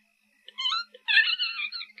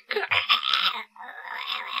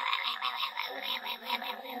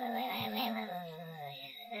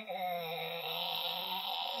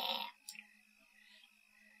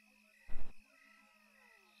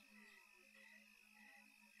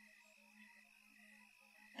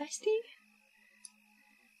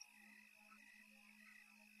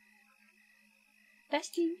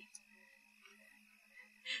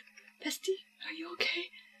 Bestie, are you okay?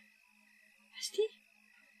 Bestie?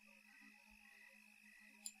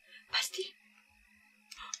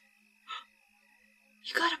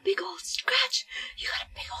 You got a big old scratch! You got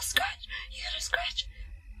a scratch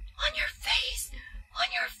on your face!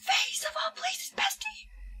 Of all places, Bestie!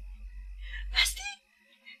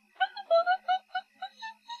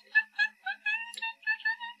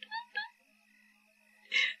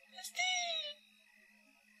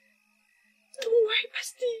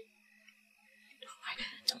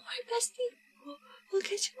 Don't worry, Bestie. We'll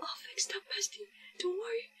get you all fixed up, Bestie. Don't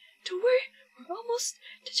worry. We're almost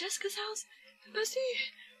to Jessica's house,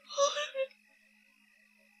 Bestie.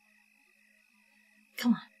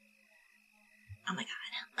 Come on. Oh my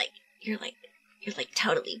god. You're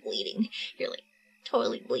totally bleeding.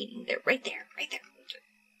 They're right there.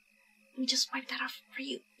 Let me just wipe that off for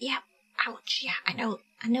you. Yeah. Ouch. Yeah, I know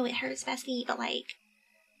it hurts, Bestie, but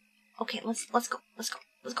okay, let's go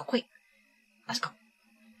quick. Let's go.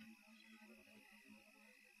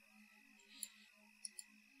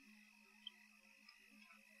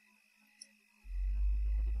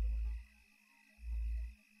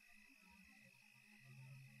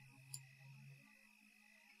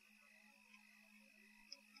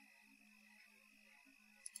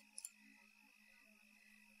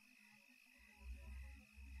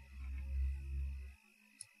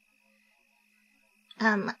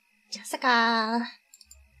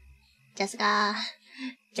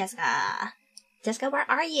 Jessica, where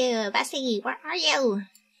are you? Bessie, where are you?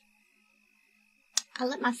 I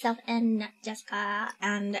let myself in, Jessica,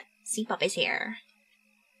 and Sea-pup is here.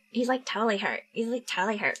 He's like totally hurt.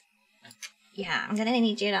 Yeah, I'm gonna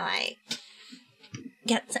need you to like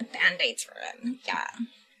get some band-aids for him. Yeah.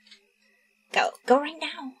 Go right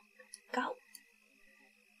now. Go.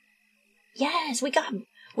 Yes, we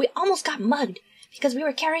almost got mugged because we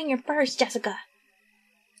were carrying your purse, Jessica.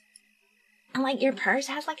 And like your purse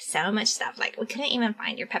has like so much stuff. Like we couldn't even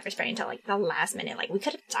find your pepper spray until like the last minute. Like we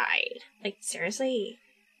could have died. Like seriously.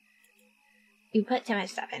 You put too much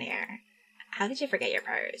stuff in here. How could you forget your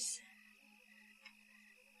purse?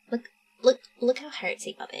 Look how hurt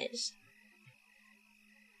Sea-pup is.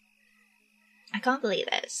 I can't believe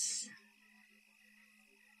this.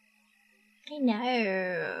 I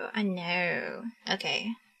know.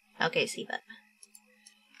 Okay, Sea-pup.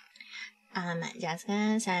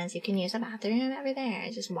 Jessica says you can use the bathroom over there.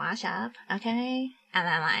 Just wash up, okay? And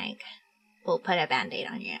then, like, we'll put a band-aid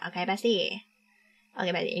on you, okay, bestie?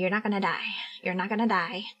 Okay, bestie, you're not gonna die.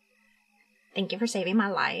 Thank you for saving my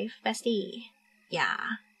life, bestie. Yeah,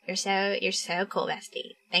 you're so cool,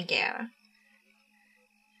 bestie. Thank you.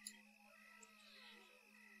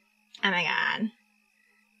 Oh my god.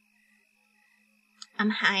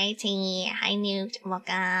 Hi T. Hi Newt.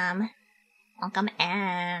 Welcome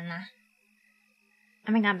in.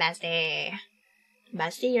 Oh my god, bestie.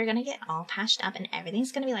 Bestie, you're gonna get all patched up and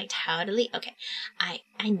everything's gonna be like totally okay. I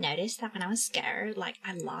noticed that when I was scared, like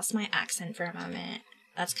I lost my accent for a moment.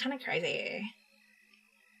 That's kind of crazy.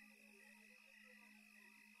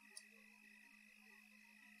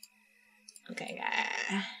 Okay.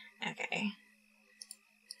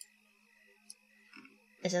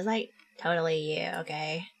 This is like totally you,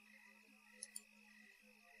 okay?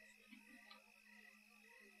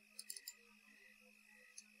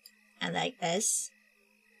 And like this.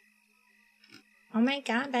 Oh my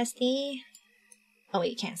god, bestie. Oh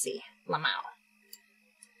wait, you can't see. Lamau.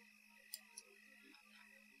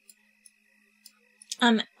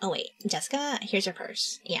 Oh wait, Jessica, here's your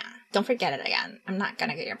purse. Yeah, don't forget it again. I'm not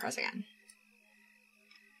gonna get your purse again.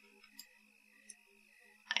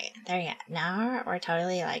 Okay, there you go. Now we're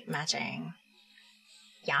totally like matching.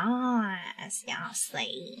 Yes,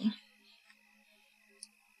 slay.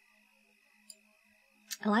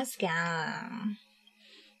 Let's go.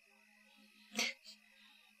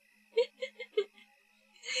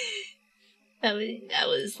 That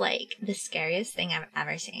was like the scariest thing I've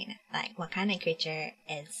ever seen. Like, what kind of creature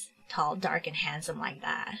is tall, dark, and handsome like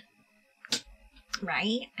that?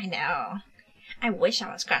 Right? I know. I wish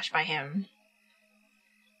I was crushed by him.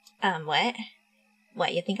 What?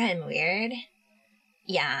 What, you think I'm weird?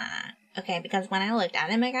 Yeah. Okay, because when I looked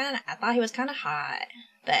at him again, I thought he was kind of hot.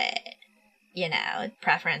 But, you know,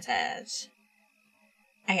 preferences.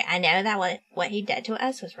 I know that what he did to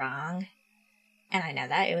us was wrong. And I know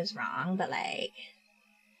that it was wrong, but like,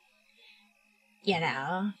 you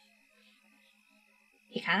know,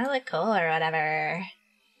 he kind of looked cool or whatever.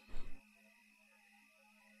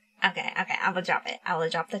 Okay, I will drop it. I will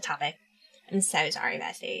drop the topic. I'm so sorry,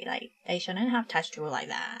 bestie. Like, they shouldn't have touched you like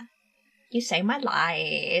that. You saved my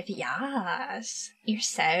life. Yes. You're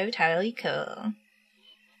so totally cool.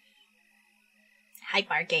 Hi,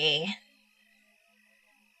 Barky.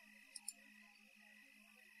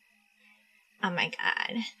 Oh my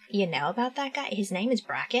god. You know about that guy? His name is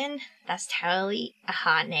Bracken? That's totally a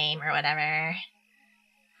hot name or whatever.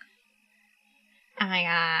 Oh my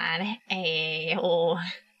god. Ayo.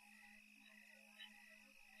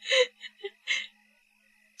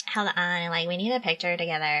 Hold on, like, we need a picture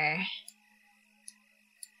together.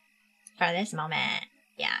 For this moment.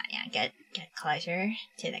 Yeah, get closer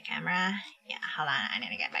to the camera. Yeah, hold on, I need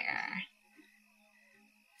to get bigger.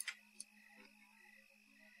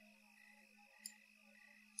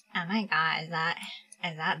 Oh my god, is that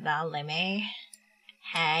the Lumi?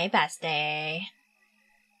 Hey, bestie.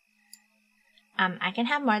 I can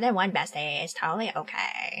have more than one bestie. It's totally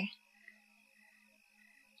okay.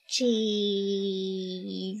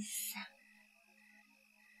 Jeez.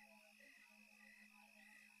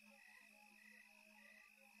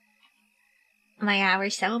 Oh my god, we're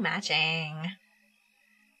so matching.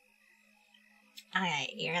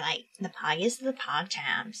 Okay, you're like the poggiest of the pog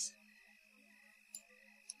champs.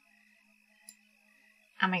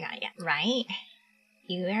 Oh my god, yeah, right?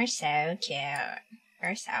 You are so cute.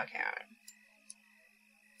 You're so cute.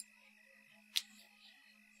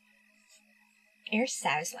 You're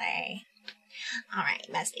so slay. Alright,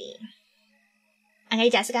 bestie.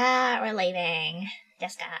 Okay, Jessica, we're leaving.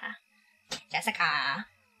 Jessica.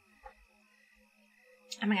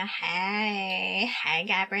 Oh my god, hey. Hey,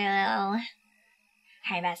 Gabriel.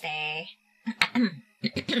 Hey, bestie.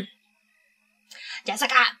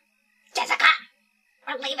 Jessica!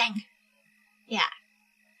 leaving. Yeah.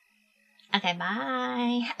 Okay,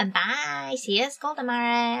 bye. Bye. See you at school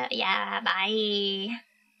tomorrow. Yeah, bye.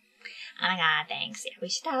 Oh my god, thanks. Yeah, we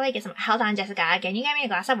should probably get some. Hold on, Jessica. Can you get me a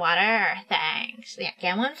glass of water? Thanks. Yeah,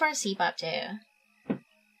 get one for a Sea-pup too.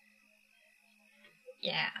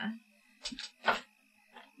 Yeah.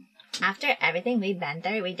 After everything we've been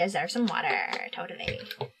through, we deserve some water. Totally.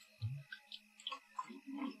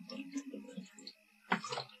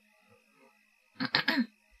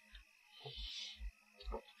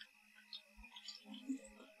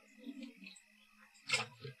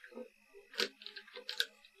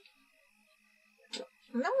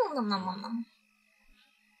 No.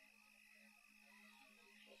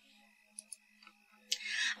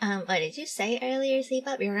 What did you say earlier,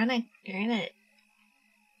 Sea-pup? You're gonna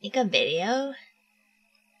make a video?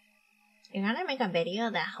 You're gonna make a video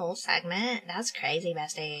of that whole segment? That's crazy,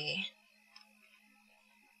 bestie.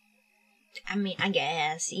 I mean, I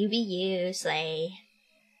guess. You be you, Slay.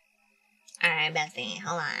 Alright, bestie,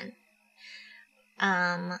 hold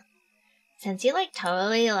on. Since you, like,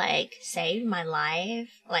 totally, like, saved my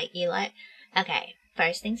life, like, okay,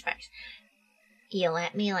 first things first. You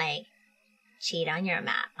let me, like, cheat on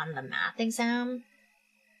the math exam?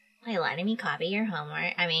 Like, letting me copy your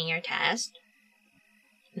your test?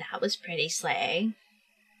 That was pretty slay.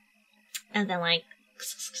 And then, like,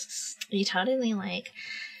 you totally, like,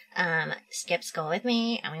 skipped school with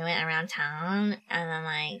me, and we went around town, and then,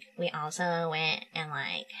 like, we also went and,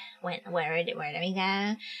 like, where did we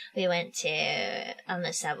go? We went on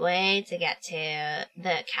the subway to get to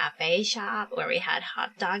the cafe shop where we had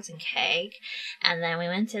hot dogs and cake, and then we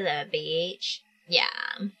went to the beach. Yeah,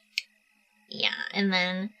 and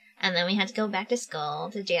then we had to go back to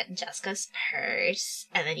school to get Jessica's purse,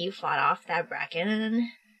 and then you fought off that Brecken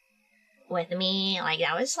with me. Like,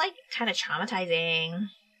 that was, like, kind of traumatizing.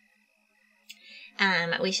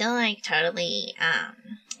 We should, like, totally,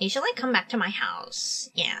 you should, like, come back to my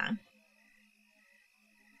house. Yeah.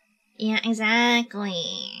 Yeah,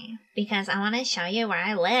 exactly. Because I want to show you where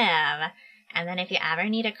I live. And then if you ever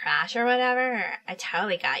need a crash or whatever, I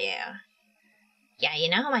totally got you. Yeah, you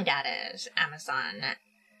know who my dad is.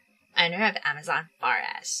 Owner of Amazon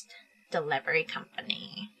Forest Delivery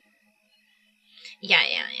Company. Yeah.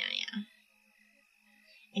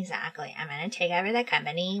 Exactly. I'm gonna take over the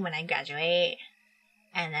company when I graduate.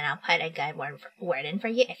 And then I'll put a good word in for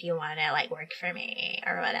you if you want to, like, work for me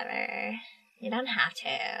or whatever. You don't have to,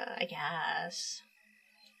 I guess.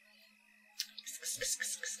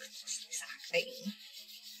 Exactly.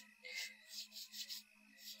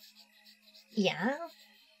 Yeah?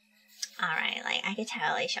 Alright, like, I could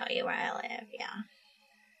totally show you where I live, yeah.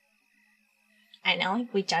 I know,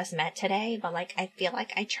 like, we just met today, but, like, I feel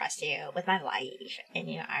like I trust you with my life,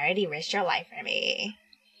 and you already risked your life for me.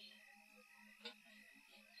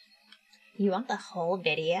 You want the whole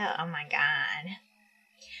video? Oh my god.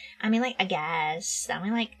 I mean, like, I guess. I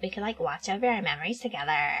mean, like, we could, like, watch over our memories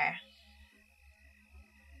together.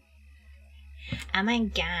 Oh my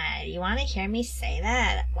god, you want to hear me say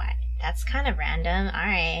that? What? That's kind of random.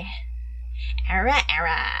 Alright. Era.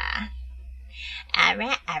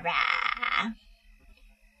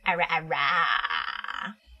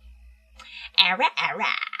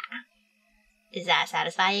 Does that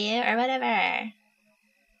satisfy you or whatever?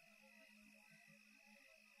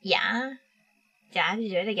 Yeah? Do I have to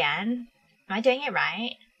do it again? Am I doing it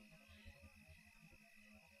right?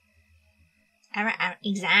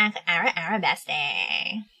 Exactly.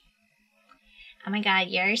 Bestie. Oh my god,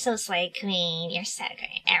 you're so slay queen. You're so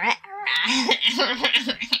great.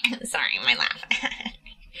 Sorry, my laugh.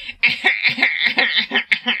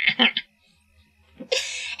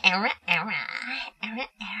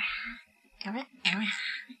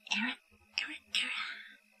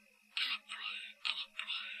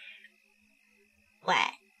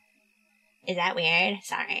 What? Is that weird?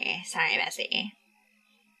 Sorry, Bessie.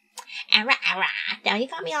 Now you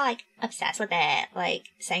got me all, like, obsessed with it, like,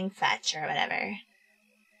 saying fetch or whatever.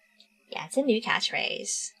 Yeah, it's a new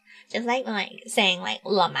catchphrase. Just like saying, like,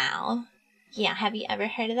 lamau. Yeah, have you ever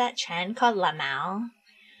heard of that trend called lamau?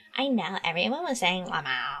 I know, everyone was saying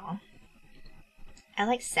lamau. I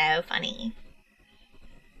like so funny.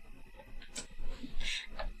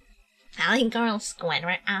 Valley Girl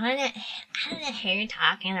Squidward. I don't know who you're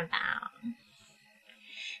talking about.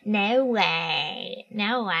 No way.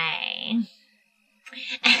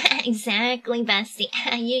 Exactly, bestie.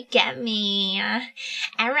 You get me.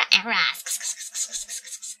 Era.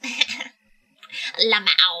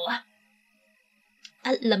 Lamau.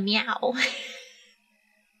 Lamiao.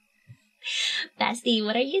 Bestie,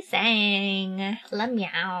 what are you saying?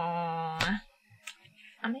 Lamiao.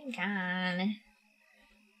 Oh my god.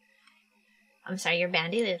 I'm sorry, your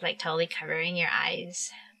band-aid is like totally covering your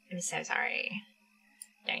eyes. I'm so sorry.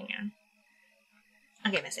 Dang it.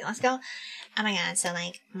 Okay, Missy, let's go. Oh my god, so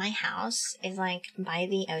like my house is like by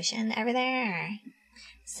the ocean over there.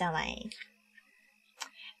 So like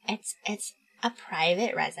it's a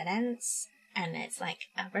private residence and it's like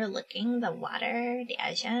overlooking the water, the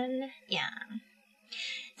ocean. Yeah.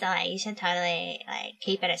 So like you should totally like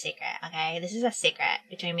keep it a secret, okay? This is a secret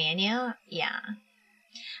between me and you. Yeah.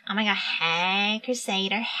 Oh my god, hey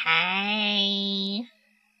Crusader, hey.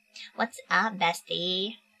 What's up,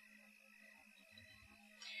 bestie?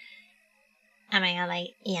 Oh my god,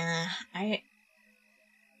 like, yeah. Are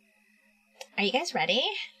you guys ready?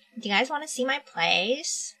 Do you guys want to see my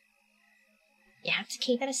place? You have to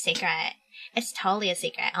keep it a secret. It's totally a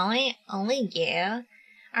secret. Only you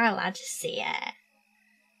are allowed to see it.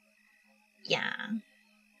 Yeah.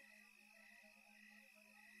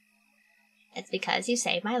 It's because you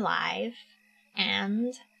saved my life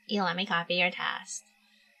and you let me copy your test.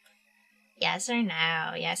 Yes or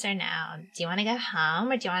no? Yes or no? Do you want to go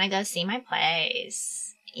home or do you want to go see my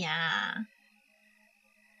place? Yeah.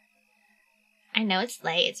 I know it's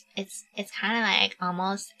late. It's kind of like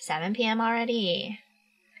almost 7 p.m. already.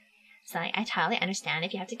 So like, I totally understand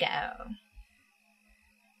if you have to go.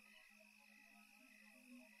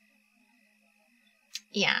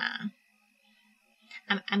 Yeah.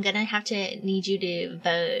 I'm gonna have to need you to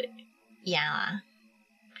vote. Yeah.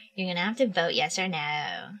 You're gonna have to vote yes or no.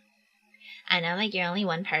 I know like you're only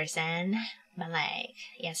one person, but like,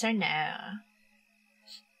 yes or no.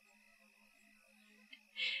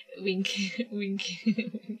 Wink, wink,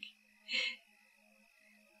 wink.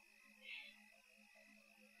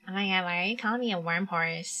 Oh my god, why are you calling me a worm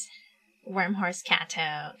horse? Worm horse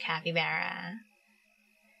cato, capybara.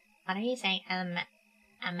 What are you saying?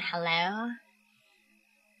 Hello?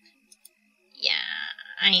 Yeah,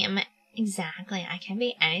 I am exactly. I can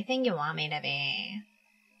be anything you want me to be.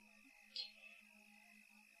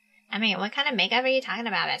 I mean, what kind of makeup are you talking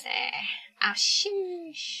about, Bessie? Oh,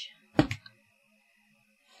 sheesh.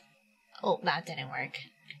 Oh, that didn't work.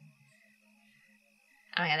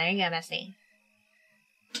 Oh my god, there you go, Bessie.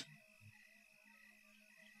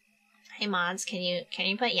 Hey mods, can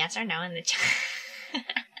you put yes or no in the chat?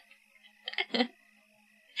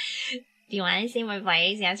 Do you want to see my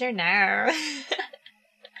place? Yes or no?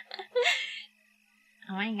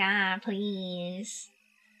 Oh my god, please.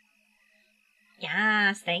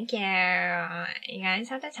 Yes, thank you. You guys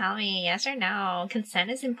have to tell me yes or no. Consent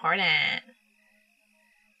is important.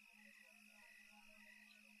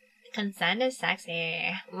 Consent is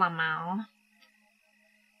sexy. Lamau.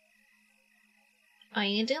 Oh,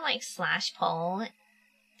 you can do like slash poll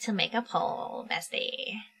to make a poll,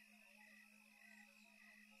 bestie.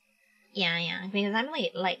 Yeah, because I'm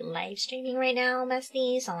like live streaming right now,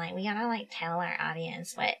 bestie. So like we gotta like tell our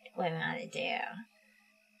audience what we want to do.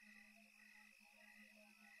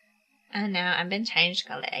 Oh no, I've been changed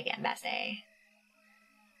color again, bestie.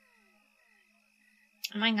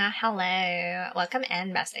 Oh my god, hello. Welcome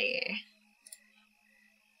in, bestie.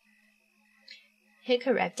 Who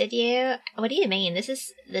corrupted you? What do you mean? This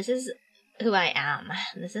is who I am.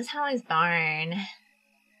 This is how I was born.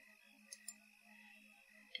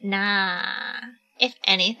 Nah. If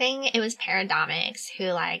anything, it was Paradomics who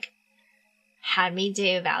like had me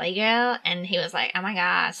do Valley Girl, and he was like, oh my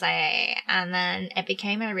gosh, like, and then it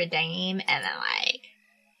became a redeem, and then like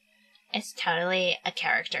it's totally a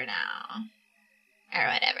character now. Or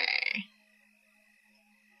whatever.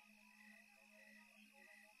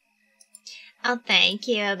 Oh, thank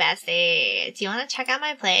you, bestie. Do you want to check out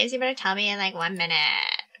my place? You better tell me in like 1 minute.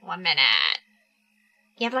 1 minute.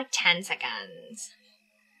 You have like 10 seconds.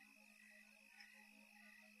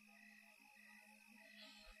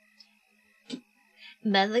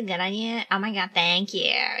 Both look good on you? Oh my god, thank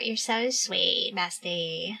you. You're so sweet,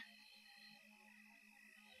 bestie.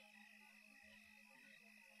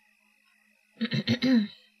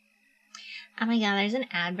 Oh my god, there's an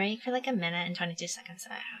ad break for like 1 minute and 22 seconds.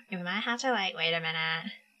 So you might have to like wait a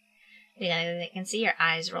minute. Yeah, they can see your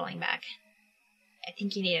eyes rolling back. I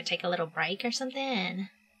think you need to take a little break or something.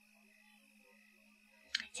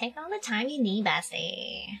 Take all the time you need,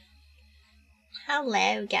 bestie.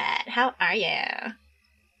 Hello, God. How are you?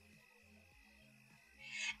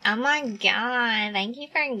 Oh my god, thank you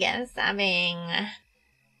for gift subbing.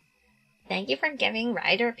 Thank you for giving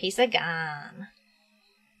Ryder a piece of gum.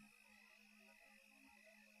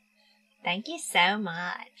 Thank you so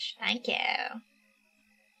much. Thank you.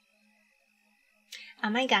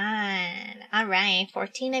 Oh my god. Alright,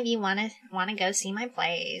 14 of you wanna go see my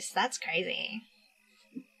place. That's crazy.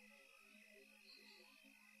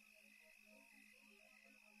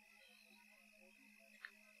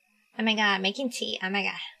 Oh my god, making tea. Oh my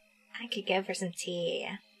god. I could go for some tea.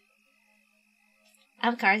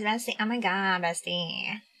 Of course, bestie. Oh my god,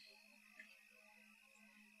 bestie.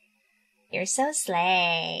 You're so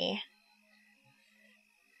slay.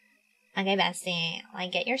 Okay, bestie.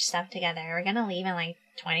 Like, get your stuff together. We're gonna leave in like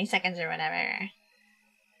 20 seconds or whatever.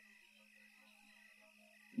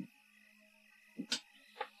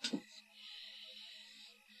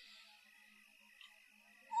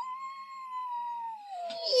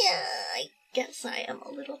 Yeah, I guess I am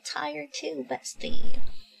a little tired too, bestie.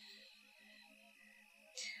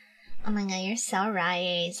 Oh my god, you're so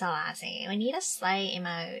right, Selassie. We need a slay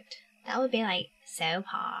emote. That would be like so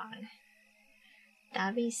pog.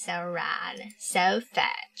 That'd be so rad. So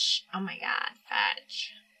fetch. Oh my god,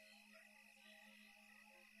 fetch.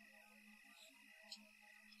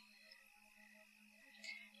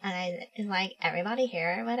 And is like everybody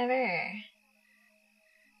here or whatever?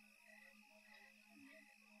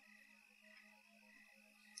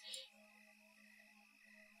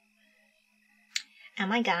 Oh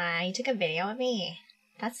my god, you took a video of me.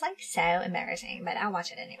 That's like so embarrassing, but I'll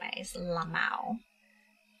watch it anyways. Lamau.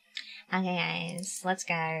 Okay guys, let's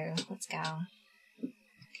go. Let's go.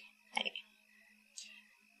 Okay.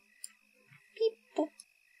 Beep boop.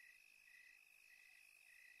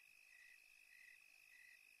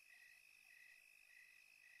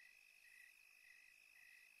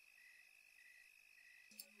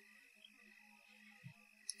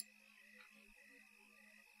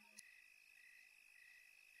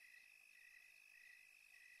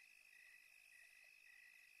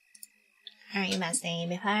 Alright, bestie,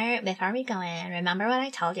 before we go in, remember what I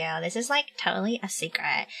told you. This is like totally a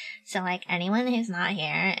secret. So like anyone who's not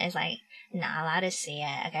here is like not allowed to see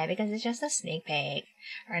it, okay? Because it's just a sneak peek.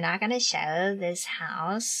 We're not gonna show this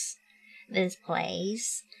house, this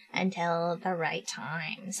place, until the right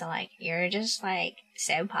time. So like you're just like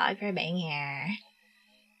so pog for being here.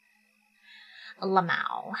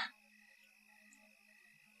 Lamau.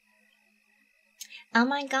 Oh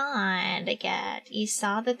my god, Get. You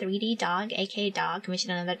saw the 3D dog, aka dog,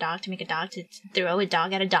 commissioned another dog to make a dog to throw a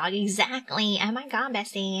dog at a dog. Exactly. Oh my god,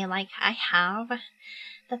 bestie. Like, I have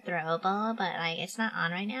the throwable, but like, it's not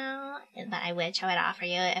on right now. But I would show it off for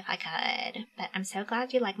you if I could. But I'm so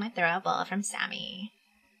glad you like my throwable from Sammy.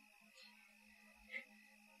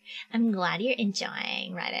 I'm glad you're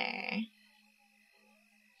enjoying, Ryder.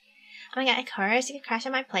 Oh my god, of course, you could crash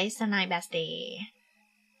at my place tonight, bestie.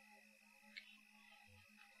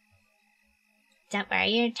 Don't worry,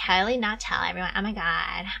 you're totally not tell everyone. Oh my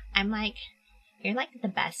god. I'm like, you're like the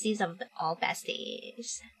besties of all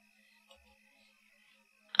besties.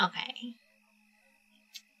 Okay.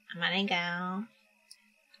 I'm gonna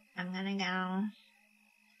go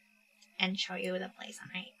and show you the place,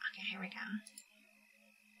 alright? Okay, here we go.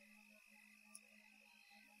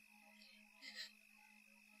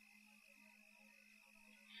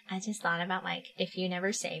 I just thought about like, if you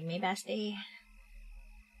never saved me, bestie,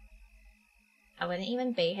 I wouldn't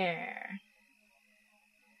even be here.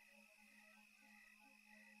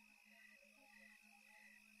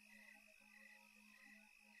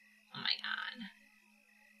 Oh my god.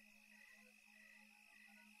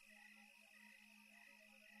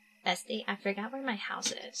 Bestie, I forgot where my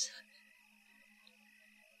house is.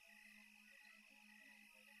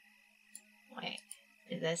 Wait,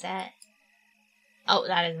 is this it? Oh,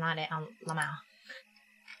 that is not it on Lamau.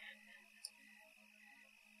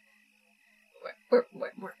 We're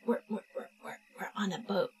on a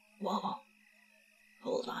boat. Whoa.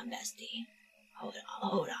 Hold on, bestie.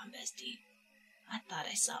 Hold on, bestie. I thought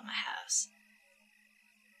I saw my house.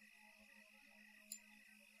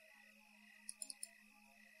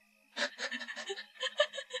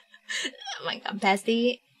 Oh my god,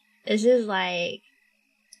 bestie. This is like,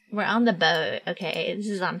 we're on the boat, okay? This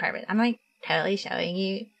is on purpose. I'm like totally showing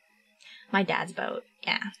you my dad's boat.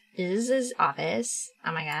 Yeah. This is his office.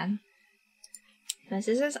 Oh my god. This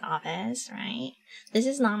is his office, right? This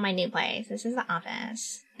is not my new place. This is the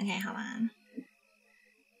office. Okay, hold on.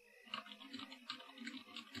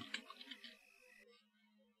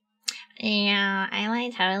 Yeah, I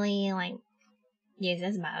like totally like use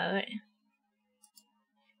this boat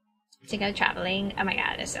to go traveling. Oh my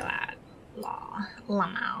god, it's so loud.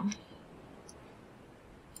 Lamau.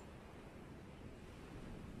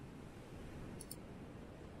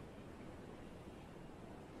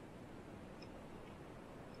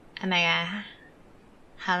 Oh my god.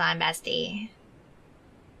 Hold on, bestie.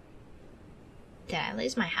 Did I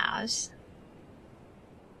lose my house?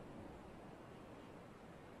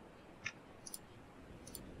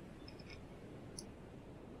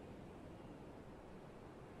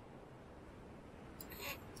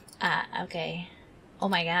 Okay. Oh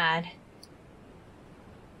my god.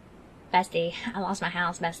 Bestie, I lost my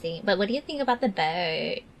house, bestie. But what do you think about the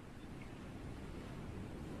boat?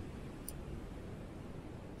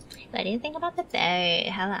 What do you think about the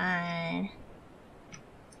boat? Hold on.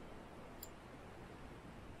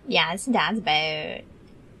 Yeah, it's Dad's boat.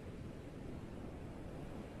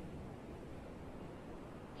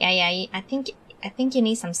 Yeah, I think you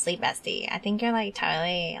need some sleep, bestie. I think you're like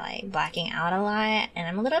totally like blacking out a lot, and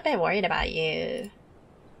I'm a little bit worried about you.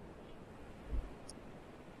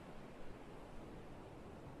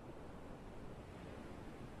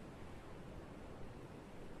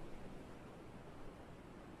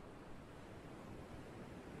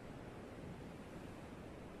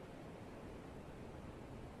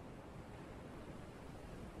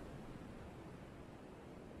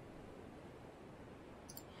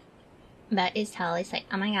 That is totally sick.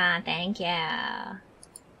 Oh my god, thank you. I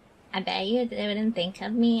bet you didn't think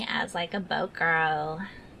of me as like a boat girl.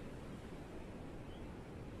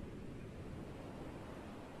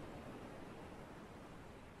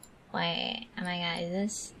 Wait, oh my god, is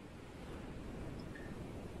this?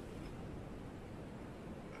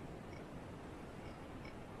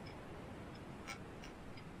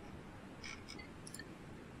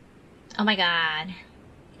 Oh my god.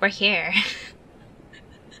 We're here.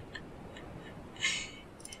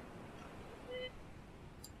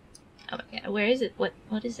 Oh my god, where is it?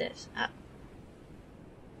 What is this? I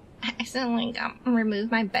accidentally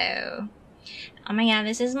removed my bow. Oh my god,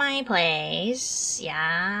 this is my place.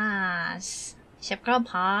 Yes. Ship Girl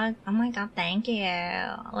Pog. Oh my god, thank you.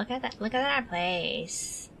 Look at that. Look at our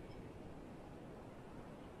place.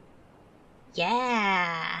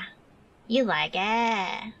 Yeah. You like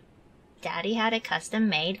it? Daddy had it custom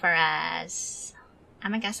made for us. Oh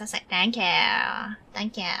my gosh, I was like, thank you.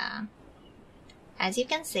 Thank you. As you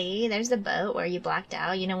can see, there's the boat where you blacked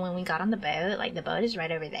out. You know, when we got on the boat, like the boat is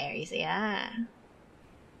right over there. You see that?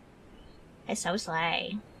 It's so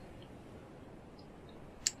slay.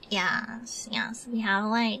 Yes, yes. We have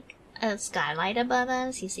like a skylight above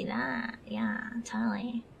us. You see that? Yeah,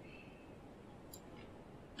 totally.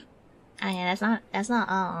 Oh yeah, that's not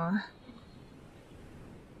all.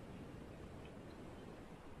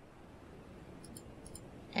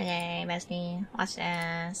 Okay, bestie, watch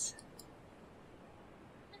this.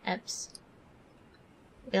 Oops.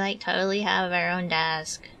 We like totally have our own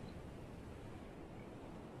desk.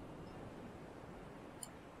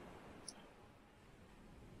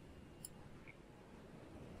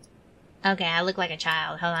 Okay, I look like a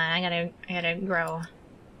child. Hold on, I gotta grow.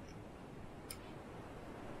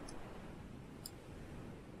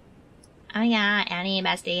 Oh yeah, Annie,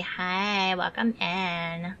 bestie. Hi, welcome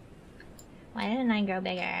in. Why didn't I grow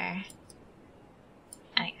bigger?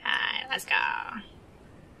 Okay, let's go.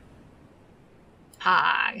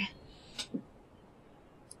 Pog.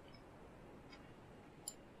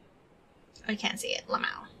 I can't see it.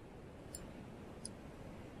 Lamau.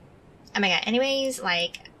 Oh my god. Anyways,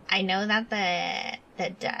 like, I know that the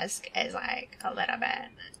desk is like a little bit.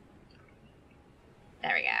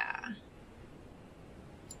 There we go.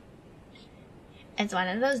 It's one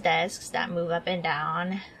of those desks that move up and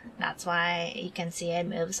down. That's why you can see it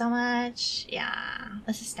move so much. Yeah,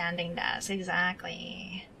 this is standing desk,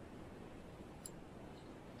 exactly.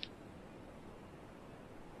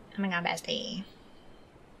 Oh my god, bestie.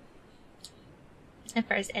 The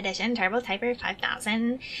first edition Turbo Typer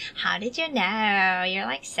 5000. How did you know? You're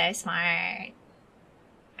like so smart.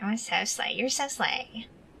 I'm so slay. You're so slay.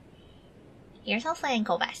 You're so slay and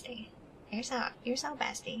cool, bestie. You're so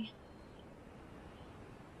bestie.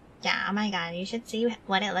 Yeah, oh my god, you should see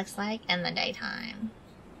what it looks like in the daytime.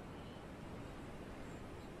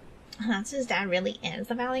 Natsu's dad really is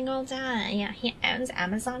the Valley Gold dad. Yeah, he owns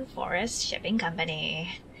Amazon Forest Shipping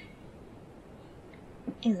Company.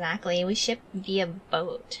 Exactly, we ship via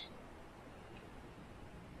boat.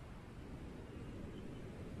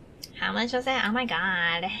 How much was it? Oh my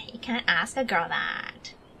god, you can't ask a girl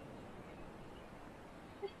that.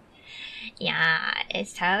 Yeah,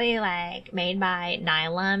 it's totally like made by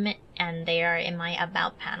Nylum, and they are in my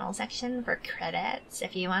About panel section for credits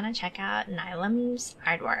if you want to check out Nylum's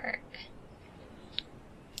artwork.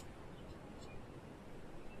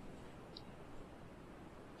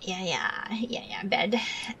 Yeah, bed.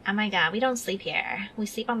 Oh my god, we don't sleep here. We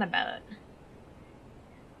sleep on the boat.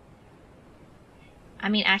 I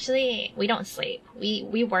mean, actually, we don't sleep. We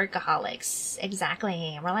workaholics.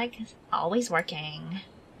 Exactly. We're like always working.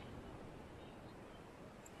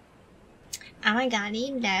 Oh my god,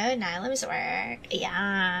 you know Nylum's work.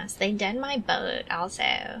 Yes, they did my boat also.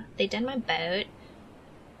 They did my boat,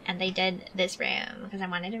 and they did this room because I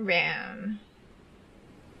wanted a room.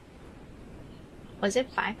 Was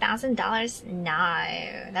it $5,000?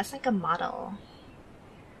 No, that's like a model.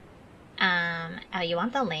 Oh, you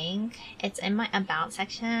want the link? It's in my about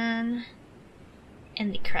section.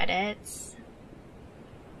 In the credits.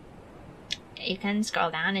 You can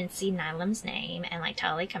scroll down and see Nylam's name and like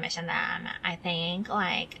totally commission them. I think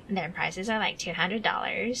like their prices are like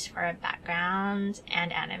 $200 for a background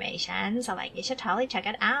and animation. So like you should totally check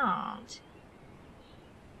it out.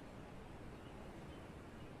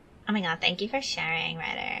 Oh my god, thank you for sharing,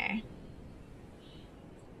 Ryder.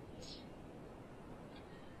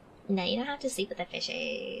 No, you don't have to sleep with the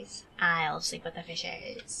fishes. I'll sleep with the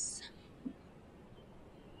fishes.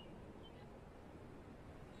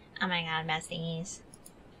 Oh my god, besties.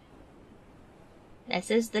 This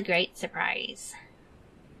is the great surprise.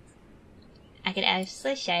 I could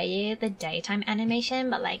actually show you the daytime animation,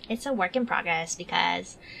 but like it's a work in progress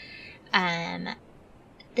because the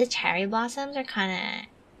cherry blossoms are kind of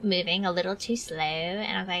moving a little too slow,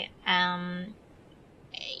 and I was like,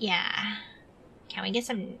 yeah, can we get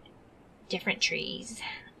some different trees?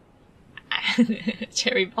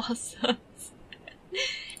 Cherry blossoms.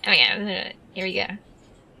 Oh my god, here we go.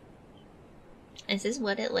 This is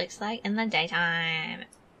what it looks like in the daytime.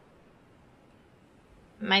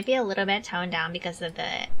 Might be a little bit toned down because of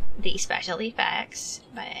the special effects,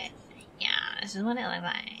 but yeah, this is what it looks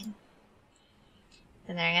like.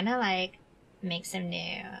 So they're gonna like make some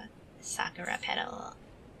new Sakura petal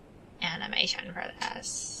animation for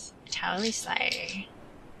this. Totally slay.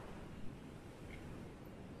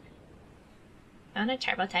 I want a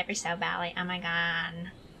turbo typer so badly. Oh my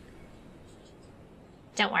god.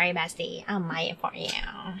 Don't worry, bestie. I'll mite it for you.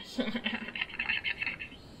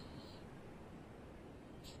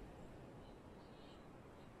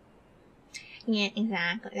 Yeah,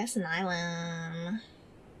 exactly. That's Nylam.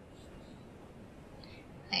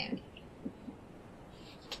 Okay.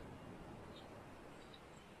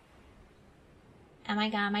 Oh my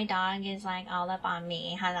god, my dog is like all up on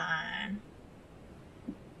me. Hold on.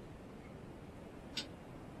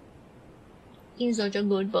 He's such a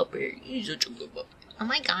good pupper. He's such a good pupper. Oh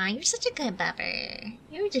my god, you're such a good pupper.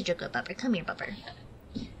 You're such a good pupper. Come here, pupper.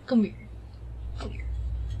 Come here. Come here.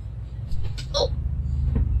 Oh.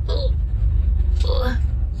 Oh.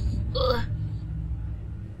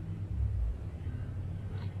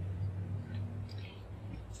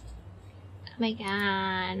 Oh my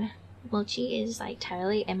god. Mochi is like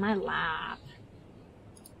totally in my lap.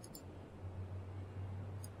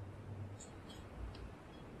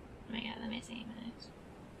 Oh my god, let me see this.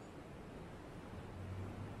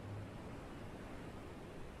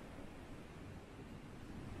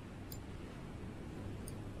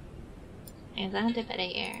 I guess I have to put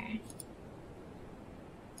it here.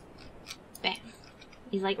 Bam.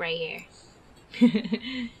 He's like right here.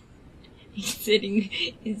 He's sitting.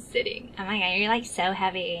 He's sitting. Oh my god, you're like so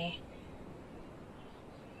heavy.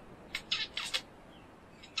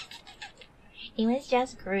 He was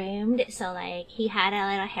just groomed, so like he had a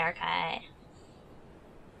little haircut.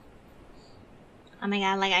 Oh my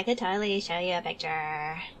god, like I could totally show you a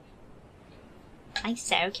picture. Like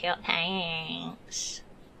so cute, thanks.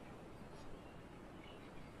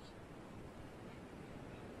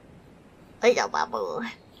 Little bubble.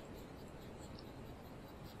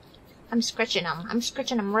 I'm scratching him. I'm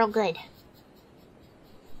scratching him real good.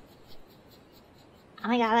 Oh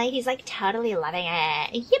my god, like he's like totally loving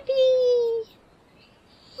it. Yippee!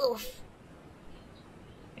 Oof.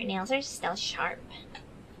 Your nails are still sharp.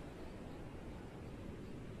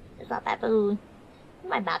 Little babu.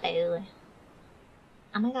 My babu.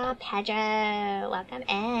 Oh my god, Pedro. Welcome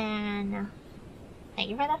in. Thank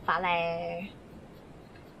you for the follow.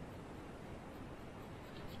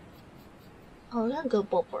 Oh, you're a good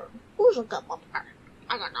bopper. Who's a good bopper?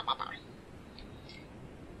 I got no bopper.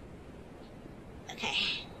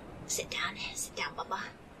 Okay. Sit down, Bubba.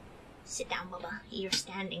 Sit down, Bubba. You're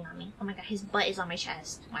standing on me. Oh my god, his butt is on my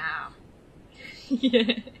chest. Wow.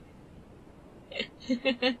 Yeah.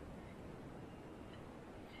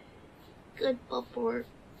 Good bopper.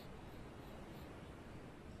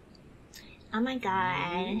 Oh my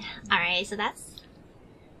god. Alright, so that's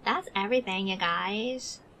everything, you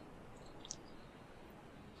guys.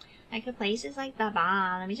 Like, the place is like the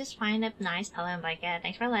bomb. Let me just find a nice pillow and blanket.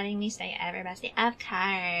 Thanks for letting me stay over, bestie. Of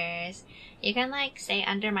course. You can, like, stay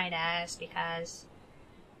under my desk because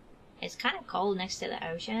it's kind of cold next to the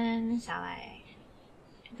ocean. So, like,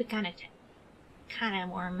 it'd be kind of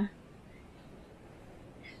warm.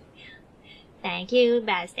 Thank you,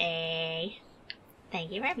 bestie.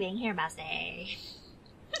 Thank you for being here, bestie.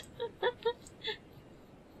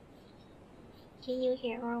 Can you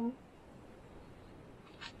hear him?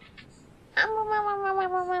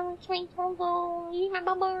 Sweet Bobo, eat my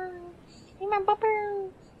bubble. Eat my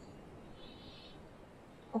bubble.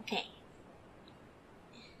 Okay.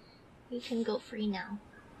 You can go free now.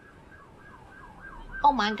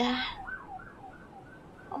 Oh my god.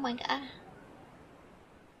 Oh my god.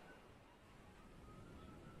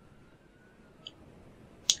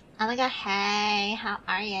 Oh my god, hey, how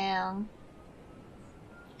are you?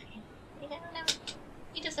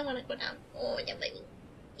 He doesn't want to go down. Oh, yeah, baby.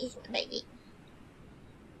 He's my baby.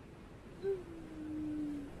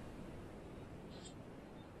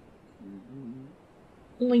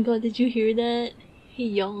 Oh my god, did you hear that? He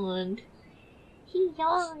yawned. He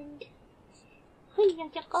yawned. He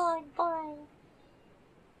yawned, boy.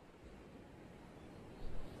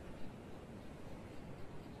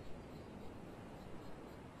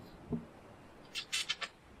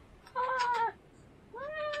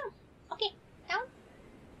 Okay, down.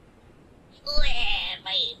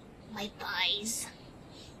 My thighs.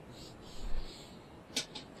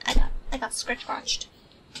 I got scratched.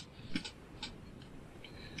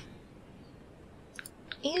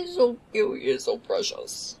 He's so cute. He is so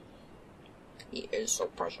precious. He is so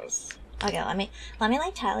precious. Okay, let me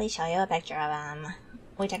like totally show you a picture of him.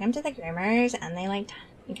 We took him to the groomers, and they like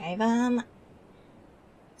gave him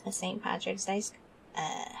a St. Patrick's Day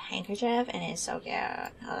handkerchief, and it's so cute.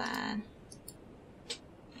 Hold on.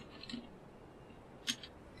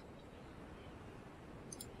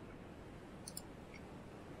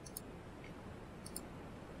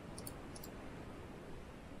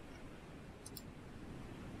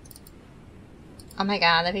 Oh my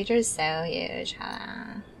god, the picture is so huge. Hold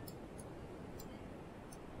on.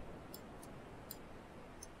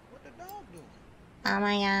 What the dog doing? Oh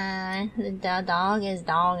my god, the dog is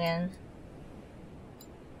dogging.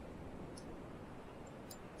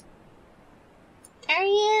 There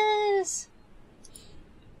he is!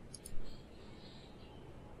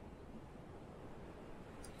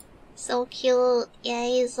 So cute. Yeah,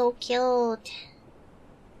 he's so cute.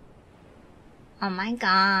 Oh my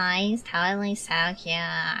god, he's totally so cute.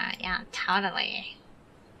 Yeah, totally.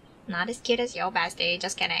 Not as cute as your bestie,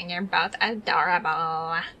 just kidding. You're both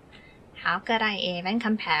adorable. How could I even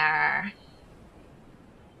compare?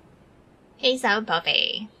 He's so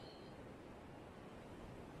puffy.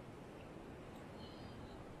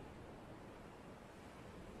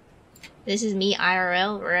 This is me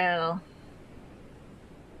IRL real.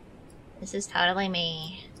 This is totally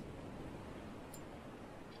me.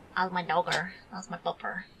 How's my dogger? How's my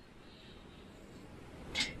pupper?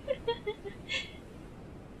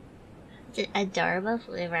 It's an adorable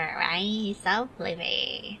flavor, right? He's so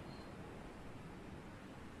fluffy.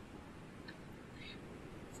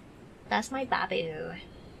 That's my babu.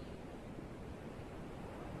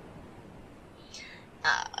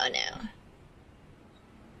 Oh no.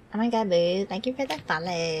 Oh my god, boo. Thank you for the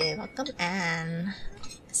follow. Welcome in.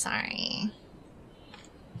 Sorry.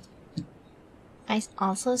 I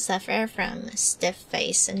also suffer from stiff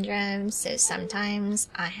face syndrome, so sometimes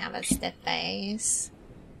I have a stiff face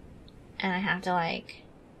and I have to like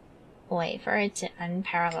wait for it to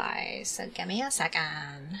unparalyze. So give me a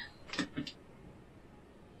second.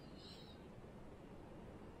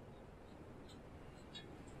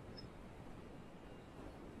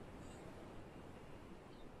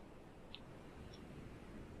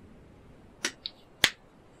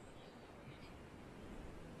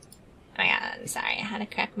 Oh my god, I'm sorry, I had to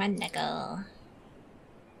crack my knuckle.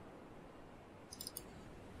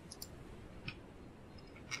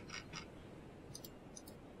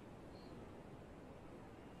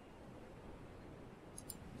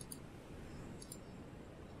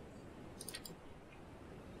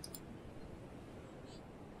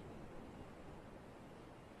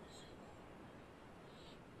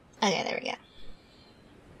 Okay, there we go.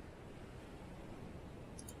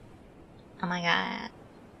 Oh my god.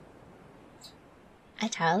 I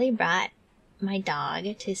totally brought my dog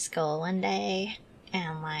to school one day,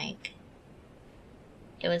 and like,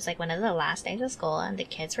 it was like one of the last days of school, and the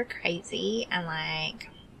kids were crazy, and like,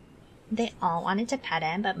 they all wanted to pet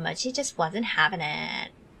him, but Mochi just wasn't having it.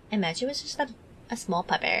 And Mochi was just a small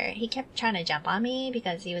pupper. He kept trying to jump on me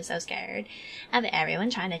because he was so scared of everyone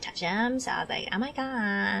trying to touch him. So I was like, oh my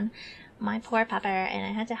god, my poor pupper. And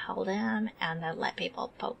I had to hold him and then let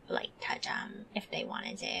people touch him if they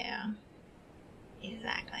wanted to.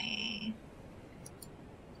 Exactly.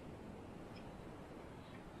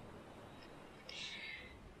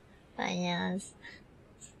 But yes.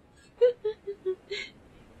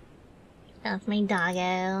 That's my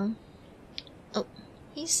doggo. Oh,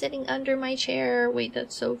 he's sitting under my chair. Wait,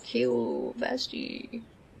 that's so cute, bestie.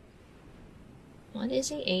 What is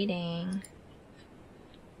he eating?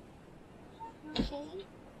 Okay.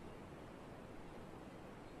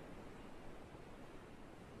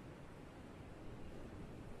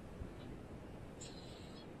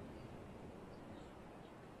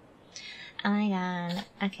 Oh my god.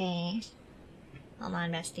 Okay. Hold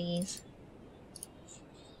on, besties.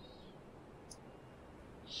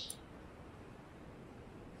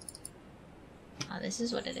 Oh, this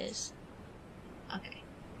is what it is. Okay.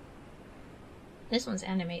 This one's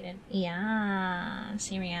animated. Yeah,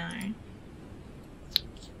 here we are.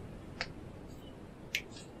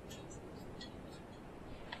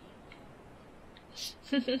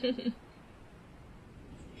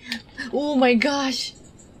 Oh my gosh!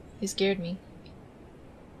 You scared me.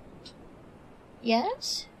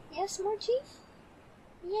 Yes? Yes, Mochi?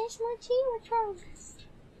 Yes, Mochi? What's wrong?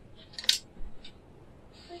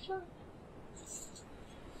 What's wrong?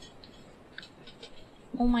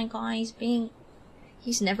 Oh my god,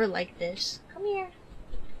 he's never like this. Come here.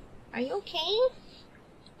 Are you okay?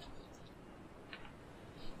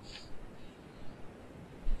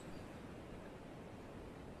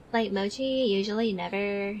 Like, Mochi usually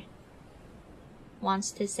never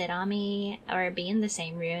wants to sit on me or be in the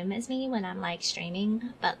same room as me when I'm like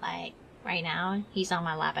streaming, but like right now he's on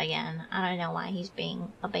my lap again. I don't know why he's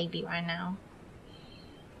being a baby right now.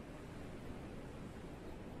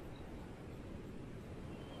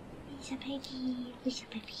 Who's a baby? Who's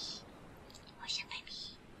a baby? Who's a baby?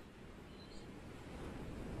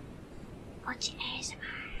 What's your ASMR?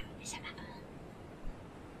 Who's a baby?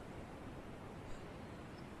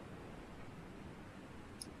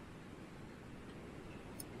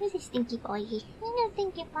 Who's a stinky boy? Hello,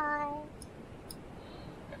 stinky boy.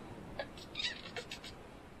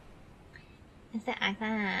 Is it like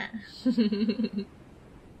that?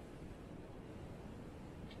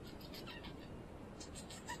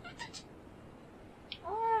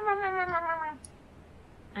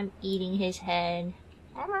 I'm eating his head.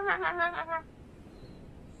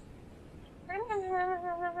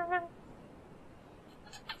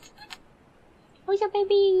 Who's your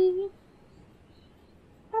baby?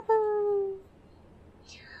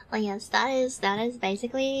 Well, yes, that is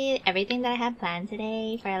basically everything that I had planned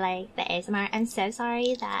today for like the ASMR. I'm so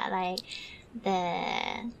sorry that like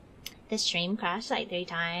the stream crashed like 3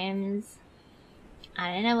 times.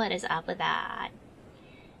 I don't know what is up with that.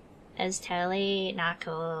 It's totally not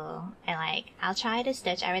cool. And like, I'll try to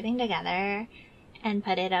stitch everything together and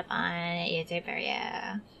put it up on YouTube for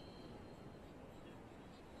you.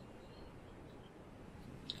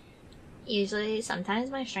 Usually,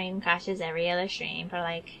 sometimes my stream crashes every other stream for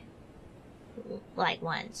like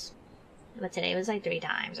once. But today was like 3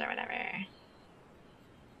 times or whatever.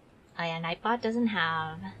 Oh yeah, Nightbot doesn't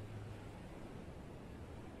have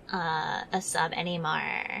a sub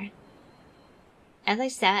anymore. As I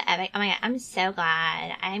said, Epic, oh my god, I'm so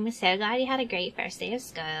glad. I'm so glad you had a great first day of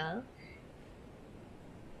school.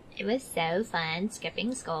 It was so fun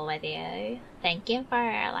skipping school with you. Thank you for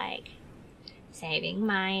like saving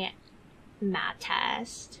my math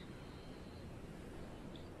test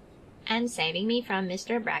and saving me from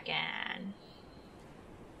Mr. Brecken.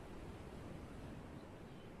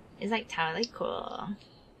 It's like totally cool.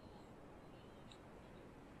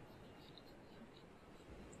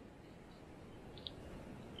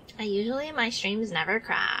 Usually my streams never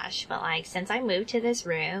crash, but like since I moved to this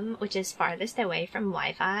room, which is farthest away from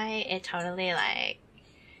Wi-Fi, it totally like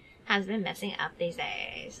has been messing up these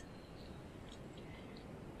days.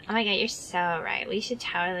 Oh my god, you're so right. We should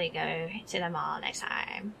totally go to the mall next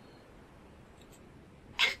time.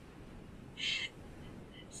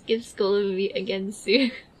 Skip school and meet again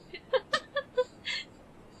soon.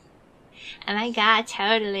 Oh my god,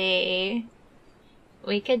 totally.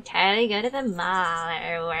 We could totally go to the mall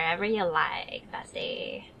or wherever you like,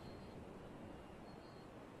 bestie.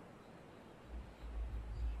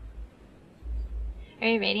 Are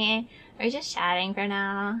you reading? We're just chatting for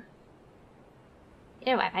now.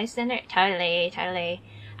 Your Wi-Fi center? Totally.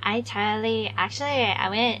 I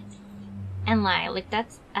went and like looked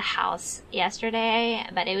at a house yesterday,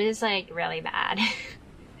 but it was like really bad.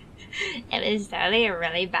 It was totally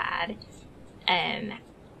really bad.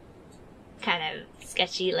 Kind of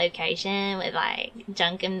sketchy location with like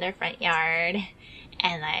junk in their front yard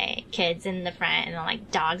and like kids in the front and like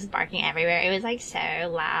dogs barking everywhere. It was like so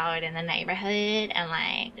loud in the neighborhood, and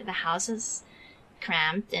like the house was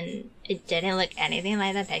cramped and it didn't look anything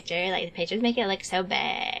like the picture. Like the pictures make it look so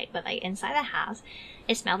big, but like inside the house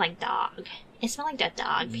it smelled like dog. It smelled like that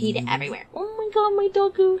dog peed everywhere. Oh my god, my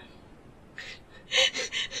doggo.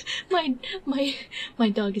 my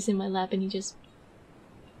dog is in my lap and he just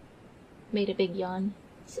made a big yawn.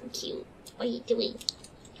 So cute. What are you doing?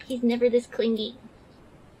 He's never this clingy.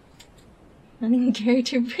 Nothing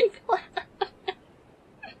character break.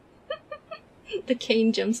 The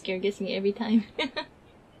cane jump scare gets me every time.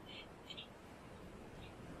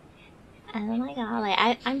 Oh my god,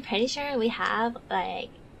 like I'm pretty sure we have like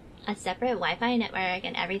a separate Wi-Fi network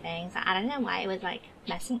and everything, so I don't know why it was like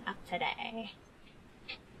messing up today.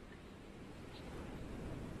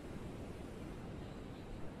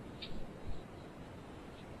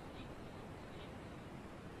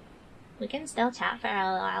 We can still chat for a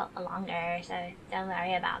while longer, so don't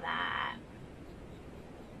worry about that.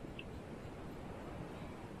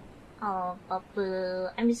 Oh, Boo,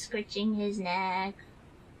 I'm scratching his neck.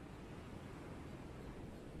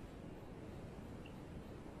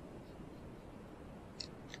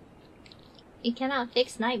 You cannot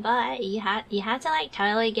fix Nightbot. You had to like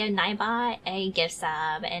totally give Nightbot a gift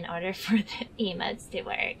sub in order for the emotes to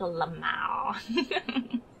work. Lamau.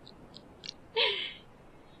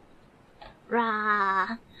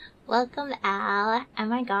 Rah. Welcome, Al. Oh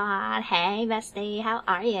my god. Hey, bestie. How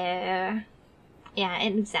are you? Yeah,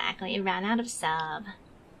 exactly. Ran out of sub.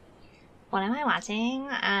 What am I watching?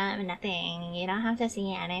 Nothing. You don't have to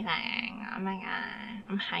see anything. Oh my god.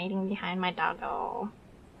 I'm hiding behind my doggo.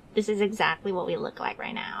 This is exactly what we look like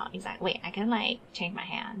right now. Wait, I can like change my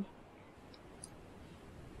hand.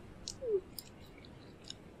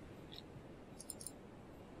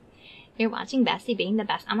 You're watching Bestie being the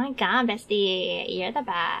best. Oh my god, Bestie, you're the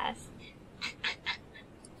best.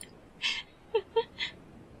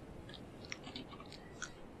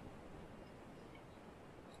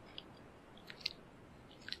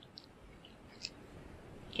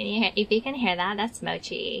 Can you hear? If you can hear that, that's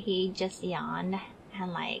Mochi. He just yawned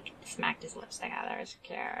and like smacked his lips together. It's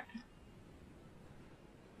cute.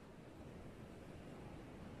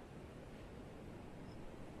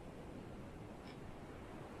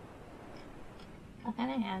 What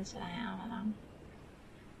kind of hands did I have on them?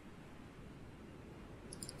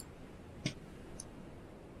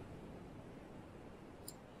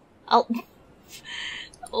 Oh,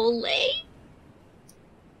 Ole.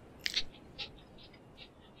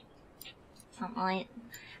 Something like.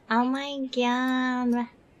 Oh my god!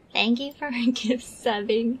 Thank you for gift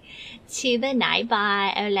subbing to the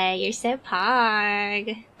Nightbot, Ole. You're so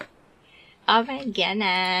pog. Oh my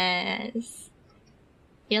goodness.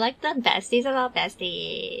 You're like the besties of all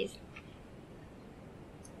besties.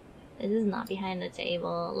 This is not behind the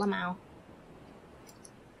table. Lamau.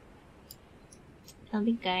 It'll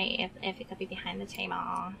be great if it could be behind the table.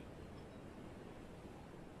 I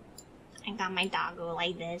got my doggo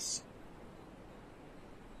like this.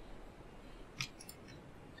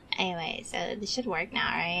 Anyway, so this should work now,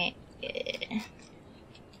 right? Yeah.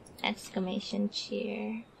 Exclamation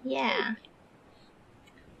cheer. Yeah.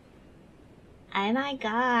 Oh my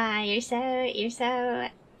god, you're so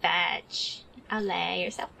fetch. Ole, you're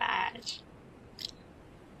so fetch.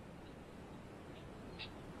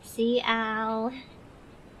 See, Al.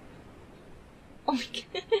 Oh my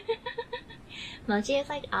god. Mochi is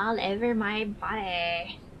like all over my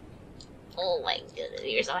body. Oh my goodness,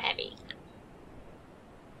 you're so heavy.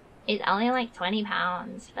 It's only like 20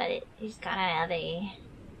 pounds, but he's kinda heavy.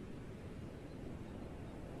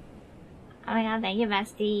 Oh my god, thank you,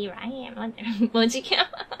 bestie. Right? Mochi Cam.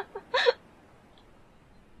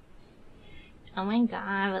 Oh my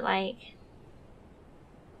god, but like,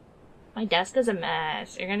 my desk is a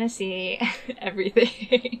mess. You're gonna see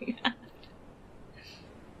everything.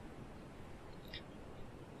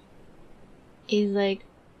 He's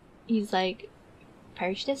like,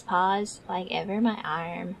 perched his paws like over my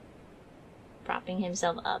arm, propping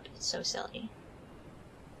himself up. It's so silly.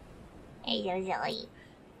 Hey, you're silly.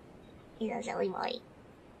 He's a silly boy.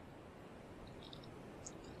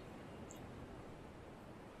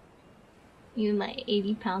 You, my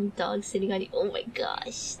 80-pound dog sitting on you. Oh my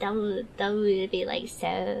gosh, that would be like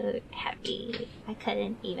so happy. I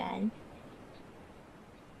couldn't even.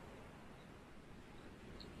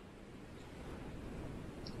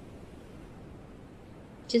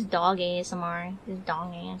 Just dog ASMR. Just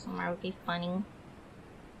dog ASMR would be funny.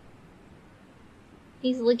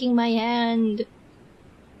 He's licking my hand.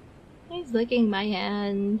 He's licking my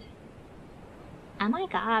hand. Oh my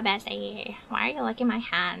god, Bessie. Why are you licking my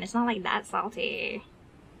hand? It's not like that salty.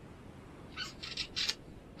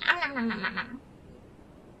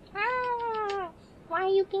 Why are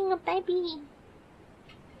you being a baby?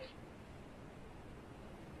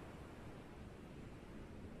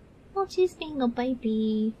 Oh, she's being a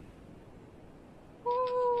baby.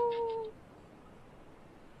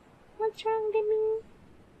 What's wrong, baby?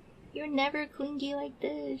 You're never clingy like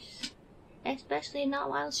this. Especially not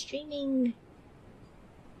while streaming.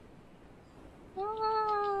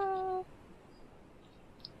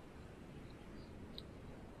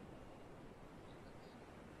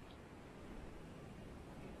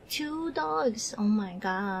 2 dogs. Oh my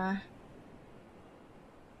god.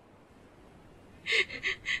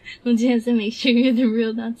 Once you have to make sure you're the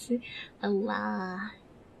real Natsu. Allah.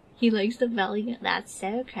 He likes the belly. That's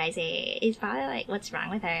so crazy. He's probably like, what's wrong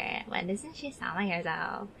with her? Why doesn't she sound like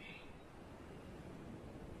herself?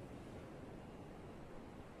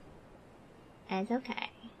 It's okay.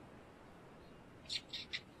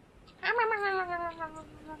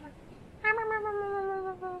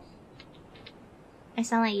 I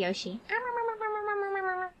sound like Yoshi.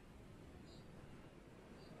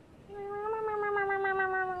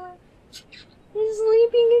 He's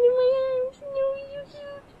sleeping in my arms. No, Yoshi.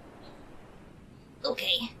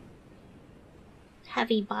 Okay.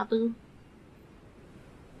 Heavy Babu.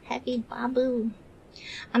 Heavy Babu.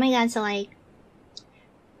 Oh my god, so like,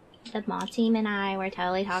 the mod team and I were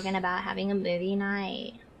totally talking about having a movie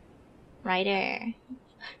night. Ryder.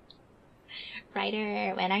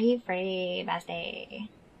 Ryder, when are you free, bestie?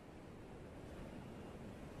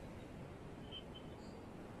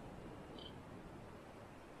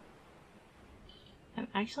 I'm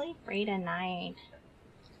actually free tonight.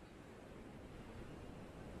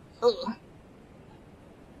 Ugh.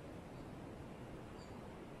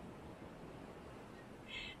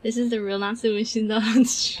 This is the real Natsu when she's not on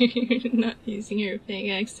stream, not using her fake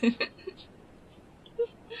accent.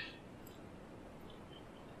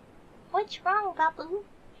 What's wrong, Babu?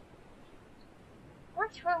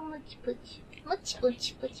 What's wrong, Much Puch? Much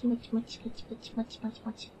Puch, Puch, Much, Much, Much, Much, Much, Much,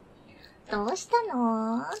 Much. どうした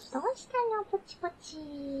の？どうしたの、ポチポチ。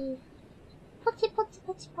ポチポチ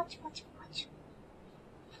ポチポチポチポチ。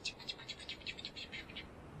ポチポチポチポチポチポチポチ。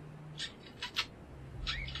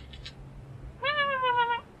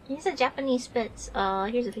He's a Japanese Spitz.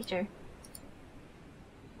 Here's a picture.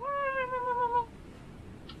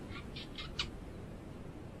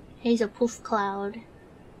 He's a poof cloud.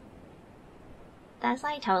 That's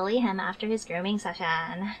like totally him after his grooming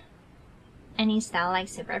session. And he's still like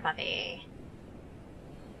super puffy.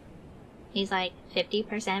 He's like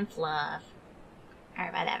 50% fluff.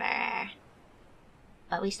 Or whatever.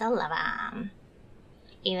 But we still love him.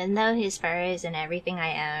 Even though his fur is in everything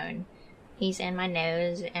I own. He's in my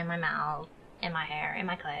nose, in my mouth, in my hair, in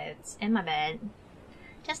my clothes, in my bed.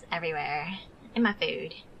 Just everywhere. In my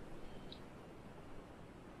food.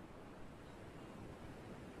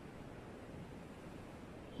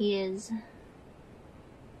 He is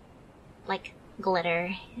like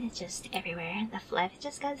glitter. It's just everywhere. The fluff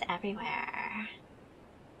just goes everywhere.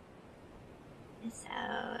 It's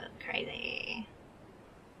so crazy.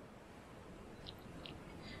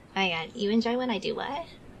 Oh my god, you enjoy when I do what?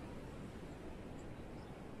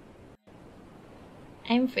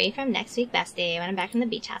 I'm free from next week, bestie, when I'm back from the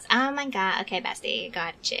beach house. Oh my god, okay, bestie,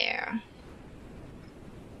 got you.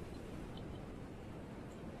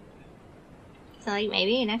 So like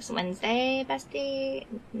maybe next Wednesday, bestie,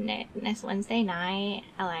 next Wednesday night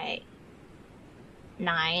at like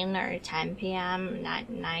 9 or 10 p.m.,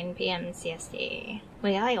 9 p.m. CST.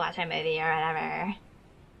 We can like watch a movie or whatever.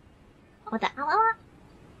 What the?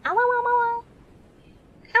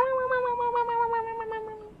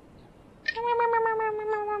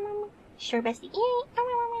 Sure, bestie.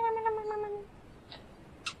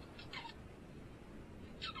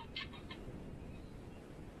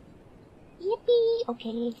 Yippee!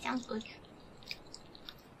 Okay, sounds good.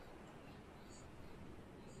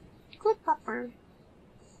 Good pupper.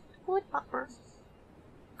 Good pupper.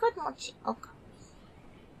 Good mochi. Okay.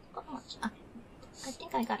 Good mochi. Okay. I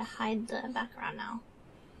think I gotta hide the background now.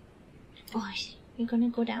 Oh, you gonna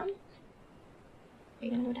go down? Are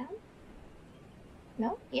you gonna go down?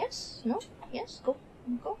 No? Yes? No? Yes? Go.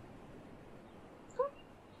 Go. Go.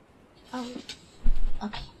 Oh.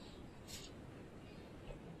 Okay.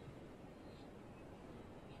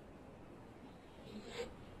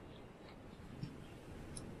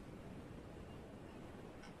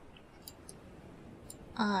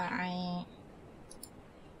 Alright.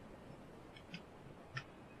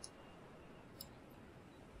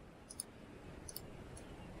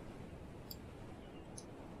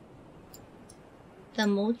 The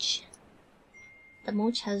mooch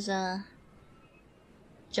has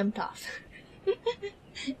jumped off.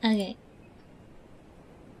 Okay.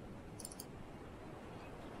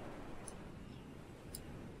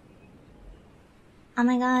 Oh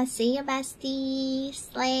my god, see you, bestie.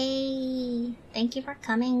 Slay. Thank you for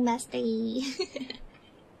coming, bestie.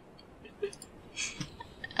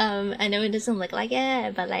 I know it doesn't look like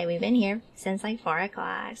it, but like we've been here since like 4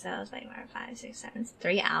 o'clock, so it's like 4, 5, 6, 7,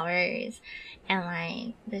 3 hours, and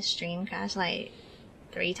like the stream crashed like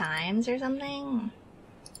 3 times or something.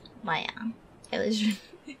 But yeah, it was.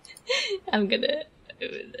 I'm gonna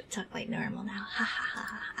talk like normal now. Ha ha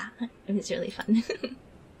ha ha ha. It was really fun.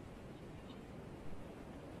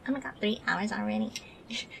 Oh my god, 3 hours already.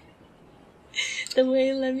 The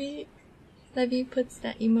way Levy puts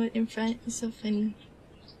that emote in front is so funny.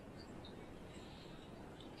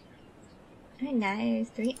 Oh guys,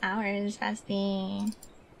 3 hours fasting.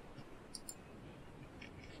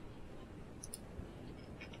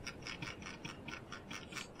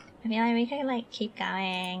 I feel like we could like keep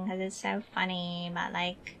going because it's so funny, but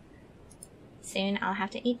like soon I'll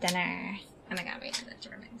have to eat dinner. Oh my god, wait, that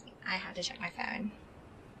reminds me. I have to check my phone.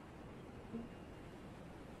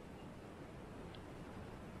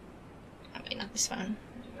 Oh wait, not this phone.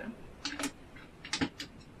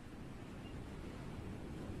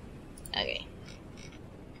 Okay.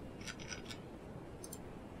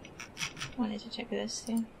 Wanted to check this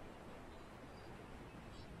too.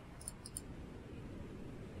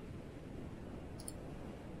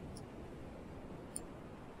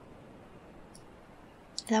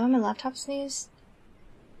 Is that when my laptop snoozed?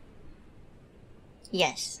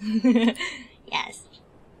 Yes. Yes.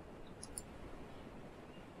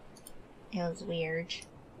 It was weird. It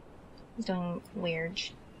was doing weird.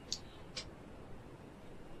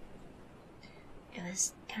 It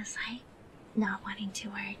was like not wanting to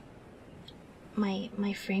work.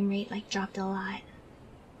 My frame rate like dropped a lot.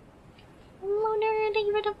 Hello there, thank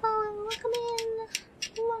you for the follow. Welcome in.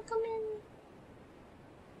 Welcome in.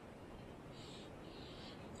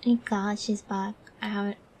 Thank God she's back.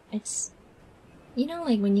 It's, you know,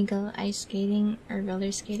 like when you go ice skating or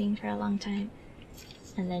roller skating for a long time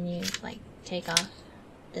and then you like take off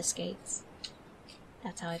the skates.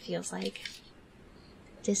 That's how it feels like.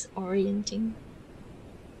 Disorienting.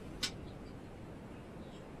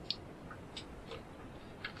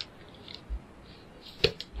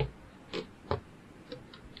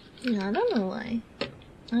 Yeah, I don't know why.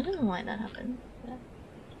 I don't know why that happened. But...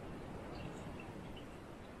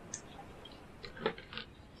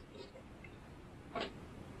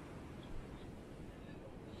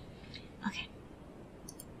 okay.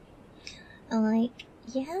 Like,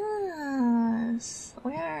 yes.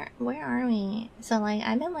 Where are we? So like,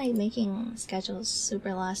 I've been like making schedules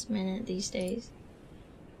super last minute these days.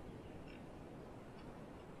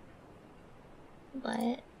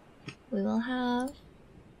 But we will have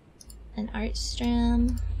an art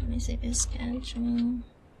stream. Let me see the schedule.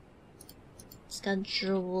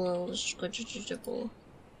 Schedule. Schedule.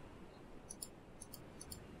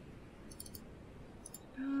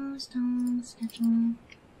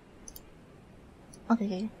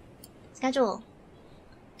 Okay. Schedule.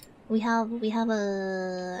 We have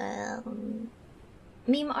a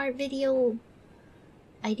meme art video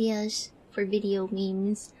ideas for video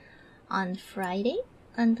memes on Friday,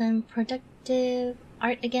 and then productive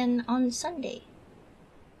art again on Sunday.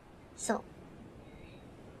 So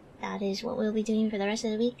that is what we'll be doing for the rest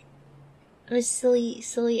of the week. It was silly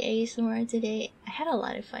ASMR today. I had a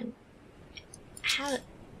lot of fun. I had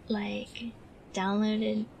like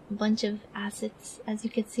downloaded a bunch of assets, as you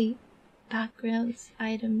can see. Backgrounds,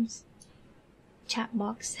 items, chat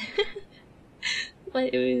box.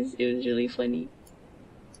 But it was really funny.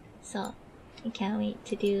 So I can't wait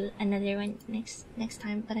to do another one next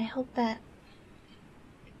time. But I hope that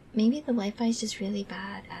maybe the Wi-Fi is just really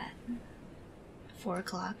bad at 4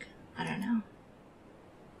 o'clock. I don't know.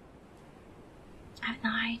 I have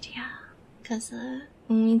no idea. Cause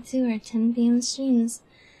when we do our 10 p.m. streams,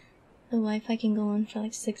 the Wi-Fi can go on for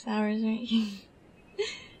like 6 hours, right?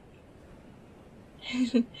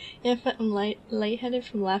 Yeah, but I'm lightheaded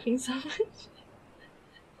from laughing so much.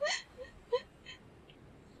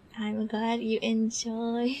 I'm glad you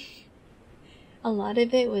enjoy. A lot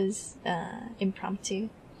of it was impromptu.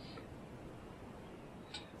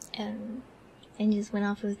 And just went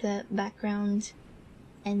off with the background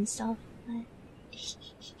and stuff. But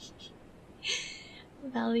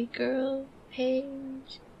Valley Girl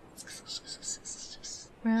page.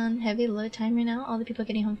 We're on heavy load time right now. All the people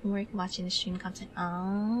getting home from work watching the stream content.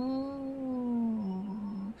 Oh.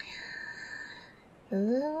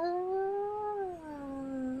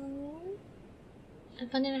 I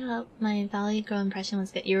found out how my Valley Girl impression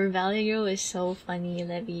was good. Your Valley Girl was so funny,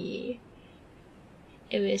 Levy.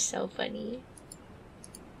 It was so funny.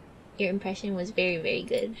 Your impression was very, very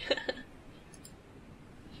good.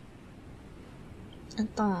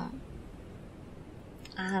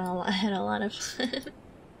 I had a lot of fun.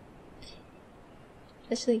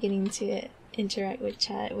 Especially getting to interact with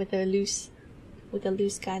chat with a loose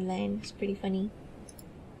guideline. It's pretty funny.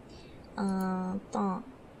 Oh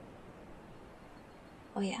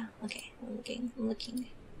yeah, okay, I'm looking.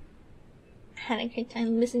 I had a great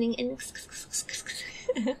time listening in.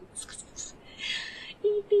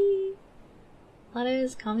 Yippee! A lot of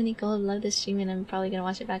his comedy gold. Love this stream, and I'm probably gonna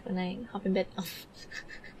watch it back when I hop in bed.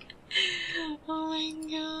 Oh my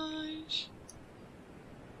gosh!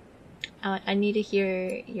 I need to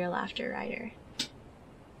hear your laughter, Ryder.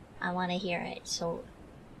 I want to hear it. So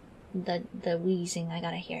the wheezing, I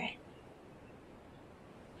gotta hear it.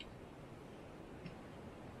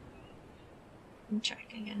 Let me try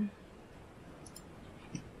again.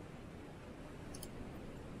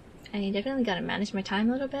 I definitely gotta manage my time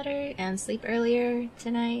a little better and sleep earlier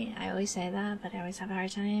tonight. I always say that, but I always have a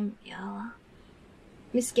hard time. Yeah.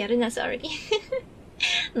 Miss Natsu already.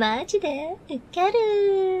 マジでウケ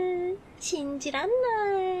る信じらんな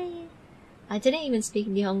い I didn't even speak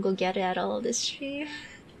Nihongo Gyaru at all this stream.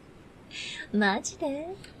 マジで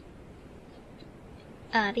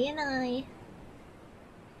ありえない。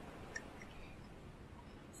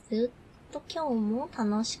ずっと今日も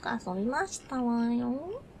楽しく遊びましたわ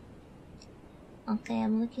よ。Okay,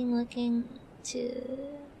 I'm looking to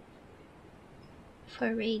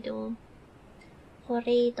Forado.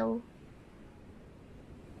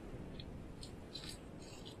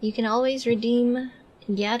 You can always redeem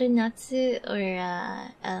Gyaru Natsu or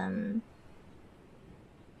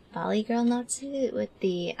Valley Girl Natsu with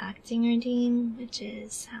the acting redeem, which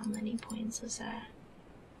is how many points was that?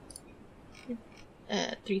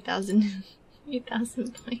 3,000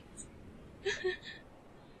 3,000 points.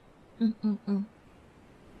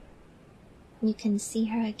 You can see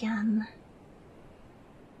her again.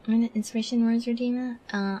 And Inspiration Words Redeemer?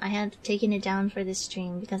 I had taken it down for this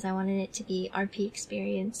stream because I wanted it to be RP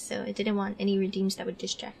experience, so I didn't want any redeems that would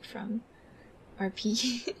distract from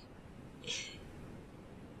RP.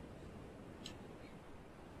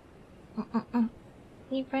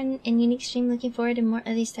 New friend and unique stream, looking forward to more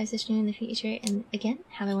of these types of stream in the future. And again,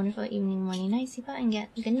 have a wonderful evening, morning, night, Sea-pup, and get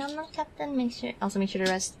good night, Captain. Make sure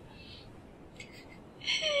to rest.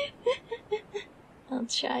 I'll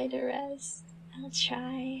try to rest. I'll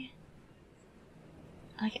try.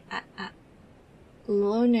 Okay,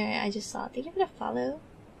 Loner, I just saw. Thank you for the follow.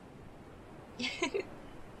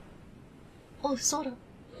 Oh, Sora,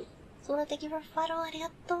 thank you for follow.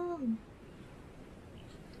 Arigato.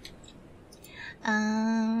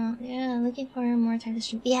 Yeah, looking for more time to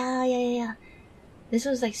stream. Yeah. This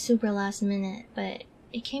was like super last minute, but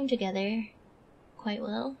it came together quite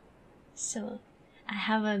well. So I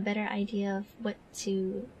have a better idea of what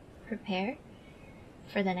to prepare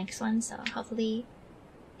for the next one. So hopefully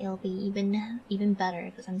it'll be even better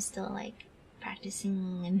because I'm still like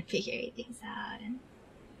practicing and figuring things out. And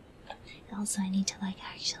also I need to like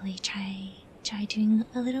actually try doing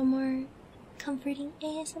a little more comforting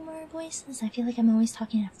ASMR voices. I feel like I'm always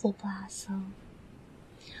talking at full blast, so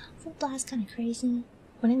full blast kind of crazy.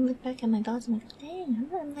 When I look back at my thoughts, I'm like, dang,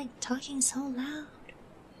 I'm like talking so loud.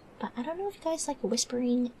 But I don't know if you guys like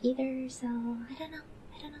whispering either, so I don't know.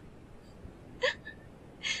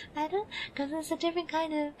 Cause it's a different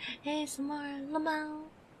kind of ASMR, lamau.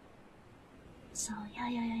 So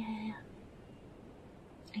yeah.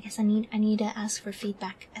 I guess I need to ask for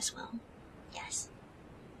feedback as well. Yes.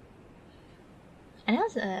 I know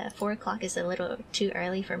 4 o'clock is a little too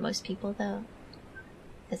early for most people though,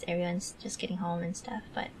 because everyone's just getting home and stuff,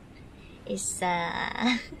 but it's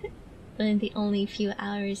one of the only few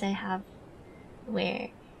hours I have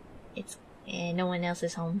where it's no one else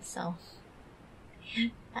is home, so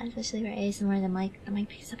especially for ASMR, the mic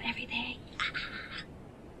picks up everything.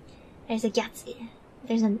 There's a Gatsby.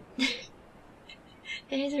 There's a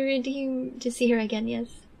redeem to see her again,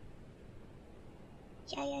 yes.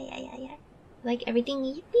 Yeah. Like everything,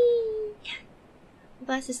 yippee!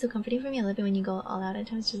 Blast is so comforting for me. I love it when you go all out at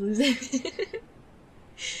times, just lose it.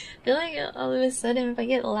 I feel like all of a sudden, if I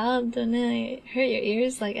get loud, don't I hurt your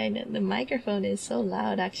ears? Like the microphone is so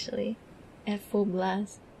loud, actually, at full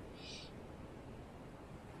blast.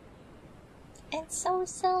 It's so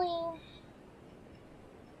silly.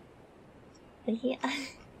 But yeah,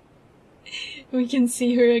 we can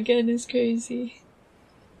see her again. Is crazy.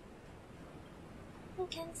 We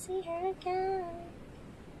can see her again.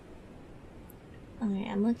 Alright,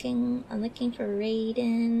 I'm looking for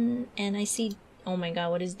Raiden, and I see. Oh my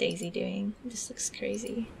god, what is Daisy doing? This looks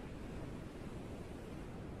crazy.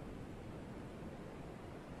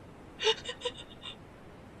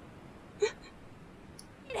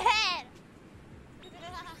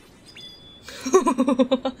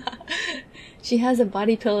 She has a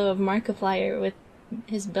body pillow of Markiplier with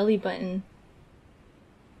his belly button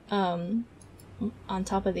on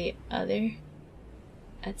top of the other.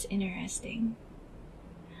 That's interesting.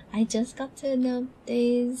 I just got to know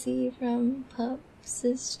Daisy from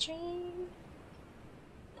Pups' stream.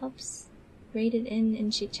 Pups. raided in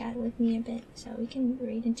and chit chat with me a bit, so we can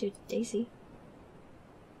raid into Daisy.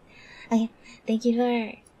 Okay, thank you for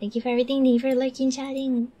everything. Thank you for lurking,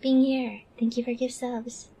 chatting, being here. Thank you for gift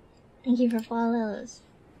subs. Thank you for follows.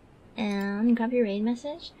 And grab your raid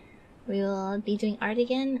message. We will be doing art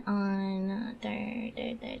again on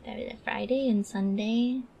Friday and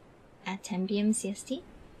Sunday at 10 p.m. CST.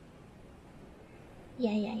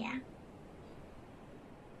 Yeah.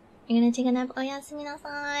 You're gonna take a nap. Oyasumi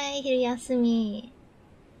nasai. Hiruyasumi.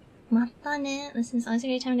 Matane. Listen, it's always a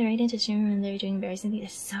great time to write into stream when they're doing embarrassing things.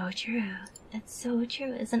 That's so true. That's so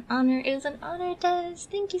true. It's an honor. It was an honor, Des.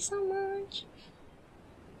 Thank you so much.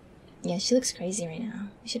 Yeah, she looks crazy right now.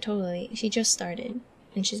 She just started.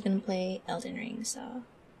 And she's gonna play Elden Ring, so...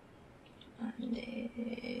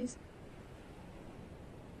 Mondays...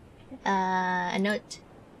 a note.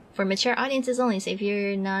 For mature audiences only, so if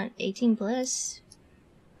you're not 18 plus,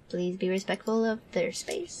 please be respectful of their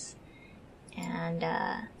space. And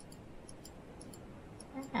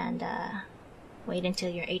wait until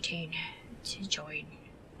you're 18 to join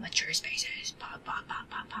mature spaces. Pop.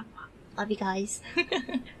 Love you guys.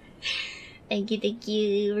 Thank you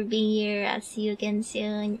for being here. I'll see you again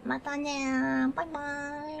soon. Mata ne.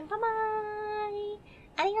 Bye.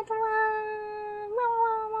 Arigatou.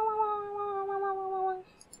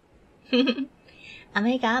 Oh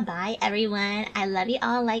my god, bye everyone. I love you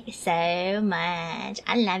all like so much.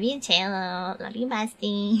 I love you too. Love you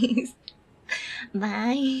besties.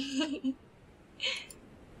 Bye.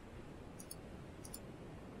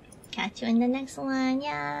 Catch you in the next one.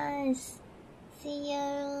 Yes. See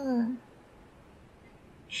you.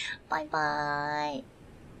 Bye. Bye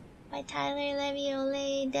Tyler, Levy,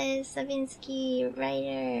 Ole, Des, Savinsky,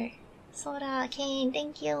 Ryder, Sora, Kane,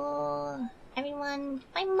 thank you. Everyone,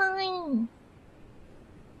 bye.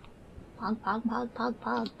 Pog.